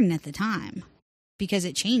important at the time because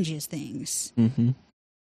it changes things. Mm-hmm.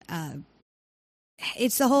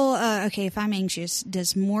 It's the whole, if I'm anxious,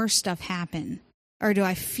 does more stuff happen? Or do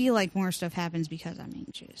I feel like more stuff happens because I'm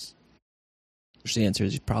anxious? Which the answer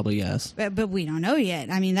is probably yes. But we don't know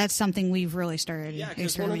yet. I mean, that's something we've really started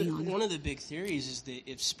experimenting on. One of the big theories is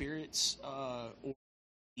that if spirits or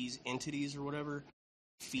these entities or whatever...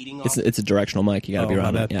 feeding off. It's a directional mic. You got to be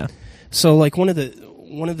around it. Yeah. So, like one of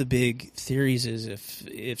the big theories is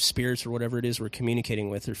if spirits or whatever it is we're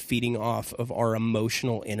communicating with are feeding off of our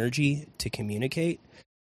emotional energy to communicate.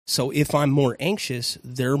 So, if I'm more anxious,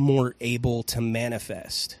 they're more able to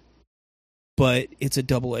manifest. But it's a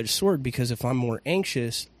double-edged sword, because if I'm more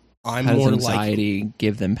anxious, I'm How more does anxiety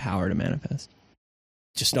give them power to manifest?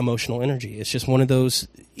 just emotional energy. It's just one of those.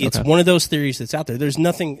 It's Okay. one of those theories that's out there. There's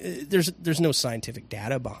nothing. There's no scientific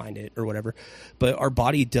data behind it or whatever. But our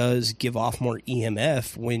body does give off more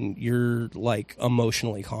EMF when you're like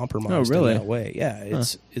emotionally compromised. Oh, really? In that way, yeah,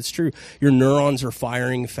 it's true. Your neurons are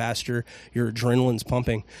firing faster. Your adrenaline's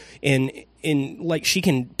pumping, and like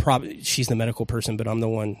she's the medical person, but I'm the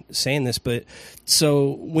one saying this. But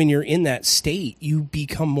so when you're in that state, you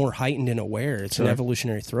become more heightened and aware. It's an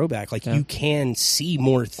evolutionary throwback. Like you can see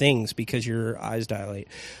more things because your eyes dilate.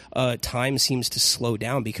 Time seems to slow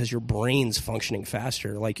down because your brain's functioning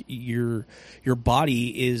faster. Like your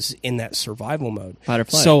body is in that survival mode. Fight or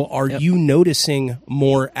flight. So are you noticing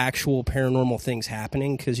more actual paranormal things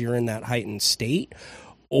happening because you're in that heightened state?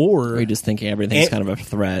 Or Are you just thinking everything's kind of a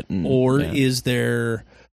threat? Is there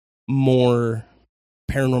more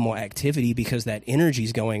paranormal activity because that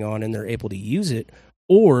energy's going on and they're able to use it?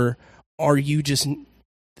 Or are you just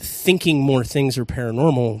thinking more things are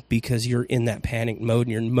paranormal because you're in that panic mode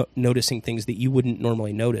and you're noticing things that you wouldn't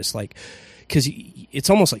normally notice? Like, because it's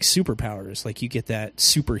almost like superpowers. Like you get that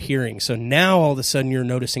super hearing. So now all of a sudden you're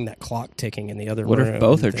noticing that clock ticking in the other What room. if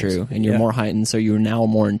both are and true things. and you're more heightened, so you're now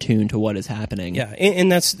more in tune to what is happening? Yeah,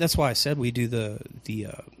 and that's why I said we do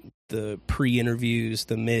the pre-interviews,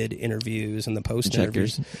 the mid-interviews, and the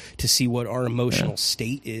post-interviews to see what our emotional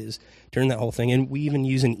state is during that whole thing. And we even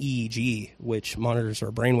use an EEG, which monitors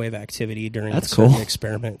our brainwave activity during certain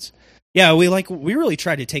experiments. Yeah, we really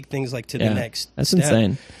try to take things like to the next That's step.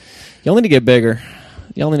 insane. Y'all need to get bigger.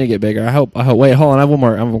 I hope. Wait, hold on. I have one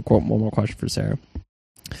more question for Sarah.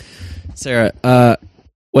 Sarah,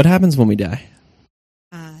 what happens when we die?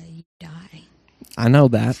 You die. I know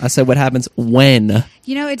that. I said, what happens when?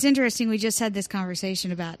 You know, it's interesting. We just had this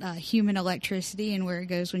conversation about human electricity and where it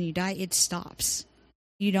goes when you die. It stops.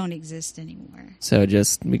 You don't exist anymore. So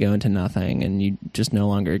just we go into nothing and you just no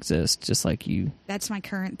longer exist, just like you. That's my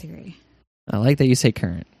current theory. I like that you say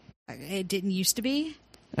current. It didn't used to be.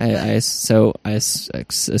 I assume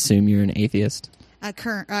you're an atheist,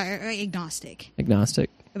 Agnostic. agnostic.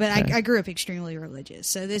 But Okay. I grew up extremely religious,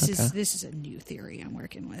 so this is a new theory I'm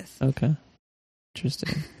working with. Okay,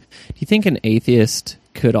 interesting. Do you think an atheist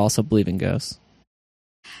could also believe in ghosts,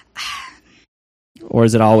 or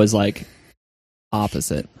is it always like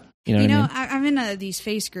opposite? You know what I mean? I'm in these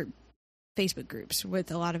Facebook groups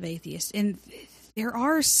with a lot of atheists, and there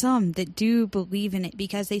are some that do believe in it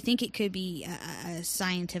because they think it could be a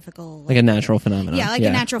scientifical, like a natural phenomenon. a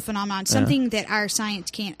natural phenomenon, something that our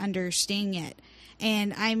science can't understand yet.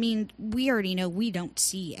 And I mean, we already know we don't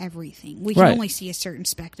see everything. We can only see a certain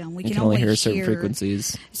spectrum. We You can only hear certain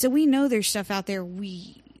frequencies. So we know there's stuff out there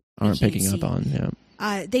we Aren't can't picking up see. on.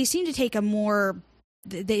 Yeah. They seem to take a more.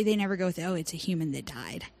 They never go with, oh, it's a human that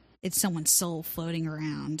died. It's someone's soul floating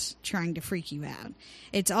around trying to freak you out.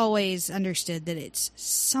 It's always understood that it's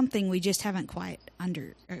something we just haven't quite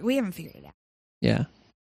we haven't figured it out. Yeah.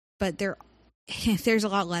 But there's a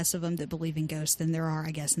lot less of them that believe in ghosts than there are,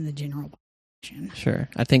 I guess, in the general population. Sure.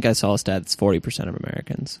 I think I saw a stat that's 40% of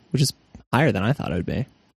Americans, which is higher than I thought it would be.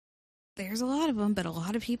 There's a lot of them, but a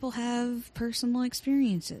lot of people have personal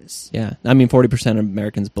experiences. Yeah. I mean, 40% of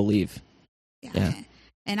Americans believe. Yeah.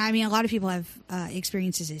 And I mean, a lot of people have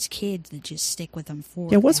experiences as kids that just stick with them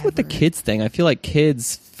for. Yeah, what's with the kids thing? I feel like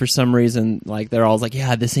kids, for some reason, like they're always like,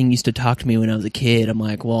 yeah, this thing used to talk to me when I was a kid. I'm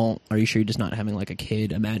like, well, are you sure you're just not having like a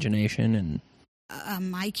kid imagination?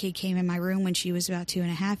 And my kid came in my room when she was about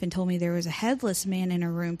 2.5 and told me there was a headless man in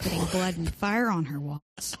her room putting blood and fire on her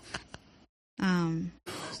walls.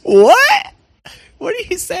 What? What are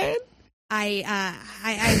you saying? I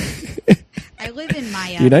live in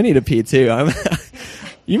my. Dude, I need a pee too.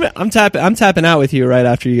 I'm tapping out with you right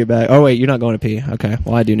after you get back. Oh wait, you're not going to pee. Okay,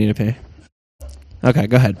 well I do need to pee. Okay,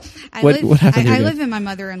 go ahead. What happened? I live in my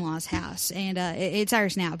mother-in-law's house, and it's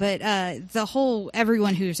ours now. But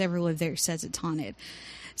everyone who's ever lived there says it's haunted.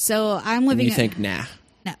 So I'm living. And you think nah?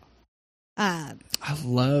 No. I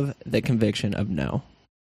love the conviction of no.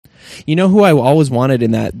 You know who I always wanted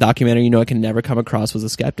in that documentary? You know, I can never come across was a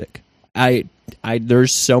skeptic.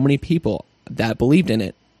 There's so many people that believed in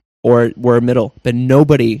it or were middle, but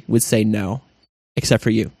nobody would say no, except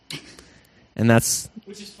for you. And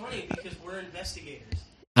which is funny because we're investigators.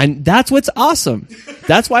 And that's what's awesome.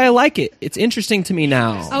 That's why I like it. It's interesting to me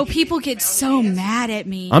now. Oh, people get so mad at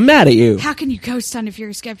me. I'm mad at you. How can you ghost hunt if you're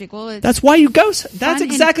a skeptic? Well, that's why you ghost. That's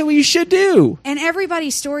exactly what you should do. And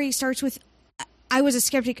everybody's story starts with, I was a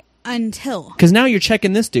skeptic until. Because now you're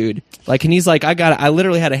checking this dude. Like, and he's like, I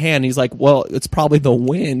literally had a hand. He's like, well, it's probably the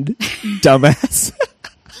wind, dumbass.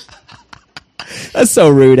 That's so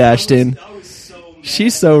rude, Ashton.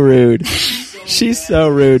 She's so rude. She's so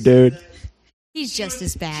rude, dude. He's just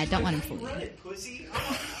as bad. Don't let him fool you.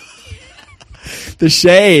 The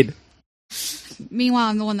shade. Meanwhile,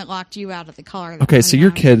 I'm the one that locked you out of the car. Okay, so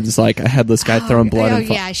your kid is like a headless guy throwing blood. Oh and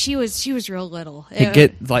yeah, she was real little. Hey,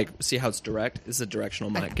 get like, see how it's direct? It's a directional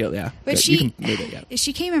mic. Yeah, But good. she, you can move it. Yeah,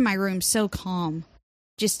 she came in my room so calm.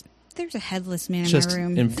 Just there's a headless man in just my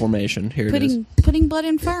room. information. Here it is. Putting blood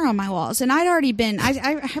and fire on my walls, and I'd already been.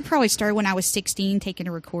 I probably started when I was 16, taking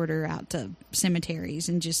a recorder out to cemeteries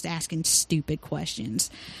and just asking stupid questions.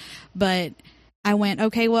 But I went,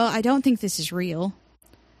 okay, well, I don't think this is real.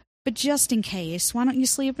 But just in case, why don't you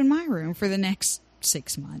sleep in my room for the next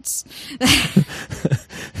 6 months?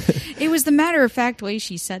 It was the matter-of-fact way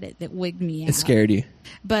she said it that wigged me out. It scared you.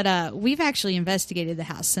 But we've actually investigated the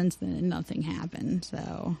house since then, and nothing happened.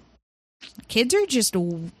 So kids are just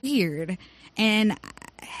weird. And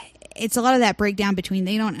it's a lot of that breakdown between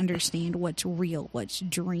they don't understand what's real, what's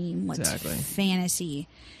dream, what's fantasy.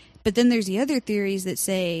 But then there's the other theories that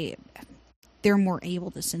say they're more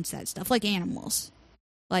able to sense that stuff, like animals.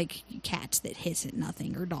 Like cats that hiss at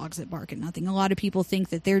nothing or dogs that bark at nothing. A lot of people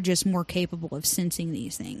think that they're just more capable of sensing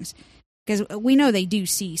these things. Because we know they do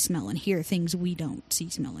see, smell, and hear things we don't see,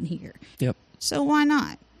 smell, and hear. Yep. So why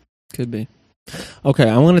not? Could be. Okay,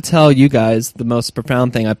 I want to tell you guys the most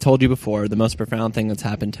profound thing. I've told you before, the most profound thing that's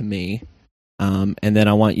happened to me. And then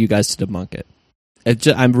I want you guys to debunk it.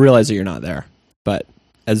 I realize that you're not there. But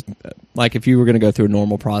as like if you were going to go through a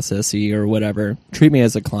normal process or whatever, treat me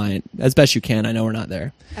as a client as best you can. I know we're not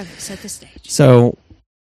there. Okay, set the stage. So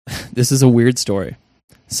this is a weird story.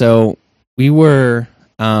 So we were,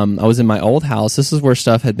 I was in my old house. This is where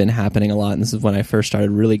stuff had been happening a lot. And this is when I first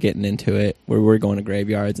started really getting into it, where we were going to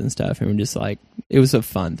graveyards and stuff. And we're just like, it was a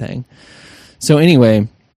fun thing. So anyway,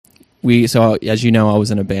 so as you know, I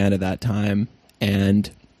was in a band at that time, and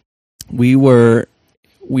we were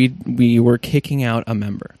kicking out a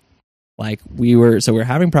member. Like we were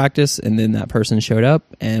having practice, and then that person showed up,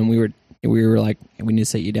 and we were like, we need to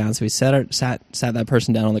sit you down. So we sat that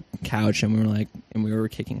person down on the couch, and we were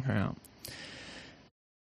kicking her out.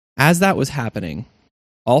 As that was happening,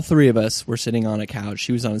 all three of us were sitting on a couch.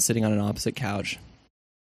 She was sitting on an opposite couch.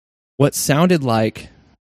 What sounded like,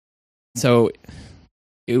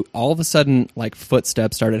 all of a sudden, like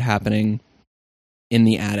footsteps started happening in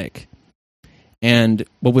the attic. And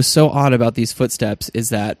what was so odd about these footsteps is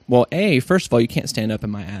that, well, first of all, you can't stand up in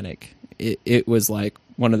my attic. It was like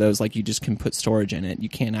one of those, like you just can put storage in it. You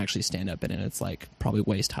can't actually stand up in it. It's like probably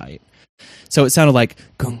waist height. So it sounded like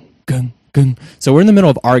gung, gung, gung. So we're in the middle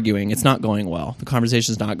of arguing. It's not going well. The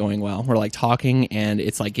conversation's not going well. We're like talking, and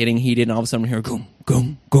it's like getting heated, and all of a sudden we hear gung,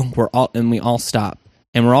 gung, gung. We all stop,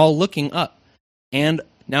 and we're all looking up. And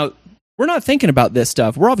now we're not thinking about this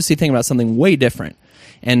stuff. We're obviously thinking about something way different.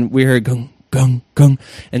 And we hear gung, gung, gung.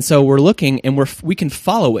 And so we're looking, and we can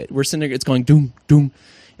follow it. We're sitting there, it's going doom, doom.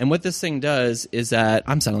 And what this thing does is that,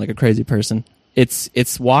 I'm sounding like a crazy person.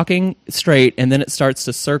 It's walking straight, and then it starts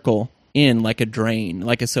to circle in like a drain.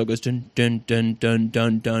 Like so it goes dun, dun, dun, dun,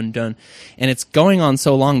 dun, dun, dun. And it's going on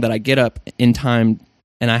so long that I get up in time,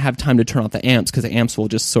 and I have time to turn off the amps, because the amps will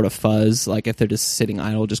just sort of fuzz. Like if they're just sitting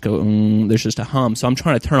idle, just go, there's just a hum. So I'm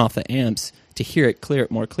trying to turn off the amps to hear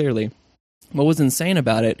it more clearly. What was insane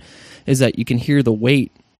about it is that you can hear the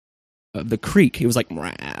weight of the creak. It was like,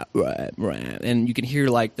 rah, rah, rah, and you can hear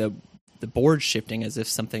like the board shifting as if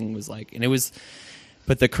something was like, and it was,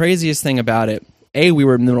 but the craziest thing about it, we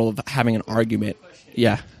were in the middle of having an argument.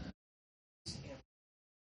 Yeah.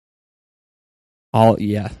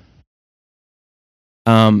 Yeah.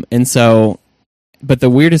 And so, but the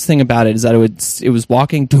weirdest thing about it is that it was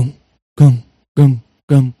walking, gung, gung, gung,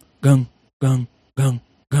 gung, gung, gung, gung,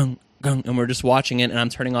 gung, gung, and we're just watching it, and I'm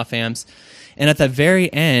turning off amps. And at the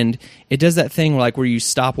very end, it does that thing where you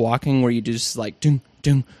stop walking, where you just like dung,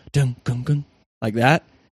 dung, dung, gung, gung, like that.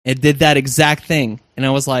 It did that exact thing, and I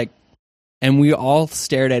was like, and we all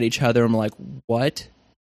stared at each other, and we're like, what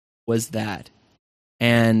was that?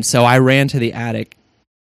 And so I ran to the attic,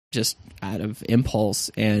 just out of impulse,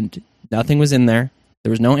 and nothing was in there. There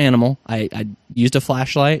was no animal. I used a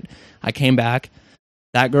flashlight. I came back.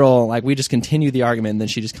 That girl, like, we just continued the argument, and then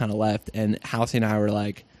she just kind of left. And Halsey and I were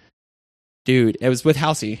like, dude, it was with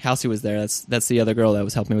Halsey. Halsey was there. That's the other girl that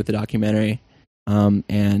was helping me with the documentary.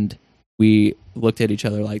 And we looked at each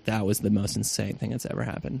other like that was the most insane thing that's ever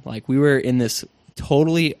happened. Like, we were in this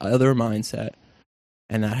totally other mindset,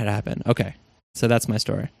 and that had happened. Okay, so that's my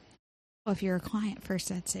story. Well, if you're a client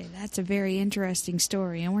first, I'd say that's a very interesting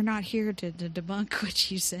story, and we're not here to debunk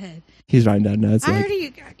what you said. He's writing down notes. You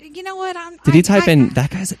know what? Did he type in,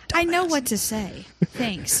 that guy's a dumbass? I know what to say.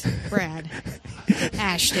 Thanks, Brad.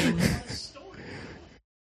 Ashton.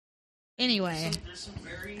 Anyway.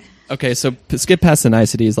 Okay, so skip past the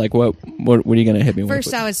niceties. Like, what are you going to hit me with?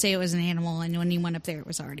 First, I would say it was an animal, and when you went up there, it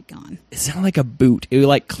was already gone. It sounded like a boot. It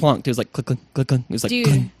like clunked. It was like click, click, click, click. It was like,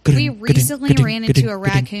 Dude, we recently ran into a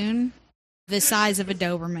raccoon the size of a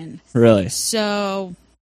Doberman. Really? So,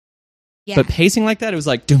 yeah. But pacing like that, it was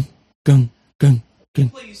like, dum, gung, gung,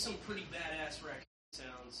 gung. Play some pretty badass raccoon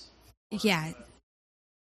sounds. Yeah.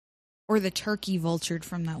 Or the turkey vultured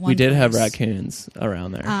from that one. We did have place. raccoons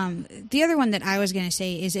around there. The other one that I was going to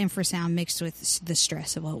say is infrasound mixed with the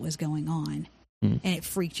stress of what was going on. And it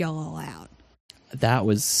freaked y'all all out. That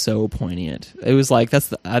was so poignant. It was like,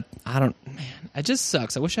 I don't, man, it just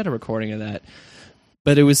sucks. I wish I had a recording of that.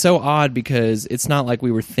 But it was so odd because it's not like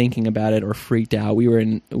we were thinking about it or freaked out. We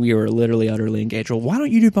were literally utterly engaged. Well, why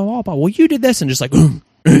don't you do blah, blah, blah? Well, you did this, and just like,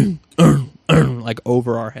 like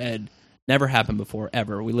over our head. Never happened before,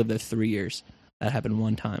 ever. We lived there 3 years. That happened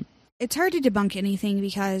one time. It's hard to debunk anything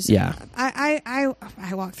because I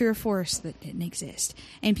walk through a forest that didn't exist,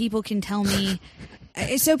 and people can tell me.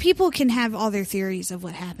 So people can have all their theories of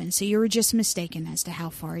what happened. So you were just mistaken as to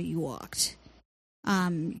how far you walked.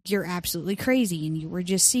 You're absolutely crazy, and you were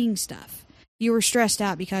just seeing stuff. You were stressed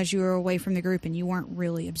out because you were away from the group and you weren't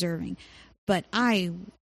really observing. But I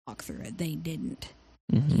walked through it. They didn't.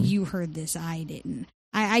 Mm-hmm. You heard this. I didn't.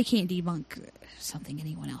 I can't debunk something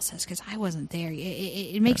anyone else says because I wasn't there.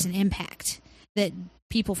 It makes an impact that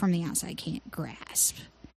people from the outside can't grasp.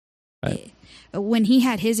 Right. When he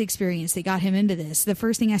had his experience that got him into this, the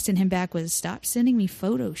first thing I sent him back was, stop sending me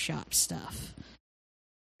Photoshop stuff.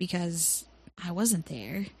 Because I wasn't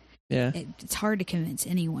there. Yeah. It's hard to convince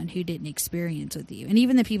anyone who didn't experience with you. And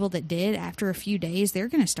even the people that did, after a few days, they're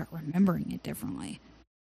going to start remembering it differently.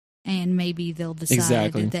 And maybe they'll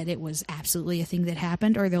decide that it was absolutely a thing that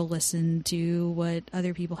happened, or they'll listen to what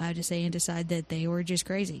other people have to say and decide that they were just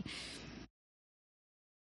crazy.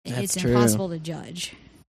 It's impossible to judge.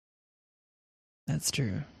 That's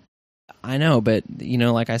true. I know, but,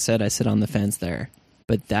 like I said, I sit on the fence there.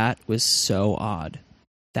 But that was so odd.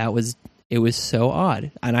 It was so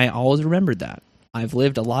odd. And I always remembered that. I've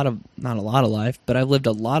lived not a lot of life, but I've lived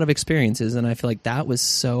a lot of experiences, and I feel like that was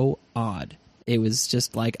so odd. It was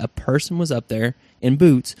just like a person was up there in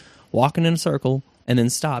boots, walking in a circle, and then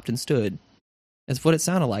stopped and stood. That's what it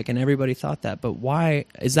sounded like, and everybody thought that. But why?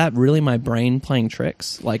 Is that really my brain playing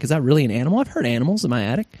tricks? Like, is that really an animal? I've heard animals in my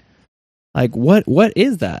attic. Like, what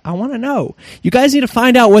is that? I want to know. You guys need to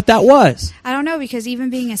find out what that was. I don't know, because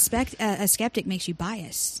even being a skeptic makes you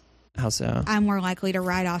biased. How so? I'm more likely to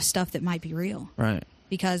write off stuff that might be real. Right.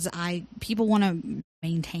 Because people want to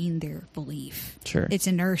maintain their belief. Sure. It's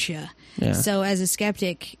inertia. Yeah. So as a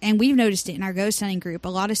skeptic, and we've noticed it in our ghost hunting group, a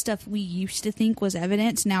lot of stuff we used to think was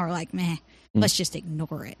evidence, now we're like, meh, let's just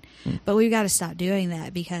ignore it. But we've got to stop doing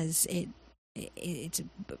that because it's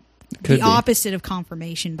the opposite of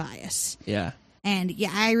confirmation bias. Yeah. And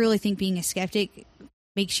yeah, I really think being a skeptic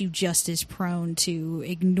makes you just as prone to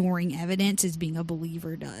ignoring evidence as being a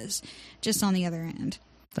believer does, just on the other end.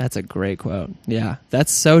 That's a great quote. Yeah,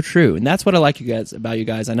 that's so true. And that's what I like about you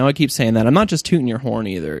guys. I know I keep saying that. I'm not just tooting your horn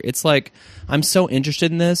either. It's like, I'm so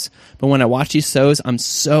interested in this, but when I watch these shows, I'm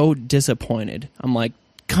so disappointed. I'm like,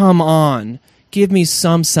 come on. Give me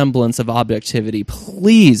some semblance of objectivity.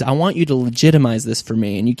 Please, I want you to legitimize this for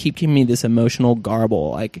me. And you keep giving me this emotional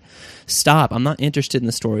garble. Like, stop. I'm not interested in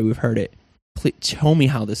the story. We've heard it. Please, show me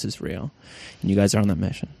how this is real. And you guys are on that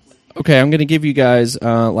mission. Okay, I'm going to give you guys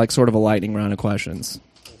sort of a lightning round of questions.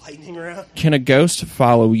 Lightning round? Can a ghost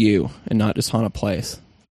follow you and not just haunt a place?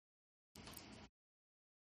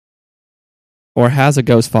 Or has a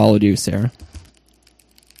ghost followed you, Sarah?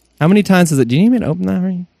 How many times is it? Do you even open that?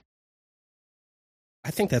 Already? I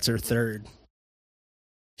think that's her third.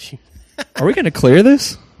 Are we going to clear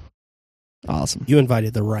this? Awesome. You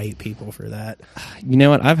invited the right people for that. You know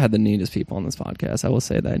what? I've had the neatest people on this podcast. I will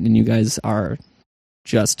say that. And you guys are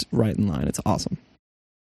just right in line. It's awesome.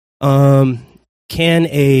 Can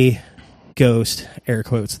a ghost, air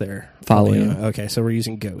quotes there, follow you? Okay, so we're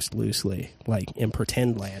using ghost loosely, like in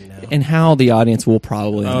pretend land now. And how the audience will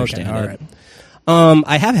probably understand all it. Right.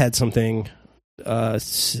 I have had something, back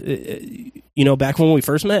when we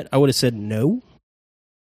first met, I would have said no,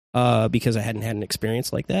 because I hadn't had an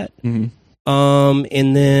experience like that. Mm-hmm.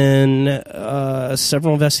 And then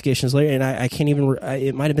several investigations later, and I can't even,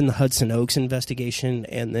 it might have been the Hudson Oaks investigation,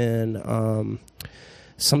 and then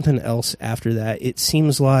something else after that. It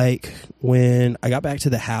seems like when I got back to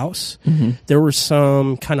the house, there were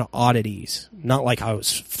some kind of oddities. Not like I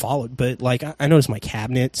was followed, but like I noticed my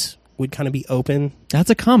cabinets would kind of be open.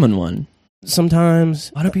 That's a common one. Sometimes.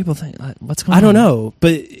 Why do people think? What's going on? I don't know.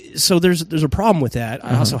 But so there's a problem with that.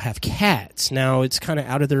 I also have cats. Now it's kind of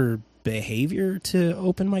out of their behavior to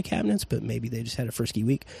open my cabinets, but maybe they just had a frisky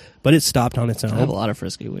week. But it stopped on its own. I have a lot of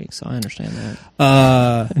frisky weeks, so I understand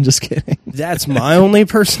that. I'm just kidding. That's my only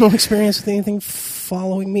personal experience with anything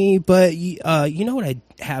following me. But you know what I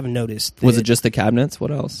have noticed? Was it just the cabinets?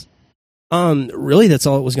 What else? Really, that's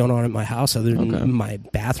all that was going on at my house. Other than Okay. my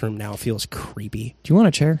bathroom now feels creepy. Do you want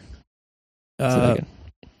a chair?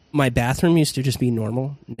 My bathroom used to just be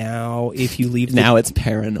normal. Now, if you leave Now it's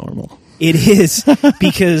paranormal. it is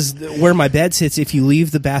because where my bed sits, if you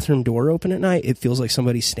leave the bathroom door open at night, it feels like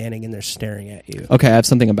somebody's standing in there staring at you. Okay, I have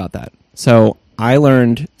something about that. So I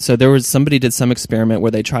learned, somebody did some experiment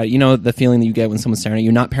where they tried, the feeling that you get when someone's staring at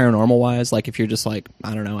you, not paranormal wise, like if you're just like,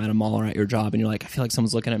 I don't know, at a mall or at your job and you're like, I feel like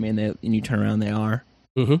someone's looking at me and you turn around and they are.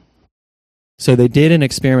 Mm-hmm. So they did an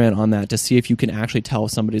experiment on that to see if you can actually tell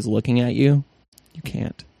if somebody's looking at you. You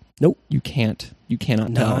can't. Nope. You can't. You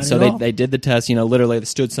cannot Not tell. at So all. they did the test, literally they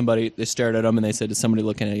stood somebody, they stared at them and they said, is somebody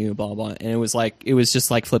looking at you, blah, blah. And it was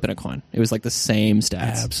just like flipping a coin. It was like the same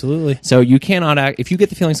stats. Absolutely. So you cannot act, if you get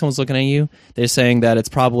the feeling someone's looking at you, they're saying that it's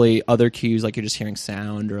probably other cues, like you're just hearing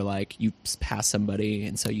sound or like you pass somebody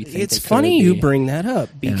and so you think It's they could funny you be. bring that up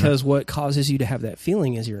because what causes you to have that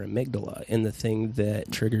feeling is your amygdala, and the thing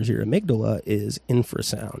that triggers your amygdala is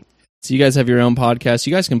infrasound. So you guys have your own podcast.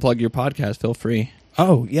 You guys can plug your podcast. Feel free.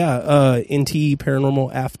 Oh yeah, NT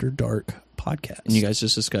Paranormal After Dark podcast. And you guys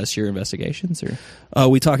just discuss your investigations, or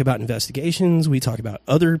we talk about investigations. We talk about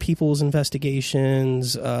other people's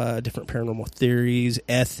investigations, different paranormal theories,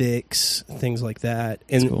 ethics, things like that.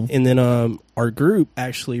 And cool. and then our group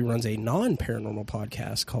actually runs a non-paranormal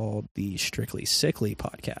podcast called the Strictly Sickly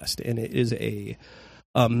podcast, and it is a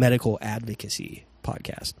medical advocacy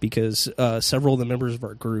podcast because several of the members of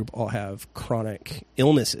our group all have chronic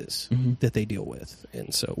illnesses that they deal with,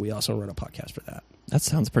 and so we also run a podcast for that. that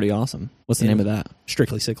sounds pretty awesome. What's the name of that?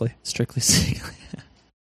 Strictly Sickly. Strictly Sickly.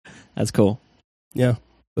 That's cool. Yeah,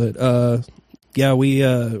 but yeah,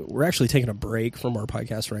 we're actually taking a break from our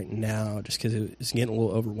podcast right now just because it's getting a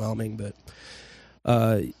little overwhelming. But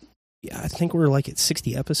yeah, I think we're like at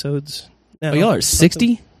 60 episodes now. Oh, y'all are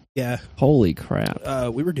 60? Yeah, Holy crap.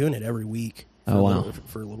 we were doing it every week. For Oh, a wow. little,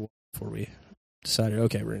 for a little before we decided,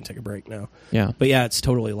 okay, we're gonna take a break now. Yeah. But yeah, it's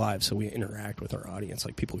totally live, so we interact with our audience.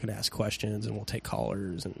 Like people can ask questions, and we'll take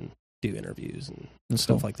callers and do interviews and That's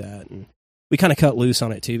stuff cool. like that. And we kind of cut loose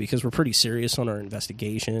on it too because we're pretty serious on our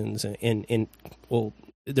investigations, and well,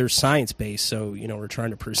 they're science based. So we're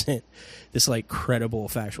trying to present this like credible,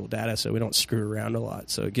 factual data, so we don't screw around a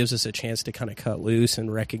lot. So it gives us a chance to kind of cut loose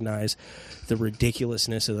and recognize the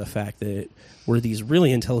ridiculousness of the fact that we're these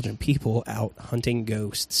really intelligent people out hunting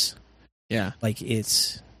ghosts. Yeah. Like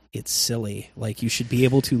it's silly. Like you should be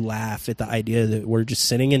able to laugh at the idea that we're just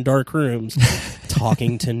sitting in dark rooms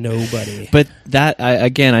talking to nobody. But that,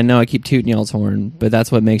 I know I keep tooting y'all's horn, but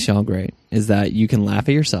that's what makes y'all great, is that you can laugh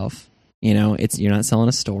at yourself. You're not selling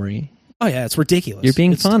a story. Oh yeah, it's ridiculous. You're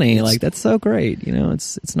being funny. it's- Like, that's so great.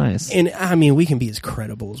 It's nice. And I mean, we can be as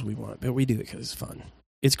credible as we want, but we do it because it's fun.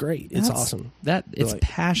 It's great. It's That's- awesome. It's Like-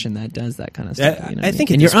 passion that does that kind of Yeah, stuff. I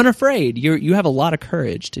think it and just- you're unafraid. You have a lot of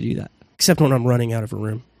courage to do that. Except when I'm running out of a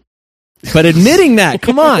room. But admitting that,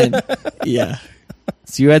 come on. Yeah.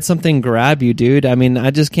 So you had something grab you, dude. I mean,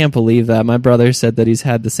 I just can't believe that. My brother said that he's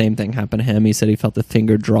had the same thing happen to him. He said he felt the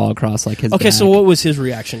finger draw across like his Okay, back. so what was his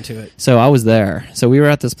reaction to it? So I was there. So we were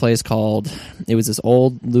at this place it was this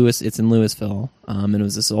old it's in Louisville. And it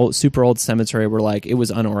was this super old cemetery where like it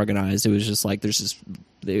was unorganized. It was just like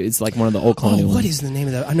it's like one of the old colonial What ones. is the name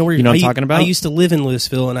of that? I know where You know what I'm talking about? I used to live in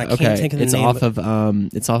Louisville, and I can't think of the it's name. off of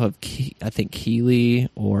I think Keeley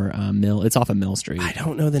or Mill. It's off of Mill Street. I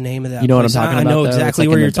don't know the name of that. You know what I'm place. talking I about, know though? It's exactly like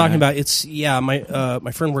where in you're the talking back. about. It's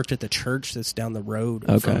my friend worked at the church that's down the road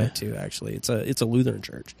from Okay. it too. Actually, it's a Lutheran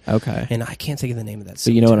church, Okay. and I can't think of the name of that.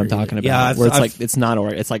 So you know what I'm cemetery. talking about? Yeah, where it's not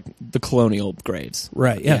it's like the colonial graves.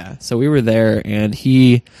 right. Yeah. So we were there, and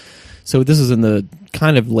so this was in the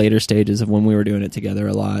kind of later stages of when we were doing it together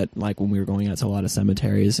a lot, like when we were going out to a lot of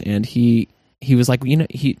cemeteries. And he was like,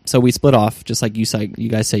 so we split off, just like you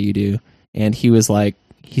guys say you do. And he was like,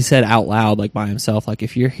 he said out loud, like by himself, like,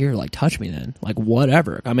 if you're here, like touch me then, like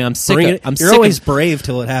whatever. I mean, I'm sick. You're always brave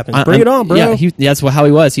till it happens. Bring I'm- it on, bro. Yeah, that's how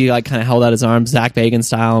he was. He like kind of held out his arms, Zach Bagans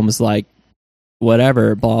style, and was like,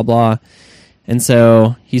 whatever, blah blah. And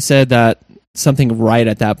so he said that something right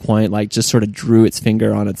at that point, like just sort of drew its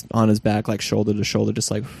finger on his back, like shoulder to shoulder,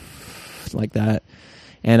 just like that.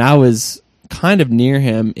 And I was kind of near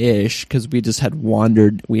him ish because we just happened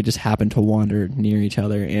to wander near each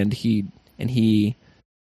other, and he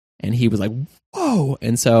was like, whoa.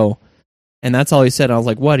 And that's all he said. And I was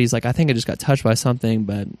like, what? He's like, I think I just got touched by something,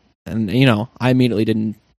 and I immediately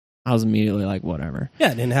didn't I was immediately like, whatever.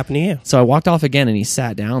 Yeah, it didn't happen to you. So I walked off again, and he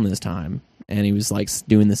sat down this time, and he was like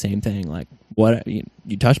doing the same thing. Like, what? You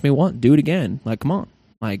touched me once, do it again. Like, come on.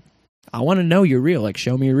 Like, I want to know you're real. Like,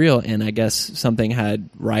 show me you're real. And I guess something had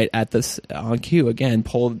right at this on cue again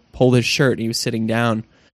pulled his shirt. And he was sitting down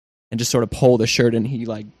and just sort of pulled his shirt, and he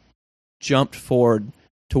like jumped forward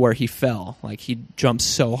to where he fell. Like, he jumped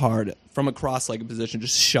so hard from a cross-legged position,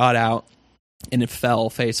 just shot out, and it fell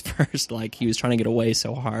face first. Like, he was trying to get away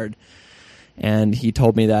so hard. And he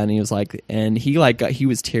told me that, and he was like, and he like he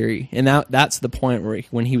was teary, and that's the point where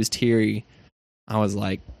when he was teary, I was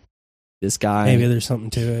like, this guy, maybe there's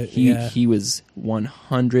something to it. He was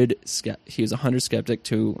 100. He was 100 skeptic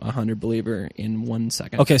to 100 believer in 1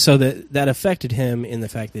 second. Okay, so that affected him in the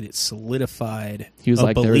fact that it solidified. He was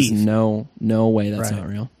like, belief. "There's no way that's Right. not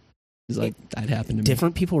real." He's like, "That happened to me."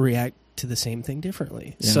 Different people react to the same thing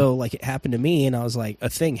differently. Yeah. So, like, it happened to me, and I was like, a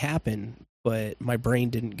thing happened, but my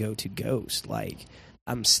brain didn't go to ghost. Like,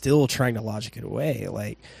 I'm still trying to logic it away.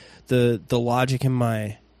 Like, the logic in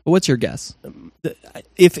my. But what's your guess?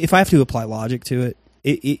 If I have to apply logic to it,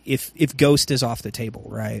 if ghost is off the table,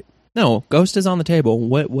 right? No, ghost is on the table.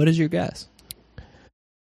 What is your guess?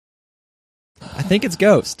 I think it's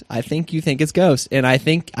ghost. I think you think it's ghost, and I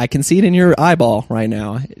think I can see it in your eyeball right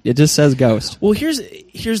now. It just says ghost. Well, here's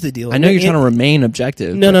the deal. I know you're trying to remain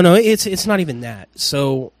objective. No. It's not even that.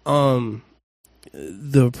 So,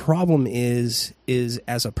 the problem is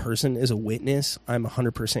as a person, as a witness, I'm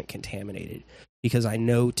 100% contaminated because I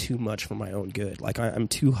know too much for my own good. Like, I'm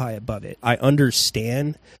too high above it. I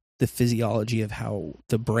understand the physiology of how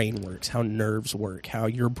the brain works, how nerves work, how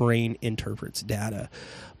your brain interprets data.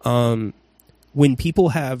 When people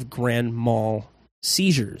have grand mal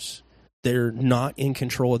seizures, they're not in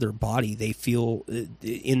control of their body. They feel,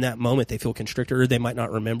 in that moment, they feel constricted, or they might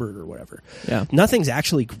not remember it or whatever. Yeah. Nothing's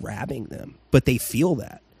actually grabbing them, but they feel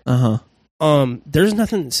that. There's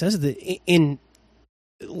nothing that says that in,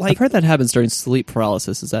 like, I've heard that happens during sleep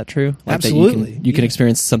paralysis. Is that true? Like absolutely. That you can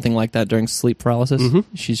experience something like that during sleep paralysis? Mhm.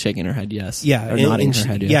 She's shaking her head yes. Yeah. Or nodding her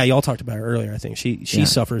head yes. Yeah, y'all talked about it earlier, I think. She Yeah.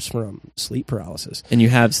 suffers from sleep paralysis. And you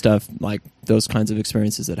have stuff like those kinds of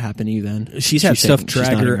experiences that happen to you then? She's had stuff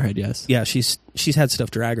drag nodding her. her head yes. Yeah, she's had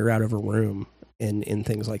stuff drag her out of her room and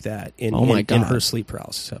things like that in, Oh my in God. her sleep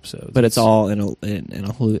paralysis episodes. But it's all in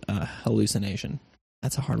a hallucination.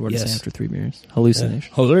 That's a hard word to Yes. say after 3 beers.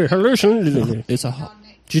 Hallucination. Hallucination. It's a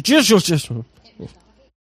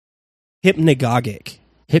Hypnagogic.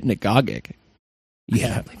 hypnagogic. I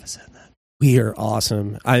Yeah. can't believe I said that. We are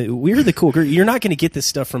awesome. We're the cool group. You're not going to get this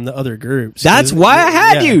stuff from the other groups. That's why I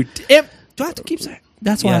had Yeah. you. Do I have to keep saying?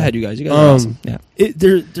 That's why I Yeah. had you guys. You guys are awesome. Yeah.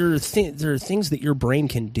 There are things that your brain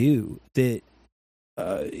can do that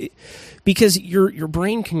because your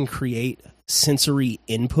brain can create sensory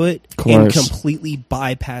input and course. completely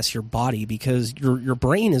bypass your body because your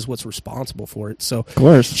brain is what's responsible for it. So Of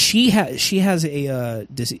course. she has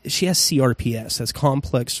CRPS, that's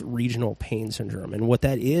complex regional pain syndrome, and what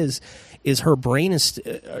that is her brain is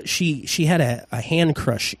she had a hand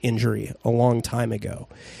crush injury a long time ago,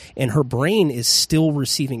 and her brain is still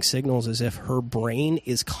receiving signals as if her brain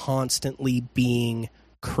is constantly being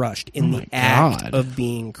crushed in the act God. of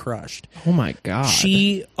being crushed. Oh my God.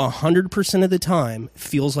 She 100% of the time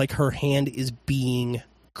feels like her hand is being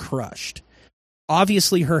crushed.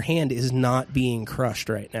 Obviously, her hand is not being crushed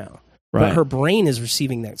right now. Right. But her brain is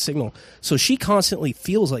receiving that signal. So she constantly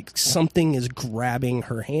feels like something is grabbing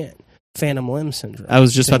her hand. Phantom limb syndrome. I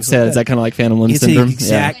was just about to say that. Is that kind of like phantom limb It's syndrome? the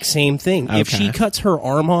exact same thing. If Okay. she cuts her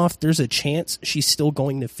arm off, there's a chance she's still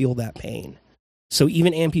going to feel that pain. So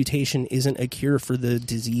even amputation isn't a cure for the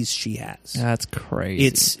disease she has. That's crazy.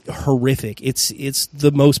 It's horrific. It's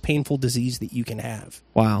the most painful disease that you can have.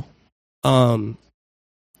 wow.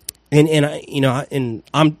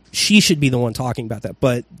 She should be the one talking about that,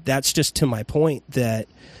 but that's just to my point that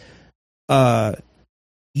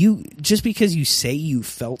you just because you say you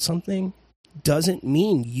felt something doesn't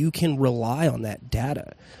mean you can rely on that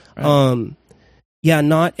data. Right. Yeah,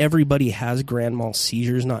 not everybody has grand mal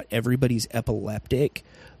seizures, not everybody's epileptic,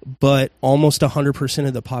 but almost 100%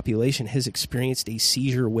 of the population has experienced a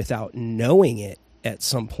seizure without knowing it at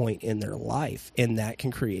some point in their life, and that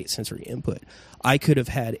can create sensory input. I could have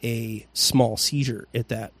had a small seizure at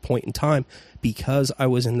that point in time because I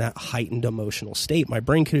was in that heightened emotional state. My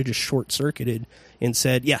brain could have just short-circuited and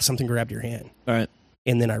said, yeah, something grabbed your hand. All right.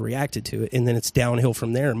 And then I reacted to it, and then it's downhill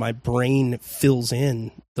from there. My brain fills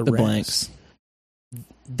in the rest. blanks.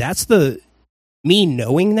 That's me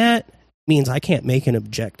knowing that means I can't make an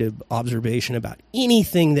objective observation about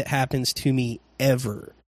anything that happens to me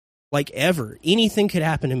ever. Like ever. Anything could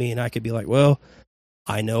happen to me and I could be like, well,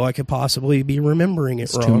 I know I could possibly be remembering it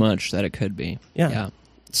It's wrong. too much that it could be. Yeah.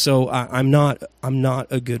 So I'm not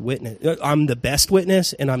a good witness. I'm the best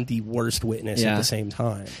witness and I'm the worst witness at the same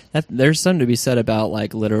time. There's something to be said about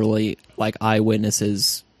like literally like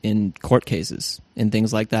eyewitnesses in court cases and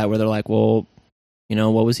things like that, where they're like, well, you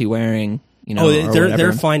know, what was he wearing? You know, or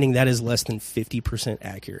they're finding that is less than 50%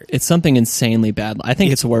 accurate. It's something insanely bad. I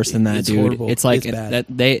think it's worse than that, it's dude. horrible. It's like It's bad. that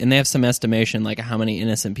they have some estimation like how many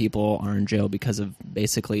innocent people are in jail because of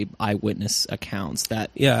basically eyewitness accounts.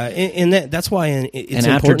 And that's why it's and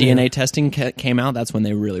after important. DNA testing came out, that's when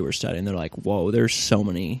they really were studying. They're like, whoa, there's so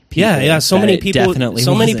many people. So that many it people. definitely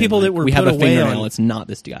So many wasn't. people that Like, were we put have a away fingernail. on. It's not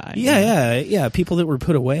this guy. Yeah. People that were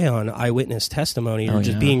put away on eyewitness testimony are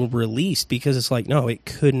just being released because it's like, no, it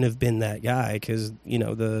couldn't have been that guy because you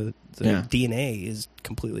know the DNA is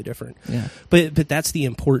completely different. Yeah. But that's the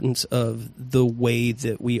importance of the way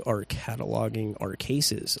that we are cataloging our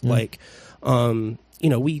cases. Like, you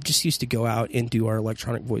know, we just used to go out and do our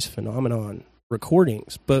electronic voice phenomenon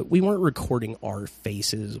recordings, but we weren't recording our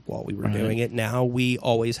faces while we were doing it. Now we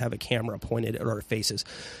always have a camera pointed at our faces.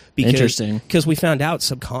 Interesting. Because we found out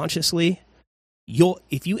subconsciously,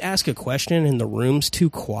 if you ask a question and the room's too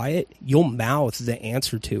quiet, you'll mouth the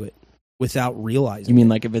answer to it without realizing. You mean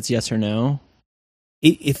like if it's yes or no?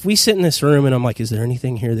 If we sit in this room and I'm like, is there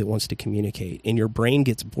anything here that wants to communicate? And your brain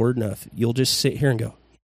gets bored enough, you'll just sit here and go,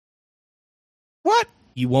 what?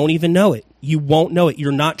 You won't even know it. You won't know it.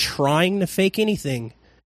 You're not trying to fake anything,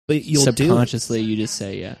 but you'll subconsciously you just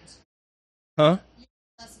say yes. Huh?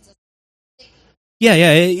 Yeah.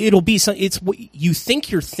 It'll be some. It's what you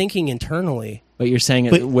think you're thinking internally, but you're saying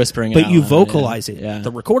it, whispering it, but out you loud, vocalize it. Yeah.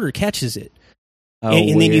 The recorder catches it. Oh,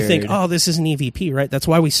 and then you think, weird. oh, this is an EVP, right? That's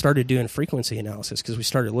why we started doing frequency analysis, because we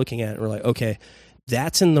started looking at it and we're like, okay,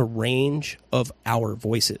 that's in the range of our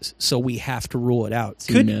voices, so we have to rule it out.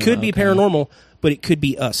 So Could be paranormal, but it could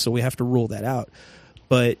be us, so we have to rule that out.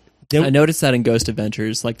 But then, I noticed that in Ghost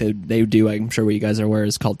Adventures, like they do, I'm sure what you guys are aware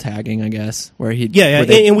is called tagging, I guess, where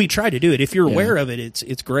and we try to do it. If you're aware of it,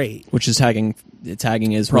 it's great. Which is tagging.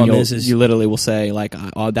 Tagging is Problem when is you literally will say like,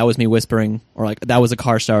 oh, that was me whispering, or like that was a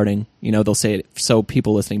car starting. You know, they'll say it so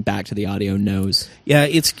people listening back to the audio knows. Yeah,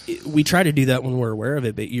 we try to do that when we're aware of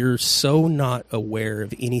it, but you're so not aware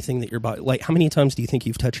of anything that your body. Like, how many times do you think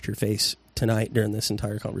you've touched your face tonight during this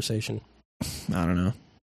entire conversation? I don't know.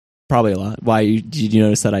 Probably a lot. Why did you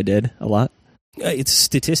notice that I did a lot? It's a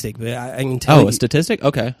statistic, but I can tell you. A statistic?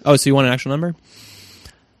 Okay. Oh, so you want an actual number?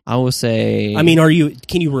 I will say. I mean,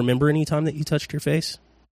 can you remember any time that you touched your face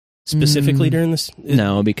specifically during this?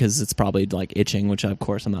 No, because it's probably like itching, which of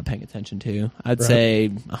course I'm not paying attention to. I'd say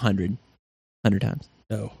 100 times.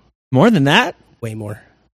 No, more than that. Way more.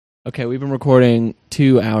 Okay, we've been recording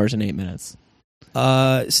 2 hours and 8 minutes.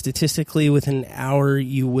 Statistically, within an hour,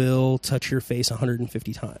 you will touch your face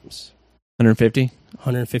 150 times. 150?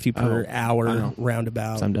 150 per hour,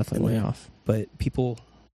 roundabout. So I'm definitely way off. But people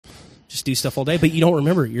just do stuff all day, but you don't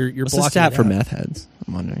remember. You're What's blocking the stat it for out. meth heads?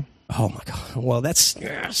 I'm wondering. Oh my god! Well, that's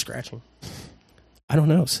scratching. I don't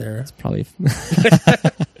know, Sarah. It's probably.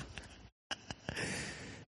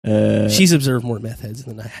 She's observed more meth heads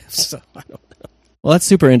than I have, so I don't know. Well, that's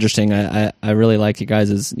super interesting. I really like you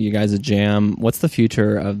guys' jam. What's the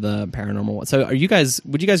future of the paranormal? So, would you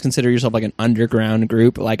guys consider yourself like an underground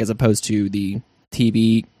group, like as opposed to the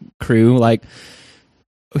TV crew? Like,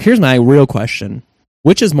 here's my real question: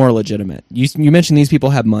 which is more legitimate? You mentioned these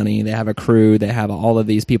people have money, they have a crew, they have all of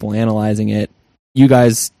these people analyzing it. You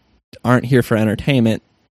guys aren't here for entertainment.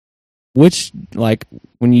 Which, like,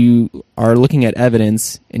 when you are looking at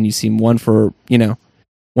evidence and you see one from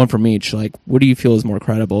each, like, what do you feel is more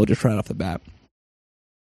credible just right off the bat?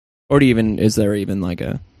 Or is there even like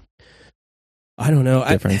a I don't know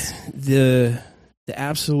difference? The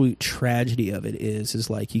absolute tragedy of it is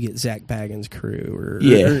like you get Zach Baggins' crew or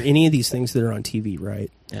any of these things that are on TV,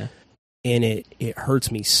 right? Yeah. And it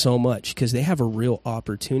hurts me so much because they have a real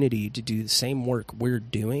opportunity to do the same work we're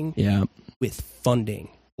doing with funding.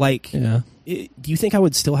 Like, do you think I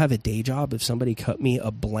would still have a day job if somebody cut me a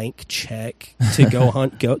blank check to go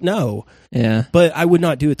hunt goat? No. Yeah. But I would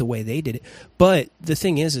not do it the way they did it. But the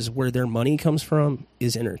thing is where their money comes from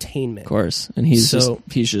is entertainment. Of course. And he's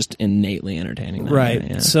just innately entertaining. Right.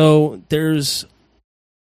 Yeah. So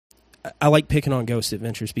I like picking on Ghost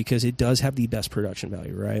Adventures because it does have the best production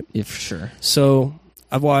value, right? Yeah, for sure. So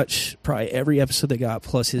I've watched probably every episode they got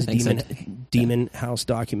plus his Demon House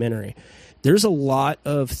documentary. there's a lot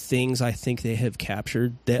of things I think they have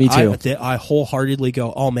captured that Me too. that I wholeheartedly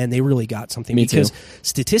go, oh man, they really got something. Me because too.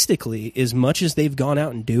 statistically, as much as they've gone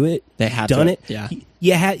out and They have done to, it, yeah.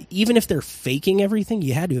 you had, even if they're faking everything,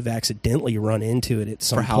 you had to have accidentally run into it at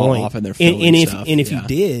some For how point. often they're and filming if stuff, and if yeah. you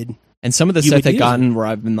did, And some of the You stuff would they've use gotten where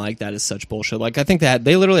I've been like, that is such bullshit. Like, I think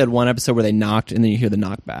they literally had one episode where they knocked and then you hear the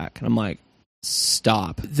knockback. And I'm like,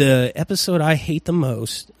 stop. the episode I hate the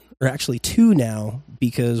most, or actually two now,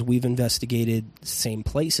 because we've investigated the same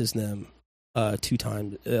place as them 2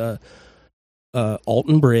 times.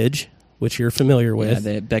 Alton Bridge, which you're familiar with.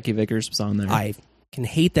 Yeah, Becky Vickers was on there. I can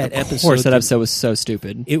hate that episode. Of course, that episode was so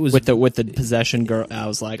stupid. It was- with the possession girl. I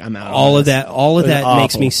was like, I'm out. All on of this. that, all of It was that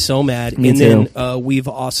makes awful. me so mad. Me and too. then we've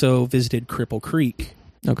also visited Cripple Creek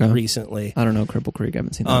Okay. recently. I don't know Cripple Creek. I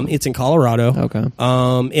haven't seen that. It's in Colorado. Okay.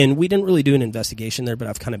 And we didn't really do an investigation there, but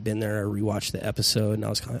I've kind of been there. I rewatched the episode, and I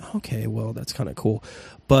was kind of okay. Well, that's kind of cool.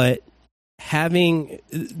 But having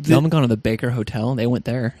You haven't gone to the Baker Hotel? They went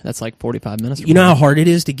there. That's like 45 minutes. From you know how here. hard it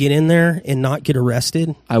is to get in there and not get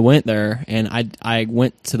arrested. I went there and I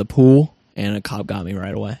went to the pool and a cop got me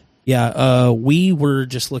right away. Yeah, we were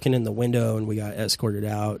just looking in the window and we got escorted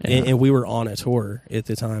out, Yeah. and we were on a tour at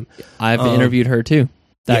the time. I've interviewed her too.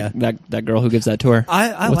 That yeah. that girl who gives that tour.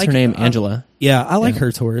 I What's like her name? Angela. Yeah, I like Yeah.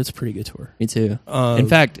 her tour. It's a pretty good tour. Me too. In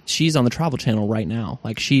fact, she's on the Travel Channel right now.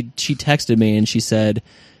 Like she texted me and she said,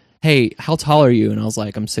 "Hey, how tall are you?" And I was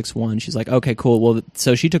like, "I'm 6'1". She's like, "Okay, cool." Well,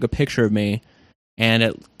 so she took a picture of me, and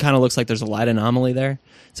it kind of looks like there's a light anomaly there.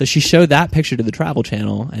 So she showed that picture to the Travel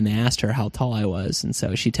Channel, and they asked her how tall I was, and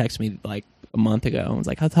so she texted me like a month ago and was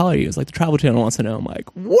like, "How tall are you?" It's like the Travel Channel wants to know. I'm like,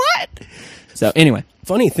 "What?" So anyway,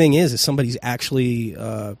 Funny thing is somebody's actually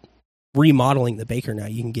remodeling the Baker now.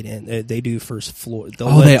 You can get in. They do first floor. They'll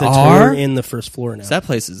Oh, let they the are? tour in the first floor now. so that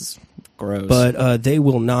place is gross, But they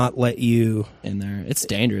will not let you. in there, it's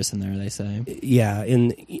dangerous in there. They say. Yeah,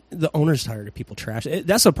 and the owner's tired of people trash.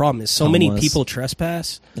 That's the problem. Is so many Homeless. people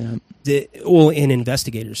trespass. Yeah. And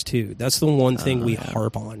investigators too. That's the one thing we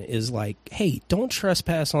harp on is like, hey, don't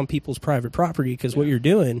trespass on people's private property, because what you're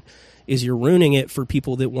doing is you're ruining it for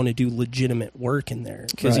people that want to do legitimate work in there,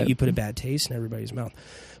 because Right. you put a bad taste in everybody's mouth.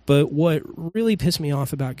 But what really pissed me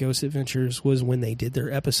off about Ghost Adventures was when they did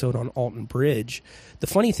their episode on Alton Bridge. The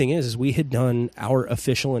funny thing is we had done our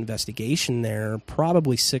official investigation there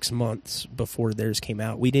probably 6 months before theirs came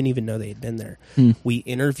out. We didn't even know they had been there. We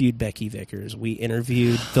interviewed Becky Vickers. We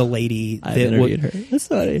interviewed the lady I've that interviewed her. That's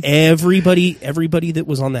funny. everybody that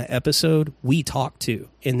was on that episode we talked to,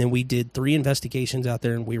 and then we did 3 investigations out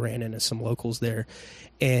there, and we ran into some locals there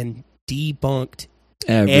and debunked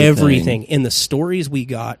everything. And the stories we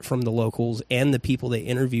got from the locals and the people they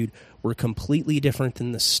interviewed were completely different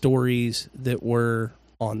than the stories that were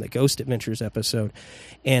on the Ghost Adventures episode.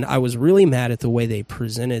 And I was really mad at the way they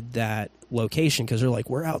presented that location, because they're like,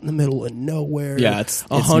 we're out in the middle of nowhere. Yeah, it's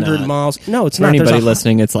 100 not. miles. No, it's For not. There's anybody a-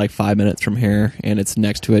 listening, it's like 5 minutes from here, and it's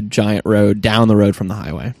next to a giant road down the road from the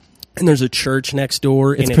highway. And there's a church next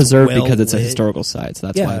door. It's and preserved well because it's a lit. historical site, so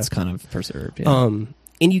that's Yeah. why it's kind of preserved. Yeah.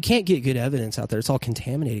 And you can't get good evidence out there. It's all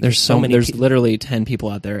contaminated. there's so many. There's people. literally 10 people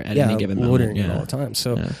out there at any given moment. loitering Yeah. all the time.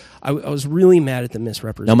 So Yeah. I was really mad at the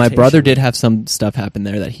misrepresentation. Now, my brother did have some stuff happen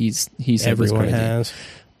there that he said was Everyone crazy. has.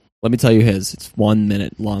 Let me tell you his. It's 1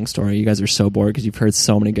 minute long story. You guys are so bored because you've heard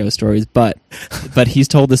so many ghost stories, but he's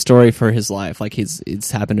told the story for his life. Like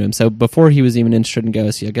it's happened to him. So before he was even interested in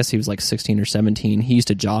ghosts, I guess he was like 16 or 17. He used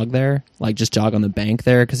to jog there, like just jog on the bank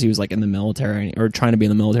there, because he was like in the military or trying to be in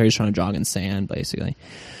the military. He's trying to jog in sand, basically.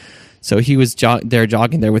 So he was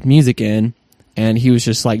jogging there with music in, and he was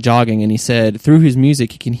just like jogging, and he said through his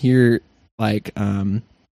music he can hear like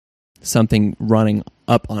something running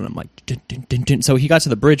up on him, like dun, dun, dun, dun. So he got to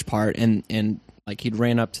the bridge part, and like he'd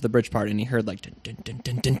ran up to the bridge part, and he heard like dun, dun, dun,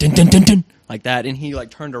 dun, dun, dun, dun, dun, dun, like that, and he like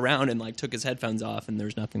turned around and like took his headphones off, and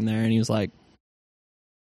there's nothing there, and he was like,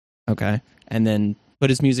 okay, and then put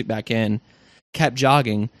his music back in, kept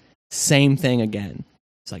jogging, same thing again.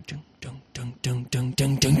 It's like dun, dun, dun, dun, dun,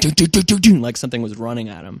 dun, dun, dun, dun, dun, dun, dun, like something was running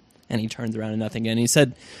at him, and he turns around and nothing. And he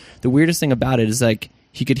said the weirdest thing about it is like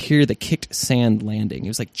he could hear the kicked sand landing. It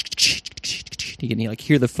was like he could like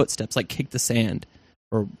hear the footsteps like kick the sand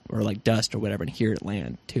or like dust or whatever, and hear it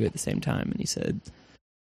land too at the same time. And he said,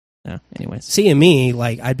 no, anyways. Seeing me,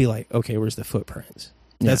 like I'd be like, okay, where's the footprints?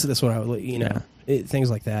 That's Yeah. what I would,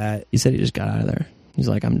 things like that. He said he just got out of there. He's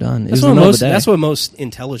like, I'm done. It That's was in what the middle of most. the day. That's what most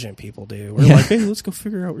intelligent people do. We're Yeah. like, hey, let's go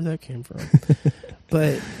figure out where that came from.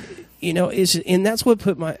 But and that's what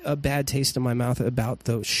put a bad taste in my mouth about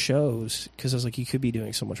those shows, because I was like, you could be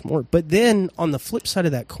doing so much more. But then on the flip side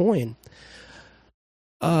of that coin,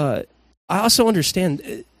 I also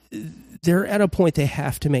understand they're at a point they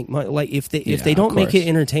have to make money. Like if they Yeah, don't of make course. it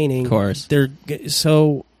entertaining, Of course. they're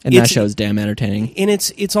so. And that show's damn entertaining. And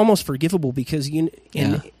it's almost forgivable because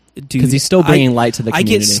Because he's still bringing light to the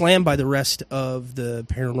community. I get slammed by the rest of the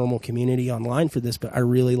paranormal community online for this, but I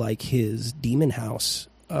really like his Demon House.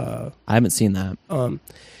 I haven't seen that.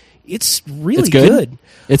 It's really It's good?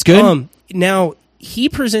 It's good? Now he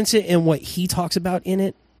presents it, and what he talks about in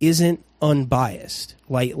it isn't unbiased.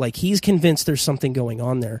 Like he's convinced there's something going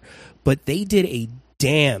on there, but they did a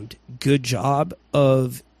damned good job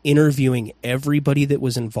of interviewing everybody that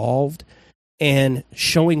was involved and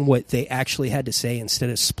showing what they actually had to say instead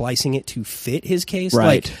of splicing it to fit his case.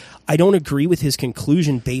 Right. Like, I don't agree with his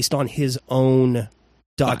conclusion based on his own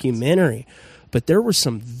documentary, but there were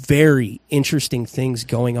some very interesting things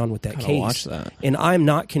going on with that Gotta case. watch that. And I'm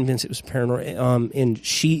not convinced it was paranormal. And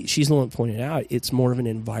she's the one that pointed out it's more of an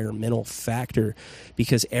environmental factor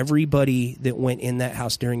because everybody that went in that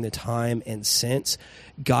house during the time and since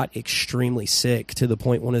got extremely sick to the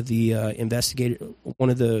point one of the one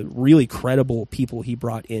of the really credible people he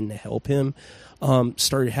brought in to help him,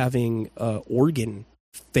 started having organ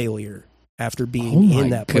failure after being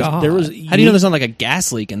in that place. There was, How do you know there's not like a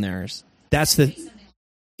gas leak in there? that's the.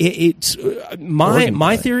 It's my Organ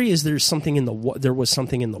play. theory is there was something in the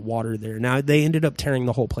water there. Now they ended up tearing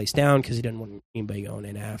the whole place down because he didn't want anybody going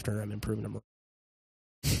in after him and proving him wrong.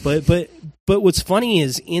 But what's funny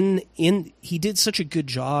is in he did such a good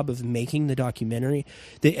job of making the documentary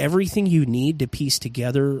that everything you need to piece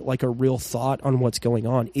together like a real thought on what's going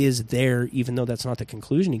on is there, even though that's not the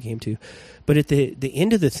conclusion he came to. But at the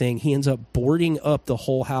end of the thing, he ends up boarding up the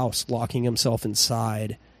whole house, locking himself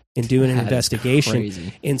inside, and doing an That is investigation.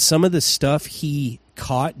 crazy. And some of the stuff he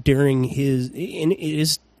caught during he's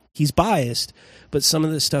biased, but some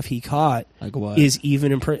of the stuff he caught Like what? is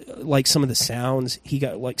even like some of the sounds he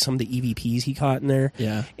got, like some of the EVPs he caught in there.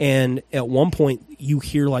 Yeah. And at one point you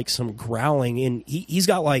hear like some growling, and he's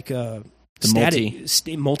got like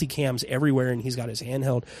multicams everywhere, and he's got his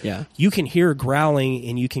handheld. Yeah. You can hear growling,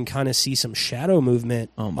 and you can kind of see some shadow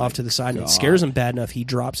movement off to the side, and it scares him bad enough he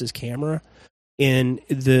drops his camera. And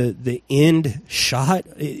the end shot,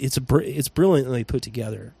 it's brilliantly put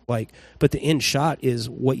together. But the end shot is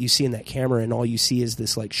what you see in that camera, and all you see is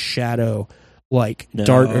this like shadow,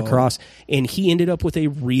 dart across. And he ended up with a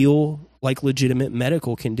real, legitimate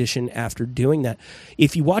medical condition after doing that.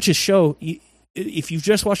 If you watch his show, if you've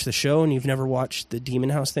just watched the show and you've never watched the Demon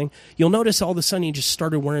House thing, you'll notice all of a sudden he just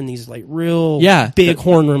started wearing these real big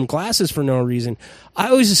horn rim glasses for no reason. I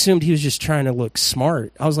always assumed he was just trying to look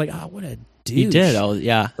smart. I was like, what a douche. He did. Oh,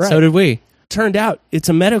 yeah. Right. So did we. Turned out it's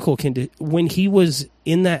a medical condition. When he was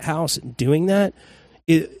in that house doing that,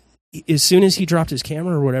 as soon as he dropped his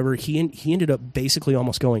camera or whatever, he ended up basically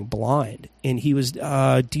almost going blind. And he was, do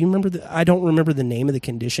you remember I don't remember the name of the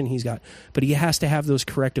condition he's got, but he has to have those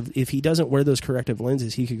corrective, if he doesn't wear those corrective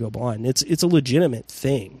lenses, he could go blind. It's a legitimate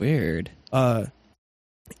thing. Weird.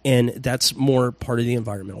 And that's more part of the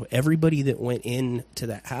environmental. Everybody that went into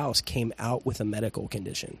that house came out with a medical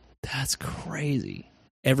condition. That's crazy.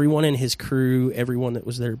 Everyone in his crew, everyone that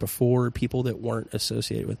was there before, people that weren't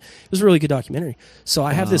associated with. It was a really good documentary. So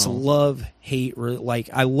I have this love-hate,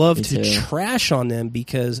 I love to trash on them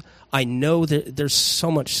because I know that there's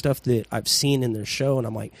so much stuff that I've seen in their show, and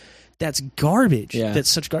I'm like, that's garbage. Yeah.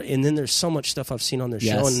 That's such garbage. And then there's so much stuff I've seen on their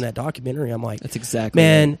show and in that documentary. I'm like, that's exactly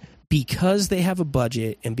man, right. Because they have a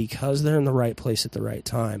budget and because they're in the right place at the right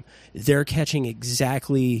time, they're catching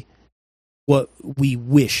exactly what we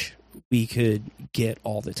wish we could get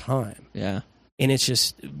all the time. Yeah. And it's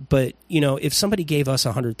just, but, if somebody gave us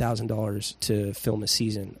 $100,000 to film a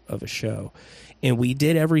season of a show and we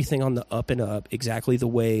did everything on the up and up exactly the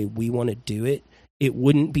way we want to do it, it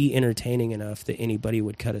wouldn't be entertaining enough that anybody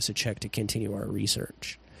would cut us a check to continue our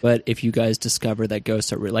research. But if you guys discover that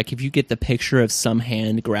ghosts are if you get the picture of some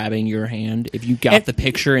hand grabbing your hand, if you got the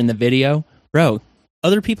picture in the video, bro,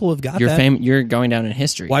 other people have got that. You're going down in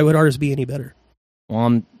history. Why would ours be any better?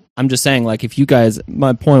 Well, I'm just saying, if you guys,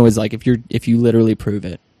 my point was if you literally prove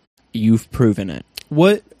it, you've proven it.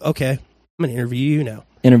 What? Okay, I'm gonna interview you now.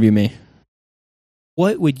 Interview me.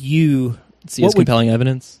 What would you see as compelling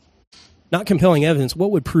evidence? Not compelling evidence.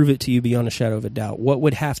 What would prove it to you beyond a shadow of a doubt? What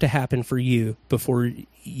would have to happen for you before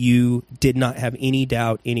you did not have any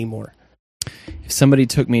doubt anymore? If somebody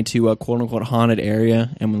took me to a quote unquote haunted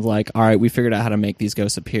area and was like, all right, we figured out how to make these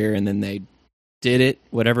ghosts appear, and then they did it,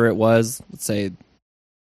 whatever it was, let's say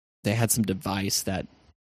they had some device that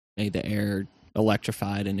made the air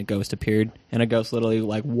electrified and a ghost appeared, and a ghost literally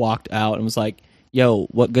walked out and was like, yo,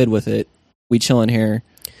 what good with it? We chilling here.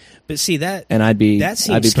 But see that I'd be seems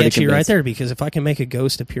pretty sketchy right convinced. there, because if I can make a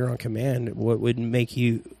ghost appear on command, what would make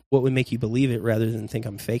you believe it rather than think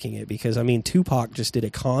I'm faking it? Because I mean, Tupac just did a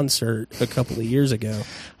concert a couple of years ago.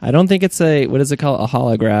 I don't think it's what is it called, a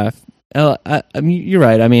holograph. I mean, you're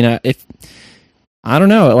right. I mean, if I don't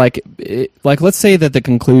know, like let's say that the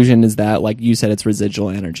conclusion is that, like you said, it's residual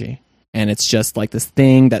energy, and it's just like this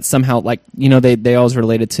thing that somehow, like, you know, they always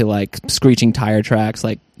relate it to like screeching tire tracks,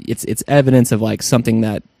 like it's evidence of like something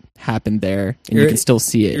that happened there, and you can still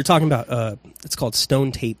see it. You're talking about it's called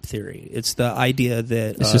stone tape theory. It's the idea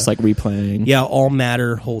that It's just like replaying. Yeah, all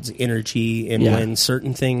matter holds energy, and Yeah. when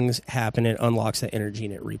certain things happen, it unlocks that energy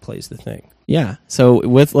and it replays the thing. Yeah. So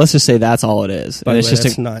let's just say that's all it is. By And the it's way, just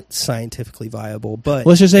that's not scientifically viable, but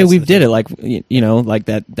let's just say that's we the did thing. it, like, you know, like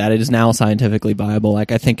that it is now scientifically viable.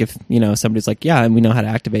 Like, I think if, you know, somebody's like, yeah, and we know how to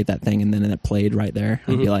activate that thing, and then it played right there,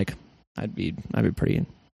 I'd be like, I'd be pretty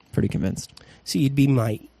convinced. So you'd be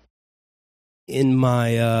in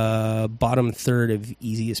my bottom third of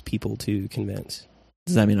easiest people to convince.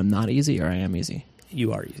 Does that mean I'm not easy, or I am easy?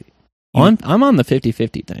 You are easy. Well, I'm on the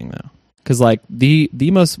 50-50 thing though, because like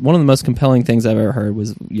one of the most compelling things I've ever heard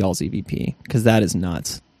was y'all's EVP, because that is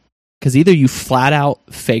nuts. Because either you flat out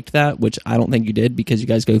faked that, which I don't think you did, because you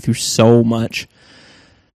guys go through so much,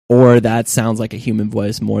 or that sounds like a human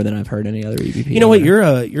voice more than I've heard any other EVP. You know what?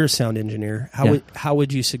 ever. You're a sound engineer. Yeah. How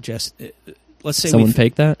would you suggest? Let's say Someone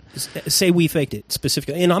faked that. Say we faked it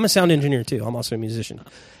specifically, and I'm a sound engineer too. I'm also a musician.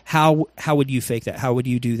 How would you fake that? How would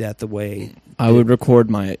you do that the way? I would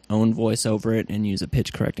record my own voice over it and use a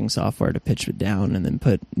pitch correcting software to pitch it down, and then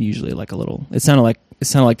put usually like a little. It sounded like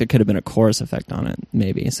there could have been a chorus effect on it,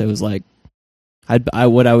 maybe. So it was like,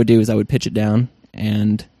 what I would do is I would pitch it down,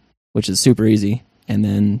 and which is super easy, and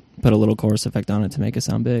then put a little chorus effect on it to make it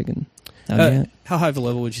sound big, and that'd be it. How high of a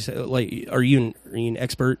level would you say? Like, are you an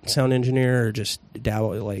expert sound engineer, or just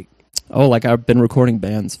dabble? Like, Oh, like I've been recording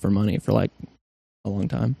bands for money for like a long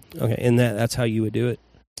time. okay, and that's how you would do it.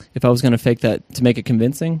 If I was going to fake that to make it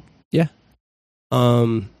convincing, yeah.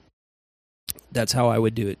 That's how I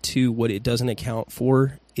would do it too. What it doesn't account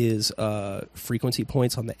for is frequency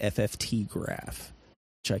points on the FFT graph,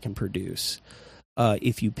 which I can produce.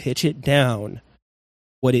 If you pitch it down,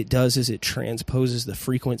 what it does is it transposes the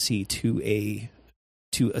frequency to a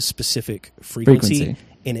specific frequency.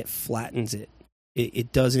 And it flattens it.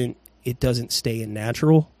 It doesn't stay in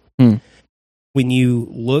natural. When you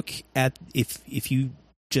look at if you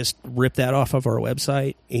just rip that off of our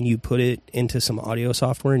website and you put it into some audio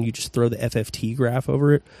software and you just throw the FFT graph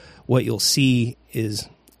over it, what you'll see is,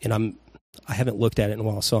 and I haven't looked at it in a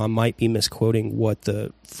while, so I might be misquoting what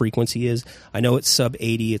the frequency is. I know it's sub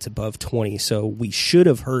 80, it's above 20, so we should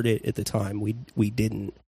have heard it at the time. We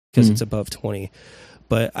didn't, because it's above 20.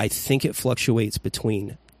 But I think it fluctuates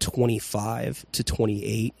between 25 to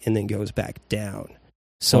 28 and then goes back down.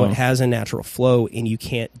 So it has a natural flow, and you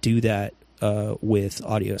can't do that with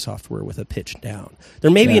audio software with a pitch down. There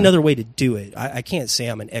may be another way to do it. I can't say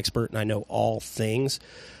I'm an expert and I know all things,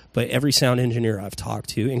 but every sound engineer I've talked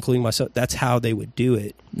to, including myself, that's how they would do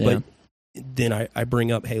it. Yeah. But then I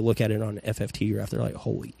bring up, hey, look at it on FFT graph. They're like,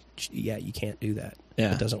 holy, yeah, you can't do that.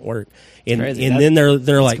 Yeah. It doesn't work. And crazy. then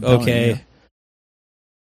they're like, compelling, okay,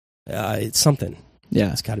 it's something.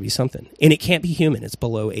 Yeah. It's got to be something. And it can't be human. It's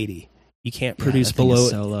below 80. You can't produce that thing below is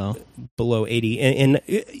so low. below 80, and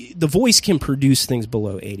the voice can produce things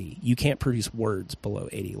below 80. You can't produce words below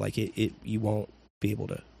 80. Like you won't be able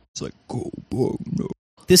to. It's like, no.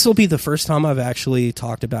 This will be the first time I've actually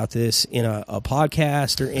talked about this in a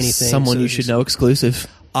podcast or anything. Someone so you should know exclusive.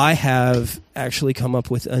 I have actually come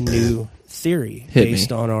up with a new theory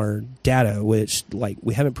based on our data, which, like,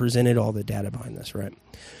 we haven't presented all the data behind this, right?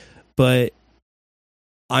 But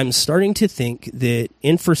I'm starting to think that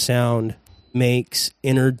infrasound makes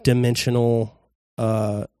interdimensional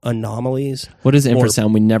anomalies. What is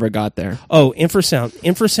infrasound? We never got there. Oh, infrasound.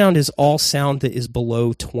 Infrasound is all sound that is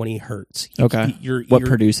below 20 hertz. Okay. What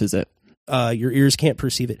produces it? Your ears can't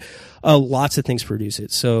perceive it. Lots of things produce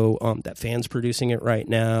it. So that fan's producing it right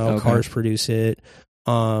now. Okay. Cars produce it.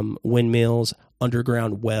 Windmills,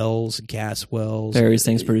 underground wells, gas wells. Various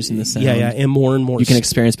things producing the sound. Yeah, and more. You can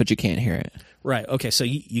experience, but you can't hear it. Right. Okay. So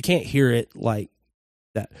you can't hear it like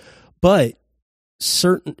that, but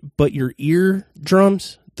your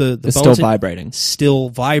eardrums, the It's bones still vibrating. still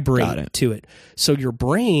vibrate Got it. to it. So your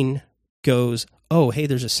brain goes, oh, hey,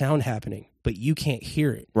 there's a sound happening. but you can't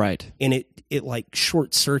hear it. Right. And it like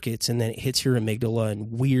short circuits, and then it hits your amygdala,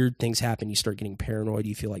 and weird things happen. You start getting paranoid.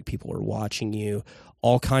 You feel like people are watching you.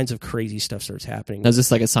 All kinds of crazy stuff starts happening. Now, is this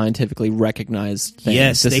like a scientifically recognized thing?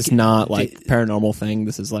 Yes, This is not like they- paranormal thing.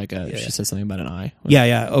 This is like she said something about an eye.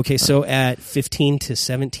 Yeah. Okay, so at 15 to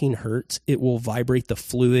 17 hertz, it will vibrate the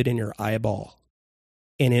fluid in your eyeball,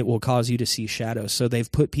 and it will cause you to see shadows. So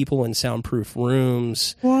they've put people in soundproof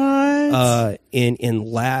rooms, in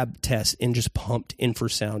lab tests, and just pumped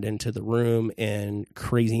infrasound into the room, and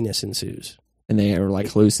craziness ensues. And they are like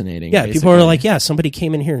hallucinating. Yeah, basically. people are like, yeah, somebody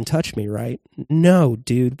came in here and touched me, right? No,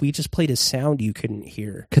 dude, we just played a sound you couldn't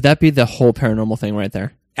hear. Could that be the whole paranormal thing right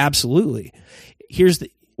there? Absolutely. Here's the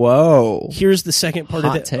second part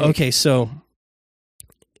Hot of it. take. Okay, so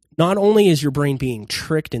not only is your brain being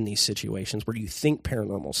tricked in these situations where you think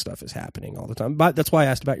paranormal stuff is happening all the time, but that's why I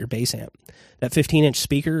asked about your bass amp. That 15-inch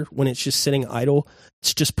speaker, when it's just sitting idle,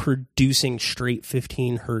 it's just producing straight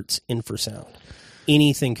 15 hertz infrasound.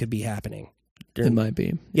 Anything could be happening. It might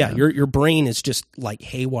be. Yeah, your brain is just like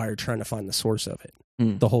haywire trying to find the source of it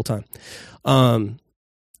the whole time.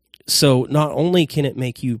 So not only can it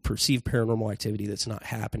make you perceive paranormal activity that's not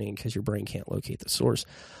happening because your brain can't locate the source,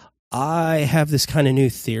 I have this kind of new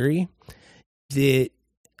theory that,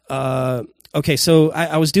 okay, so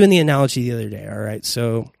I was doing the analogy the other day, all right?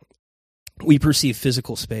 So we perceive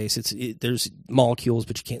physical space. There's molecules,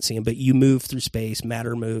 but you can't see them. But you move through space.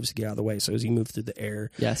 Matter moves to get out of the way. So as you move through the air,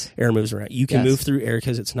 air moves around. You can move through air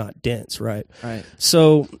because it's not dense, right? Right.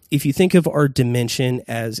 So if you think of our dimension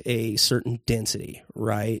as a certain density,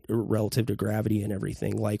 right, relative to gravity and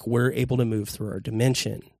everything, like we're able to move through our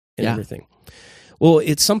dimension and everything. Well,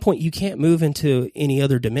 at some point you can't move into any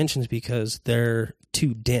other dimensions because they're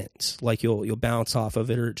too dense. Like you'll bounce off of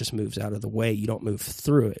it, or it just moves out of the way. You don't move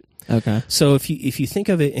through it. Okay. So if you think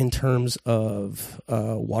of it in terms of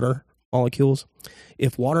water molecules,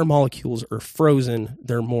 if water molecules are frozen,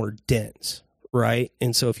 they're more dense, right?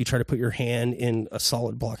 And so if you try to put your hand in a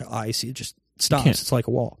solid block of ice, it just stops. It's like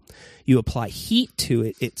a wall. You apply heat to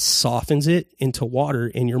it, it softens it into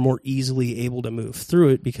water, and you're more easily able to move through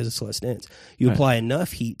it because it's less dense. You apply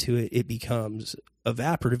enough heat to it, it becomes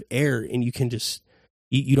evaporative air, and you can just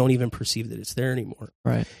you don't even perceive that it's there anymore.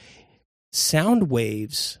 Right. Sound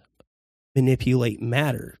waves manipulate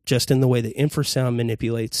matter just in the way that infrasound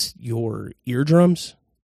manipulates your eardrums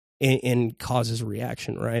and causes a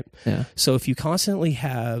reaction, right? Yeah. So if you constantly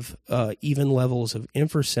have even levels of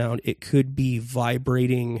infrasound, it could be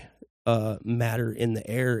vibrating matter in the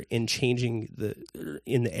air and changing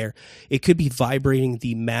in the air. It could be vibrating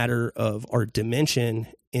the matter of our dimension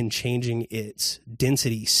and changing its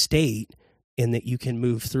density state, and that you can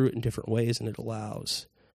move through it in different ways, and it allows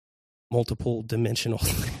multiple dimensional.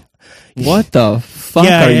 What the fuck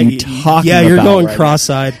are you talking about? Yeah, you're going right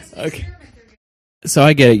cross-eyed. Okay. So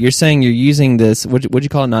I get it. You're saying you're using this. What'd you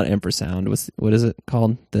call it? Not infrasound. What is it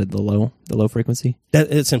called? The low frequency.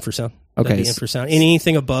 It's infrasound. Okay. That'd be infrasound.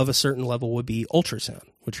 Anything above a certain level would be ultrasound,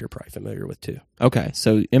 which you're probably familiar with too. Okay.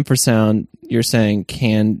 So infrasound, you're saying,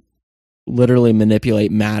 can literally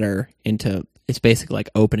manipulate matter into. It's basically like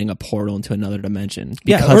opening a portal into another dimension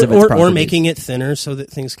because of its properties. Or making it thinner so that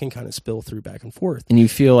things can kind of spill through back and forth. And you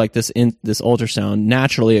feel like this ultrasound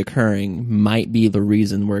naturally occurring might be the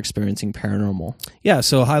reason we're experiencing paranormal. Yeah,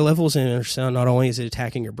 so high levels in ultrasound, not only is it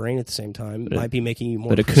attacking your brain at the same time, it might be making you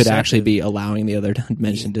more But it perceptive. could actually be allowing the other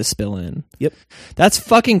dimension to spill in. Yep. That's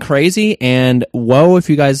fucking crazy, and whoa if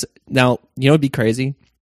you guys... Now, you know what'd be crazy?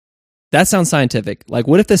 That sounds scientific. Like,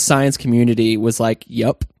 what if the science community was like,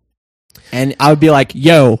 yup, and I would be like,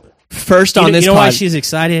 yo, first on this You know why pod- she's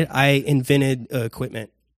excited? I invented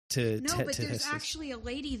equipment to No, but to there's test this. actually a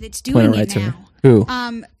lady that's Point doing it right it to her. now. Who?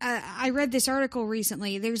 I read this article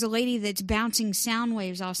recently. There's a lady that's bouncing sound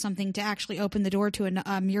waves off something to actually open the door to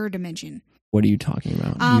a mirror dimension. What are you talking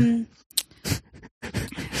about?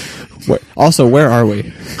 Where are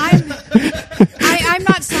we? I'm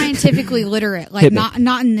not scientifically literate, like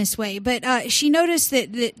not in this way. But she noticed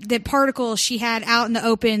that particles she had out in the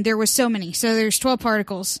open, there was so many. So there's 12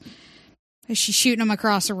 particles. She's shooting them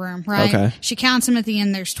across a room, right? Okay. She counts them at the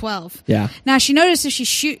end. There's 12. Yeah. Now she noticed if she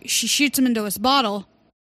shoots them into this bottle,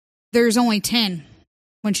 there's only 10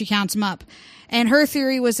 when she counts them up. And her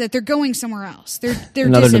theory was that they're going somewhere else. They're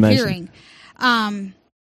Another disappearing.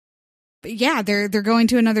 But yeah, they're going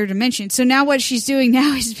to another dimension. So now what she's doing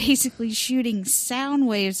now is basically shooting sound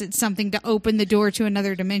waves at something to open the door to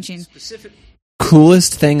another dimension.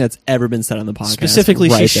 Coolest thing that's ever been said on the podcast. Specifically,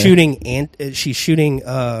 right she's there. shooting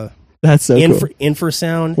That's so cool.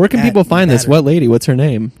 infrasound. Where can people find this? matter. What lady? What's her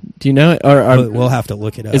name? Do you know it? Or We'll have to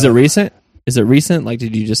look it up. is it recent? Is it recent? Like,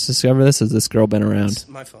 did you just discover this? Has this girl been around?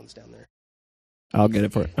 My phone's down there. I'll get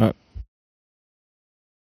it for it. Oh.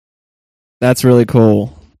 That's really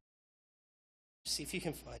cool. See if you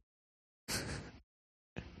can find.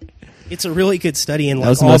 It's a really good study, and That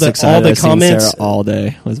was like the most all excited the I've seen comments Sarah all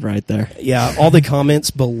day was right there. Yeah, all the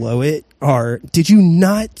comments below it are, did you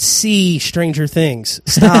not see Stranger Things?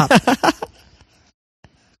 Stop.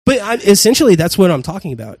 But essentially, that's what I'm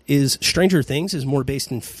talking about, is Stranger Things is more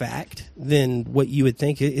based in fact than what you would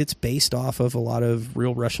think. It's based off of a lot of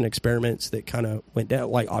real Russian experiments that kind of went down.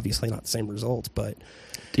 Like, obviously not the same results, but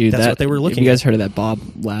Dude, that's what they were Have looking you guys at. heard of that Bob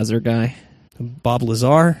Lazar guy? Bob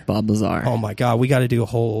Lazar? Bob Lazar. Oh my God, we got to do a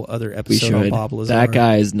whole other We episode on should. Bob Lazar. That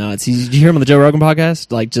guy is nuts. Did you hear him on the Joe Rogan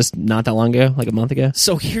podcast? Like, just not that long ago? Like a month ago?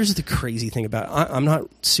 So here's the crazy thing about it. I'm not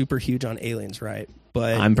super huge on aliens, right?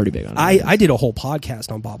 But I'm pretty big on it. I did a whole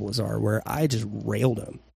podcast on Bob Lazar where I just railed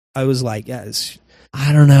him. I was like, yeah,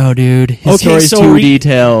 I don't know, dude. His Okay, story's so too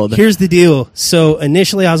detailed. here's the deal. So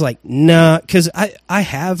initially I was like, nah, because I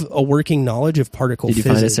have a working knowledge of particle Did you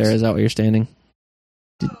physics. find it, Sarah? Is that where you're standing?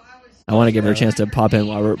 I want to give her a chance to pop in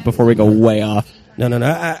before we go way off. No.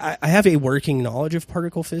 I have a working knowledge of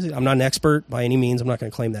particle physics. I'm not an expert by any means. I'm not going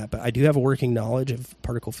to claim that. But I do have a working knowledge of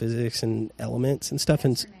particle physics and elements and stuff.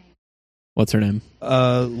 And What's her name?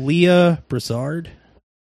 Leah Brizard.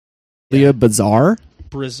 Leah Bazar?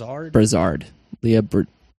 Brizard. Brizard.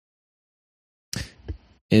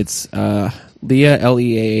 It's Leah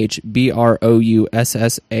LeahBroussard,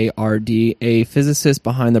 a physicist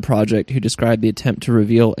behind the project who described the attempt to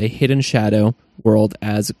reveal a hidden shadow world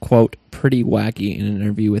as, quote, pretty wacky in an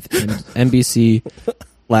interview with NBC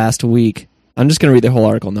last week. I'm just going to read the whole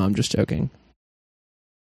article. No, I'm just joking.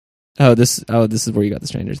 This is where you got the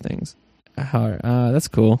Stranger Things. That's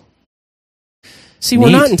cool. See, we're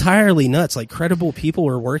Neat. not entirely nuts. Like, credible people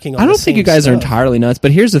are working on I don't the think same you guys are stuff. entirely nuts,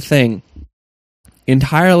 but here's the thing.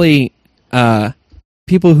 Entirely,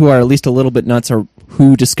 people who are at least a little bit nuts are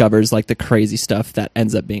who discovers like the crazy stuff that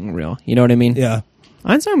ends up being real. You know what I mean? Yeah.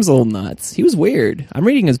 Einstein was a little nuts. He was weird. I'm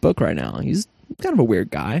reading his book right now. He's kind of a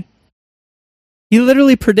weird guy. He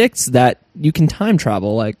literally predicts that you can time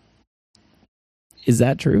travel. Like, is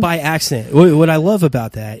that true? By accident. What I love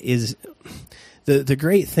about that is the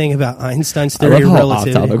great thing about Einstein's I theory of love how off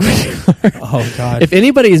relativity. topic we are. Oh God! If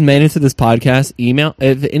anybody has made it to this podcast, email.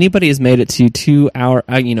 If anybody has made it to 2 hour,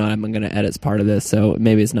 I'm going to edit part of this, so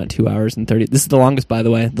maybe it's not 2 hours and 30. This is the longest, by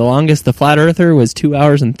the way. The longest, the flat earther, was 2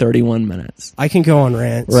 hours and 31 minutes. I can go on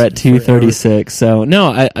rants. We're at 2:36. So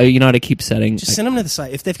no, I you know how to keep setting. Just send them to the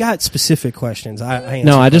site if they've got specific questions. I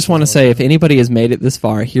No, I just want to say, if anybody has made it this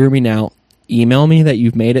far, hear me now. Email me that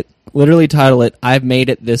you've made it. Literally title it, "I've made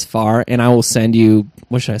it this far," and I will send you.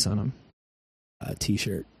 What should I send them? a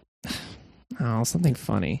T-shirt. Oh, something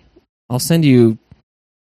funny. I'll send you.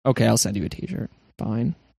 Okay, I'll send you a T-shirt.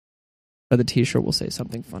 Fine, but the T-shirt will say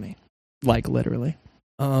something funny, like literally.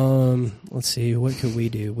 Let's see. What could we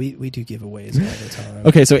do? We do giveaways all the time.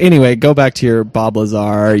 Okay, so anyway, go back to your Bob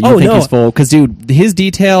Lazar. You Oh, think no. he's full? Because, dude, his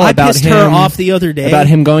detail I about pissed him her off the other day about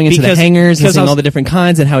him going into the because- hangars and because seeing I was- all the different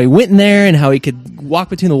kinds and how he went in there and how he could walk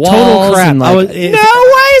between the walls. Total crap. And like, I was- no way,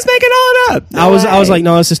 he's making all it up. No I was way. like,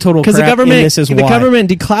 no, this is total crap. Because the government, and this is the why. government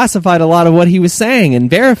declassified a lot of what he was saying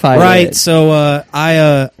and verified Right. it. So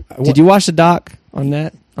Did you watch the doc on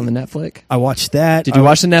the Netflix? I watched that. Did you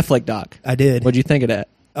watch the Netflix doc? I did. What'd you think of that?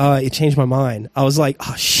 It changed my mind. I was like,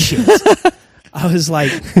 oh shit. I was like,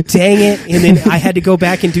 dang it. And then I had to go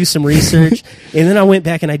back and do some research. And then I went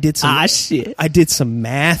back and I did some Shit. I did some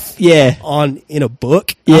math Yeah. in a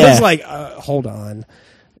book. Yeah. I was like, hold on.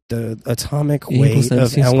 The atomic E weight equals of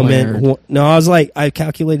MC element squared. no, I was like, I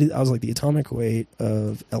calculated, I was like, the atomic weight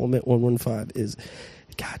of element 115 is,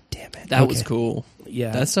 god damn it. That Okay. was cool.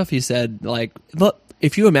 Yeah. That stuff he said, like, look,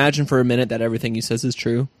 if you imagine for a minute that everything he says is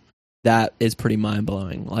true, that is pretty mind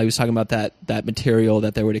blowing. Like, he was talking about that material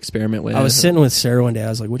that they would experiment with. I was sitting with Sarah one day. I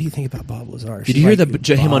was like, what do you think about Bob Lazar? Did you hear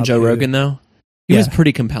him on Joe Rogan though? He was Yeah.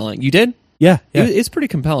 pretty compelling. You did? Yeah. Yeah. It's pretty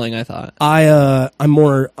compelling, I thought. I'm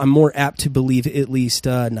more apt to believe at least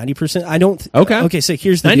 90%. I don't. Okay. So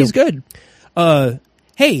here's the 90's deal. good.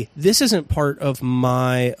 Hey, this isn't part of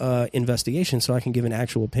my investigation, so I can give an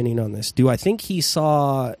actual opinion on this. Do I think he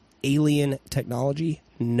saw alien technology?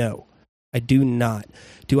 No, I do not.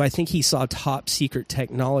 Do I think he saw top secret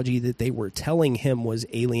technology that they were telling him was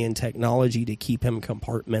alien technology to keep him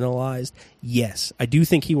compartmentalized? Yes, I do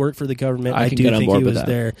think he worked for the government. I I can do get on think board he with was that.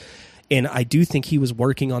 there. And I do think he was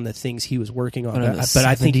working on the things he was working on. But in the But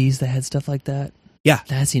I think, 70s, they had stuff like that. yeah,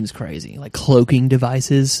 That seems crazy. Like cloaking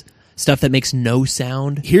devices. Stuff that makes no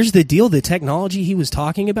sound Here's the deal: the technology he was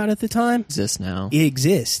talking about at the time exists now. it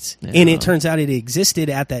exists, Yeah. and it turns out it existed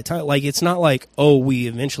at that time. Like, it's not like, oh, we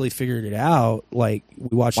eventually figured it out. Like,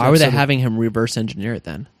 we watched. Why an were they episode of- having him reverse engineer it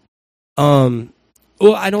then?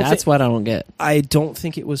 Well, I don't. That's what I don't get. I don't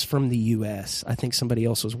think it was from the U.S. I think somebody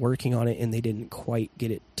else was working on it, and they didn't quite get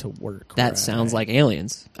it to work. That right. sounds like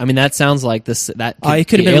aliens. I mean, that sounds like this. That It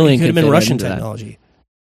could have the been. alien It could have fit been right Russian into that. technology.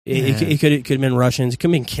 Yeah. It could have been Russians. It could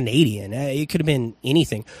have been Canadian. It could have been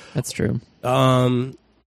anything. That's true.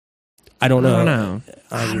 I don't know.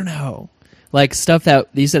 I don't know. Like stuff that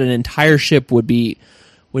you said, an entire ship would be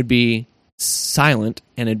silent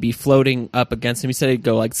and it'd be floating up against him. He said it'd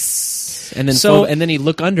go like, "Sss," and then and then he'd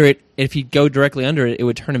look under it. If he'd go directly under it, it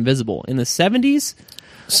would turn invisible. In the 70s,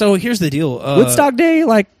 So here's the deal. Woodstock Day,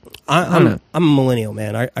 like I'm know. a millennial,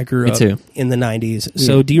 man. I grew Me up too. in the 90s.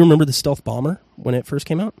 So do you remember the stealth bomber when it first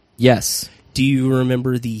came out? yes, Do you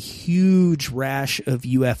remember the huge rash of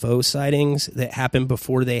UFO sightings that happened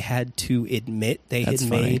before they had to admit they That's had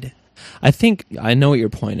funny. made? I think I know what your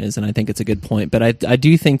point is, and I think it's a good point. But I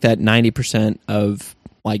do think that 90% of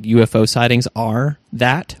like UFO sightings are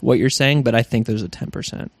what you're saying. But I think there's a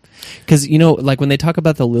 10%. Because, like when they talk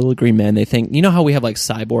about the little green men, they think, how we have like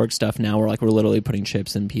cyborg stuff now where like we're literally putting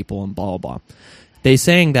chips in people and blah, blah, blah. They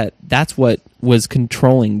saying that that's what was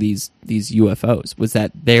controlling these UFOs, was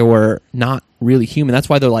that they were not really human. That's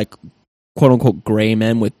why they're like quote unquote gray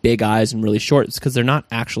men with big eyes and really short. It's because they're not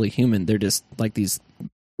actually human. They're just like these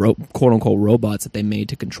quote unquote robots that they made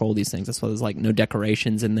to control these things. That's why there's like no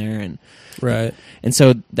decorations in there. Right. And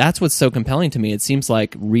so that's what's so compelling to me. It seems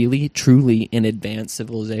like really, truly an advanced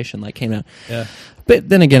civilization like came out. Yeah. But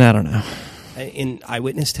then again, I don't know. And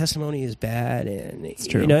eyewitness testimony is bad, and it's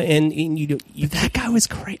true. and you That guy was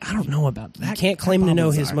great. I don't know about that. you can't claim to Bob know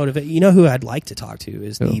Lazar. his motivation. You know who I'd like to talk to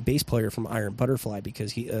is Who? the bass player from Iron Butterfly,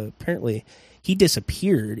 because he apparently he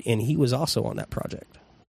disappeared, and he was also on that project.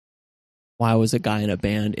 Why was a guy in a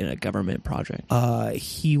band in a government project?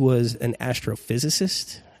 He was an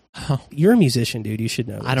astrophysicist. Oh, You're a musician, dude. You should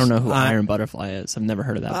know. I don't know who this. Iron Butterfly is. I've never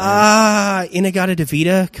heard of that band. Inagata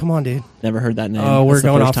Devita. Come on, dude. Never heard that name. Oh, we're That's the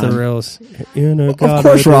going first off time. the rails. Of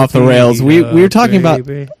course we're off the rails. We were talking about-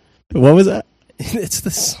 baby. What was that? It's the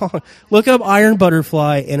song. Look up Iron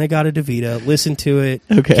Butterfly, Inagata Devita. Listen to it.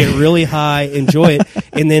 Okay. Get really high. Enjoy it.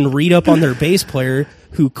 And then read up on their bass player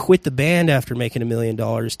who quit the band after making $1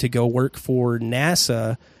 million to go work for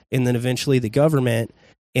NASA and then eventually the government.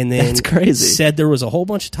 And then That's crazy. said there was a whole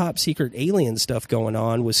bunch of top secret alien stuff going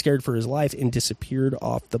on, was scared for his life, and disappeared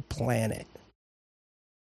off the planet.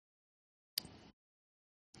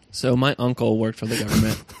 So my uncle worked for the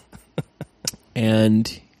government,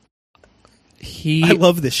 and I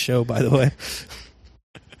love this show, by the way.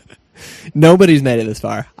 nobody's made it this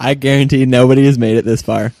far. I guarantee nobody has made it this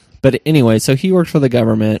far. But anyway, so he worked for the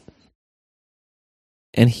government,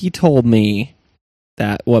 and he told me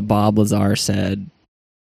that what Bob Lazar said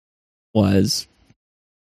was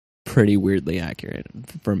pretty weirdly accurate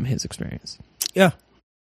from his experience. Yeah.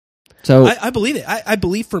 So I believe it. I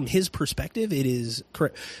believe from his perspective, it is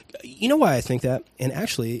correct. You know why I think that? And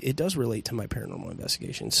actually, it does relate to my paranormal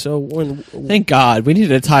investigation. So thank God we need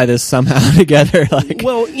to tie this somehow together. Like,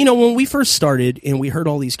 well, when we first started and we heard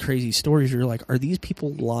all these crazy stories, you're like, are these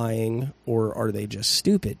people lying or are they just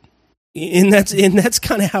stupid? And that's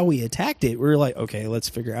kind of how we attacked it. We were like, okay, let's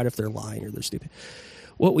figure out if they're lying or they're stupid.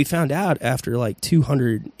 What we found out after like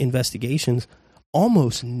 200 investigations,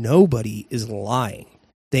 almost nobody is lying.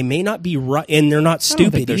 They may not be right, and they're not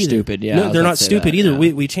stupid think they're either. stupid, yeah, I No, was they're about not to say stupid that, either.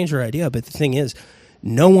 yeah. We changed our idea, but the thing is,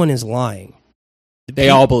 no one is lying. they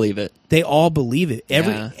all believe it. They all believe it.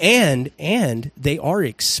 Yeah. And they are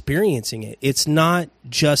experiencing it. It's not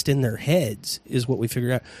just in their heads, is what we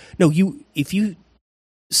figured out. No,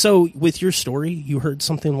 so with your story, you heard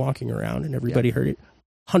something walking around and everybody heard it.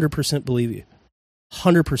 100% believe you.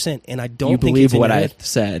 100%. And I don't You think believe it's in what your I head.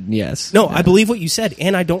 said? Yes. No, Yeah. I believe what you said,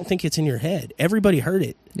 and I don't think it's in your head. Everybody heard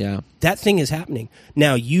it. Yeah. That thing is happening.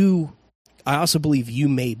 Now, I also believe you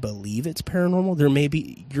may believe it's paranormal. There may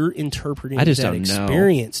be, you're interpreting I just that don't know.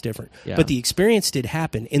 experience different. Yeah. But the experience did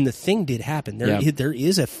happen, and the thing did happen. There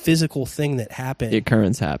is a physical thing that happened. The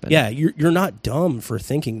occurrence happened. Yeah, you're not dumb for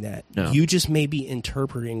thinking that. No. You just may be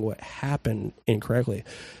interpreting what happened incorrectly.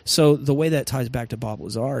 So the way that ties back to Bob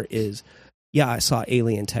Lazar is, yeah, I saw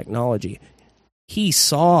alien technology. He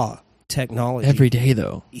saw technology. Every day,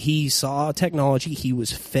 though. He saw technology. He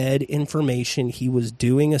was fed information. He was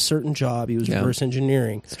doing a certain job. He was Yeah. reverse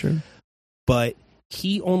engineering. It's true. But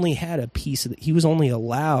he only had a piece of he was only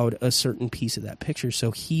allowed a certain piece of that picture,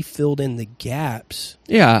 so he filled in the gaps.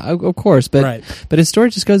 Yeah, of course, but Right. but his story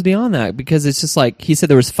just goes beyond that, because it's just like he said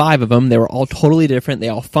there was 5 of them. They were all totally different. They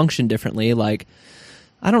all functioned differently. Like,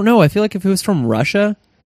 I don't know. I feel like if it was from Russia,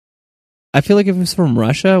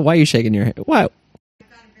 why are you shaking your head? Why?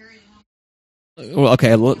 Well,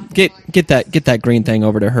 okay, get that green thing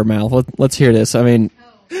over to her mouth. Let's hear this. I mean,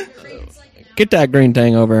 get that green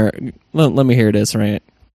thing over. Let me hear this rant.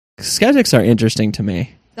 Skeptics are interesting to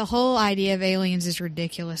me. The whole idea of aliens is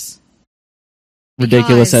ridiculous.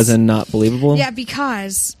 Ridiculous Because- as in not believable? Yeah,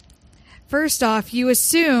 because first off, you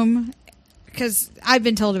assume, because I've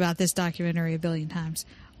been told about this documentary a billion times.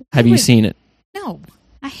 Have you seen it? No,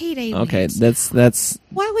 I hate aliens. Okay, that's.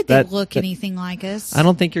 Why would they that- look that- anything like us? I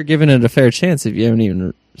don't think you're giving it a fair chance if you haven't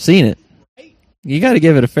even seen it. You got to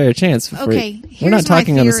give it a fair chance. Before Okay, we're here's not my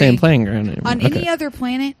talking on the theory. same playing ground anymore. On Okay. any other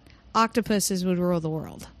planet, octopuses would rule the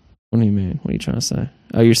world. What do you mean? What are you trying to say?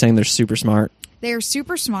 Oh, you're saying they're super smart? They are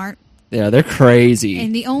super smart, Yeah, they're crazy.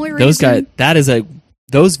 and the only those reason guys,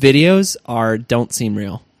 those videos don't seem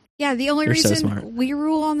real. yeah, the only They're so reason smart. we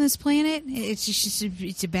rule on this planet,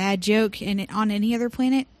 it's a bad joke, and on any other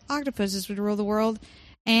planet, octopuses would rule the world,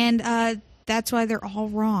 and that's why they're all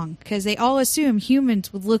wrong, because they all assume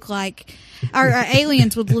humans would look like, or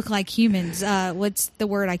aliens would look like humans. What's the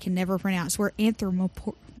word I can never pronounce? We're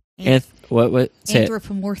What? Say it.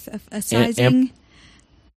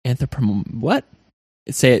 anthropomorphizing. What?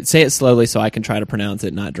 Say it slowly so I can try to pronounce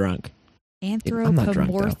it. Not drunk. not drunk, though.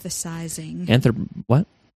 Anthropomorphizing. What?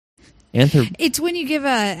 It's when you give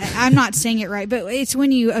I'm not saying it right, but it's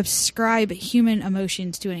when you ascribe human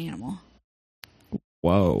emotions to an animal.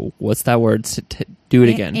 Whoa! What's that word? Do it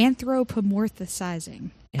again. Anthropomorphizing.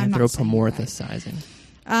 I'm not saying it right.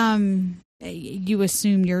 Anthropomorphizing. You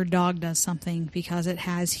assume your dog does something because it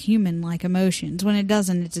has human-like emotions. When it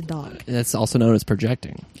doesn't, it's a dog. That's also known as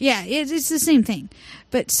projecting. Yeah, it's the same thing.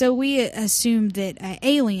 But so we assume that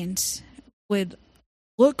aliens would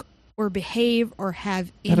look or behave or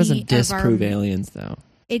have any That doesn't disprove of our... aliens, though.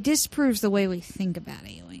 It disproves the way we think about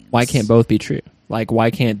aliens. Why can't both be true? Like, why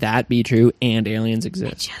can't that be true and aliens It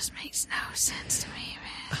exist? just makes no sense to me,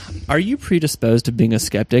 man. Are you predisposed to being a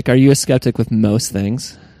skeptic? Are you a skeptic with most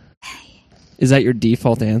things? Is that your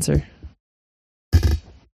default answer?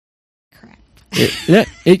 Crap.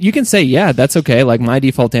 You can say, yeah, that's okay. Like, my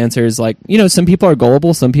default answer is like, some people are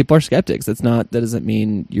gullible, some people are skeptics. That doesn't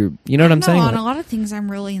mean you know what I'm saying? On a lot of things,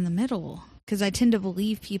 I'm really in the middle because I tend to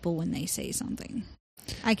believe people when they say something.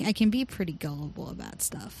 I can be pretty gullible about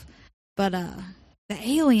stuff. But the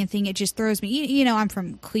alien thing, it just throws me. I'm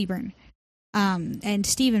from Cleburne. And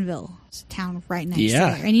Stephenville is a town right next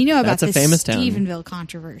Yeah, there. And you know about that's a this famous town. Stephenville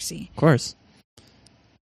controversy. Of course.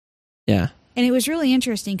 Yeah. And it was really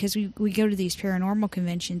interesting because we go to these paranormal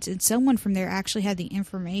conventions, and someone from there actually had the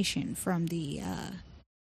information from the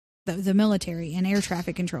military and air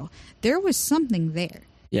traffic control. There was something there.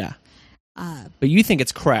 Yeah. But you think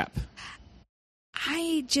it's crap.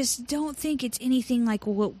 I just don't think it's anything like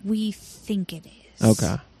what we think it is.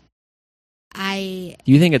 Okay.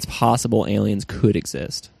 Do you think it's possible aliens could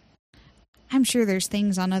exist? I'm sure there's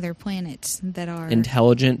things on other planets that are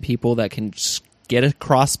Intelligent people that can just get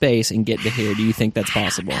across space and get to here. Do you think that's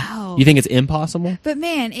possible? know. You think it's impossible? But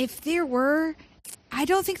man, if there were, I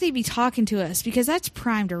don't think they'd be talking to us because that's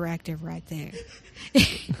prime directive right there.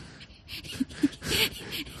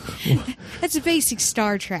 That's a basic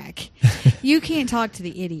Star Trek. You can't talk to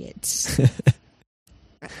the idiots.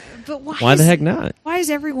 But Why the heck not? Why is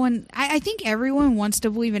everyone... I think everyone wants to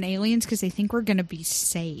believe in aliens because they think we're going to be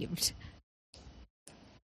saved.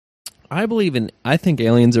 I think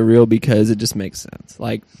aliens are real because it just makes sense.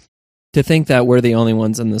 Like, to think that we're the only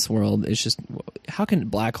ones in this world is just... How can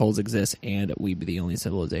black holes exist and we be the only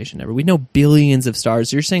civilization ever? We know billions of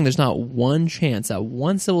stars. You're saying there's not one chance that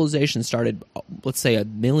one civilization started, let's say,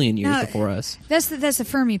 1 million years before us? That's the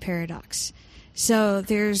Fermi paradox. So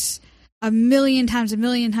there's... a million times a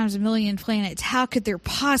million planets. How could there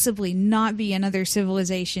possibly not be another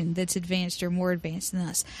civilization that's advanced or more advanced than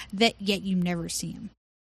us? That yet you never see them.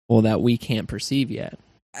 Well, that we can't perceive yet.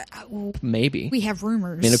 Maybe. We have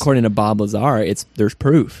rumors. I mean, according to Bob Lazar, there's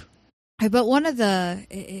proof. But one of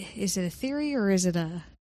is it a theory or is it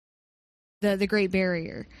the Great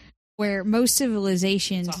Barrier, where most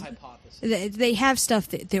civilizations It's a hypothesis. they have stuff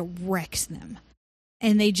that wrecks them.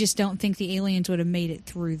 And they just don't think the aliens would have made it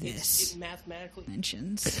through this. It mathematically.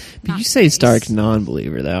 Dimensions. But you say Stark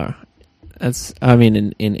non-believer, though. That's, I mean,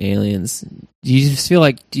 in aliens, do you just feel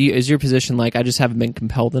like, is your position like, I just haven't been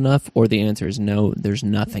compelled enough? Or the answer is no, there's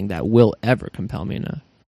nothing that will ever compel me enough?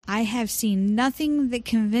 I have seen nothing that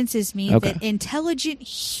convinces me Okay. that intelligent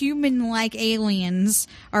human-like aliens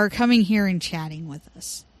are coming here and chatting with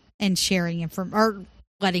us and sharing or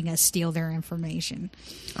letting us steal their information.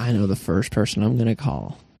 I know the first person I'm going to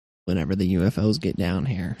call whenever the UFOs get down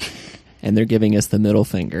here. And they're giving us the middle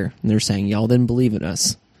finger. And they're saying, y'all didn't believe in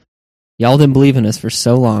us. Y'all didn't believe in us for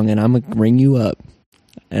so long, and I'm going to ring you up.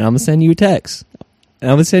 And I'm going to send you a text.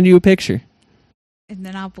 And I'm going to send you a picture. And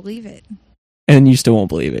then I'll believe it. And you still won't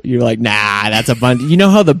believe it. You're like, nah, that's a bunch. You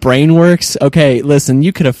know how the brain works? Okay, listen,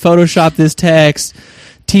 you could have photoshopped this text.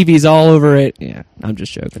 TV's all over it. Yeah, I'm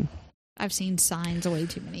just joking. I've seen Signs way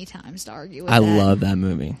too many times to argue with I that. love that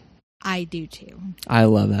movie. I do too. I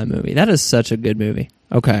love that movie. That is such a good movie.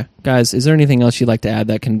 Okay, guys, is there anything else you'd like to add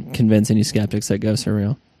that can convince any skeptics that ghosts are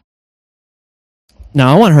real? No,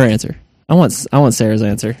 I want her answer. I want Sarah's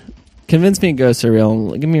answer. Convince me ghosts are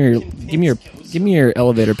real. Give me your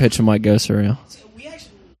elevator pitch on why ghosts are real. So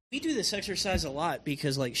we do this exercise a lot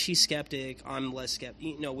because like she's skeptic, I'm less skeptic.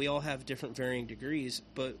 You know, we all have different varying degrees,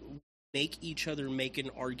 but make each other make an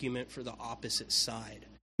argument for the opposite side.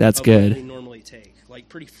 That's of good. What we normally take, like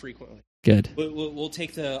pretty frequently. Good. We'll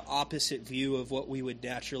take the opposite view of what we would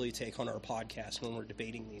naturally take on our podcast when we're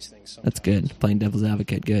debating these things. Sometimes. That's good. Playing devil's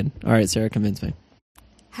advocate. Good. All right, Sarah, convince me.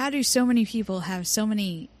 How do so many people have so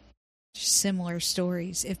many similar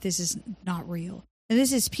stories if this is not real? And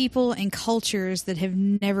this is people and cultures that have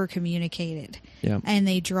never communicated. Yeah. And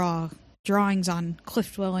they draw drawings on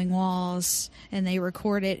cliff-dwelling walls, and they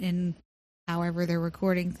record it in however they're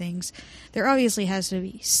recording things. There obviously has to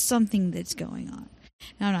be something that's going on.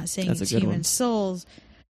 Now, I'm not saying That's a it's good human one. souls,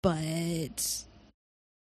 but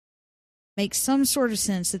makes some sort of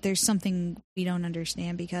sense that there's something we don't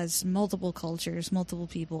understand because multiple cultures, multiple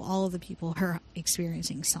people, all of the people are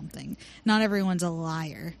experiencing something. Not everyone's a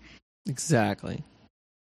liar. Exactly.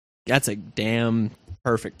 That's a damn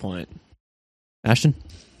perfect point. Ashton,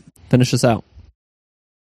 finish us out.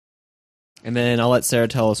 And then I'll let Sarah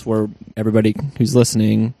tell us where everybody who's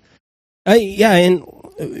listening. Yeah, and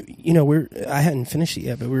you know, I hadn't finished it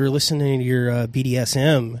yet, but we were listening to your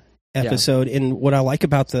BDSM episode, and what I like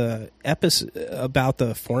about the episode, about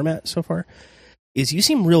the format so far, is you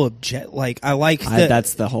seem real like I like that.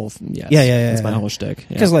 That's the whole. Yes, yeah. That's my whole shtick.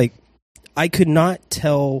 Because like I could not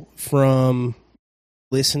tell from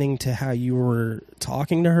listening to how you were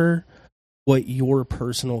talking to her what your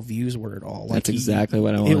personal views were at all. Like that's exactly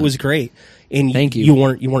what I want. It was great, and Thank you. You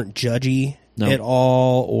weren't judgy. No. At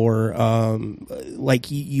all, or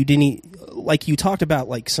like you didn't, like you talked about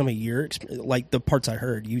like some of your like the parts I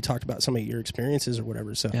heard you talked about some of your experiences or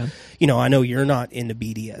whatever. So you know, I know you're not into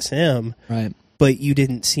BDSM, right? But you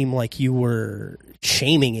didn't seem like you were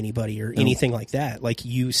shaming anybody or anything like that. Like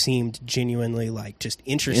you seemed genuinely like just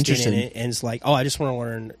interested in it, and it's like, oh, I just want to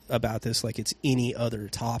learn about this like it's any other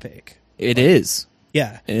topic. It is,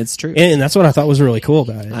 yeah, and it's true, and that's what I thought was really cool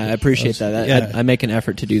about it. I appreciate that. I make an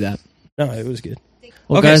effort to do that. No, it was good.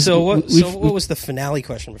 Well, okay, guys, so what was the finale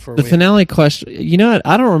question before the finale question? You know what?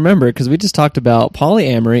 I don't remember because we just talked about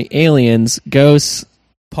polyamory, aliens, ghosts,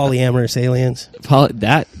 polyamorous aliens.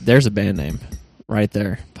 There's a band name right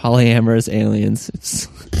there. Polyamorous aliens. It's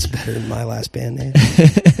better than my last band name.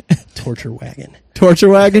 Torture Wagon. Torture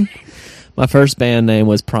Wagon. My first band name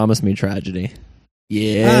was Promise Me Tragedy.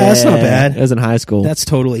 Yeah, that's not bad. It was in high school. That's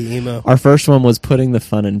totally emo. Our first one was Putting the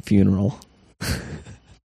Fun in Funeral.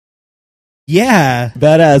 Yeah,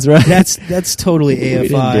 badass, right? That's totally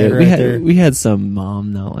AFI. We had some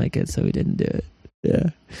mom not like it, so we didn't do it.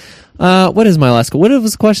 Yeah. What is my last? What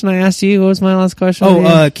was the question I asked you? What was my last question?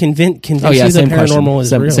 Convince you the same paranormal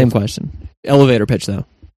is real. Same question. Elevator pitch though.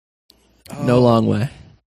 No long way.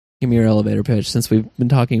 Give me your elevator pitch. Since we've been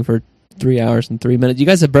talking for 3 hours and 3 minutes, you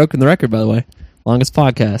guys have broken the record, by the way. Longest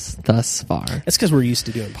podcast thus far. That's because we're used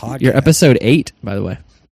to doing podcasts. You're episode 8, by the way.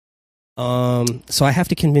 So I have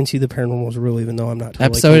to convince you the paranormal is real, even though I'm not totally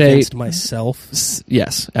episode convinced 8 myself.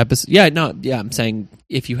 Yes, episode. Yeah, no, yeah. I'm saying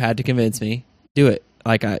if you had to convince me, do it.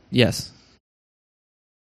 Yes.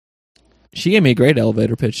 She gave me a great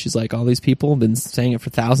elevator pitch. She's like, all these people have been saying it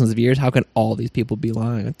for thousands of years. How could all these people be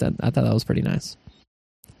lying? I thought that was pretty nice.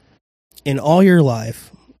 In all your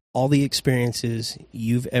life, all the experiences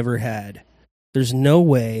you've ever had, there's no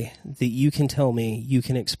way that you can tell me you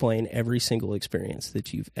can explain every single experience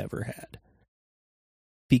that you've ever had.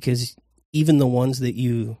 Because even the ones that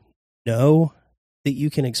you know that you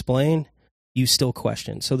can explain, you still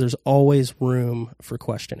question. So there's always room for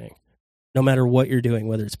questioning, no matter what you're doing,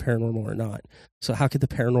 whether it's paranormal or not. So how could the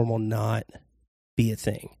paranormal not be a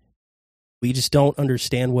thing? We just don't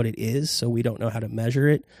understand what it is, so we don't know how to measure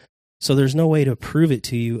it. So there's no way to prove it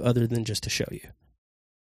to you other than just to show you.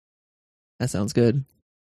 That sounds good.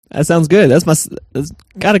 That sounds good. That's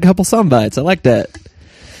got a couple sound bites. I like that.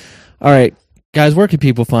 All right, guys, where can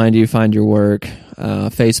people find you? Find your work?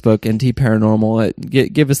 Facebook, NT Paranormal.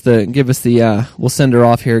 Give us the. We'll send her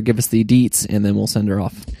off here. Give us the deets, and then we'll send her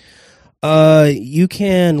off. You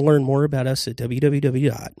can learn more about us at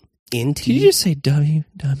www.nt. Did you just say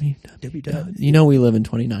www? You know we live in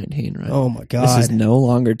 2019, right? Oh my God. This is no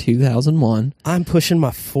longer 2001. I'm pushing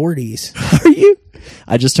my 40s. Are you?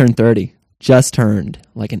 I just turned 30. Just turned,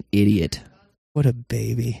 like an idiot. What a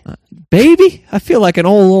baby. Baby? I feel like an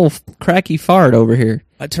old little cracky fart over here.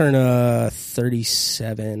 I turn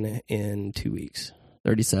 37 in 2 weeks.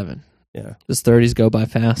 37. Yeah. Does 30s go by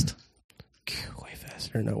fast? Way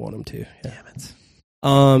faster than I want them to. Yeah. Damn it.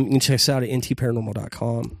 You can check us out at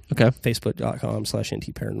ntparanormal.com. Okay.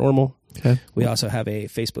 Facebook.com/ntparanormal. Okay. We also have a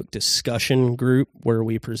Facebook discussion group where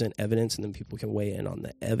we present evidence and then people can weigh in on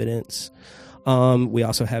the evidence. We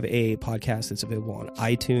also have a podcast that's available on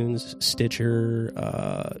iTunes, Stitcher,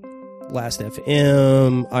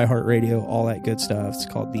 Last.fm, iHeartRadio, all that good stuff. It's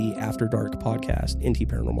called the After Dark Podcast, NT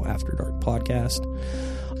Paranormal After Dark Podcast.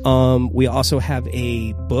 We also have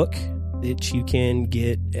a book that you can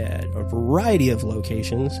get at a variety of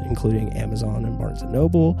locations, including Amazon and Barnes &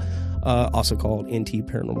 Noble, also called NT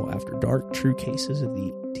Paranormal After Dark, True Cases of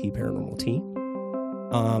the T Paranormal Team.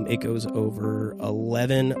 It goes over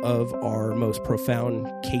 11 of our most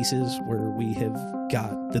profound cases where we have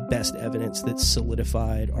got the best evidence that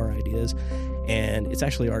solidified our ideas, and it's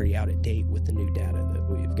actually already out of date with the new data that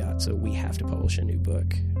we've got, so we have to publish a new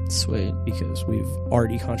book. Sweet. Because we've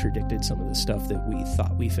already contradicted some of the stuff that we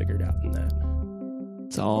thought we figured out in that.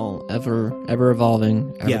 It's all ever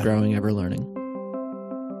evolving, ever growing, ever learning.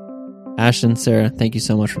 Ashton, Sarah, thank you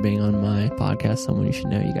so much for being on my podcast. Someone you should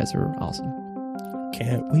know. You guys are awesome.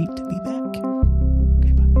 Can't wait to be back.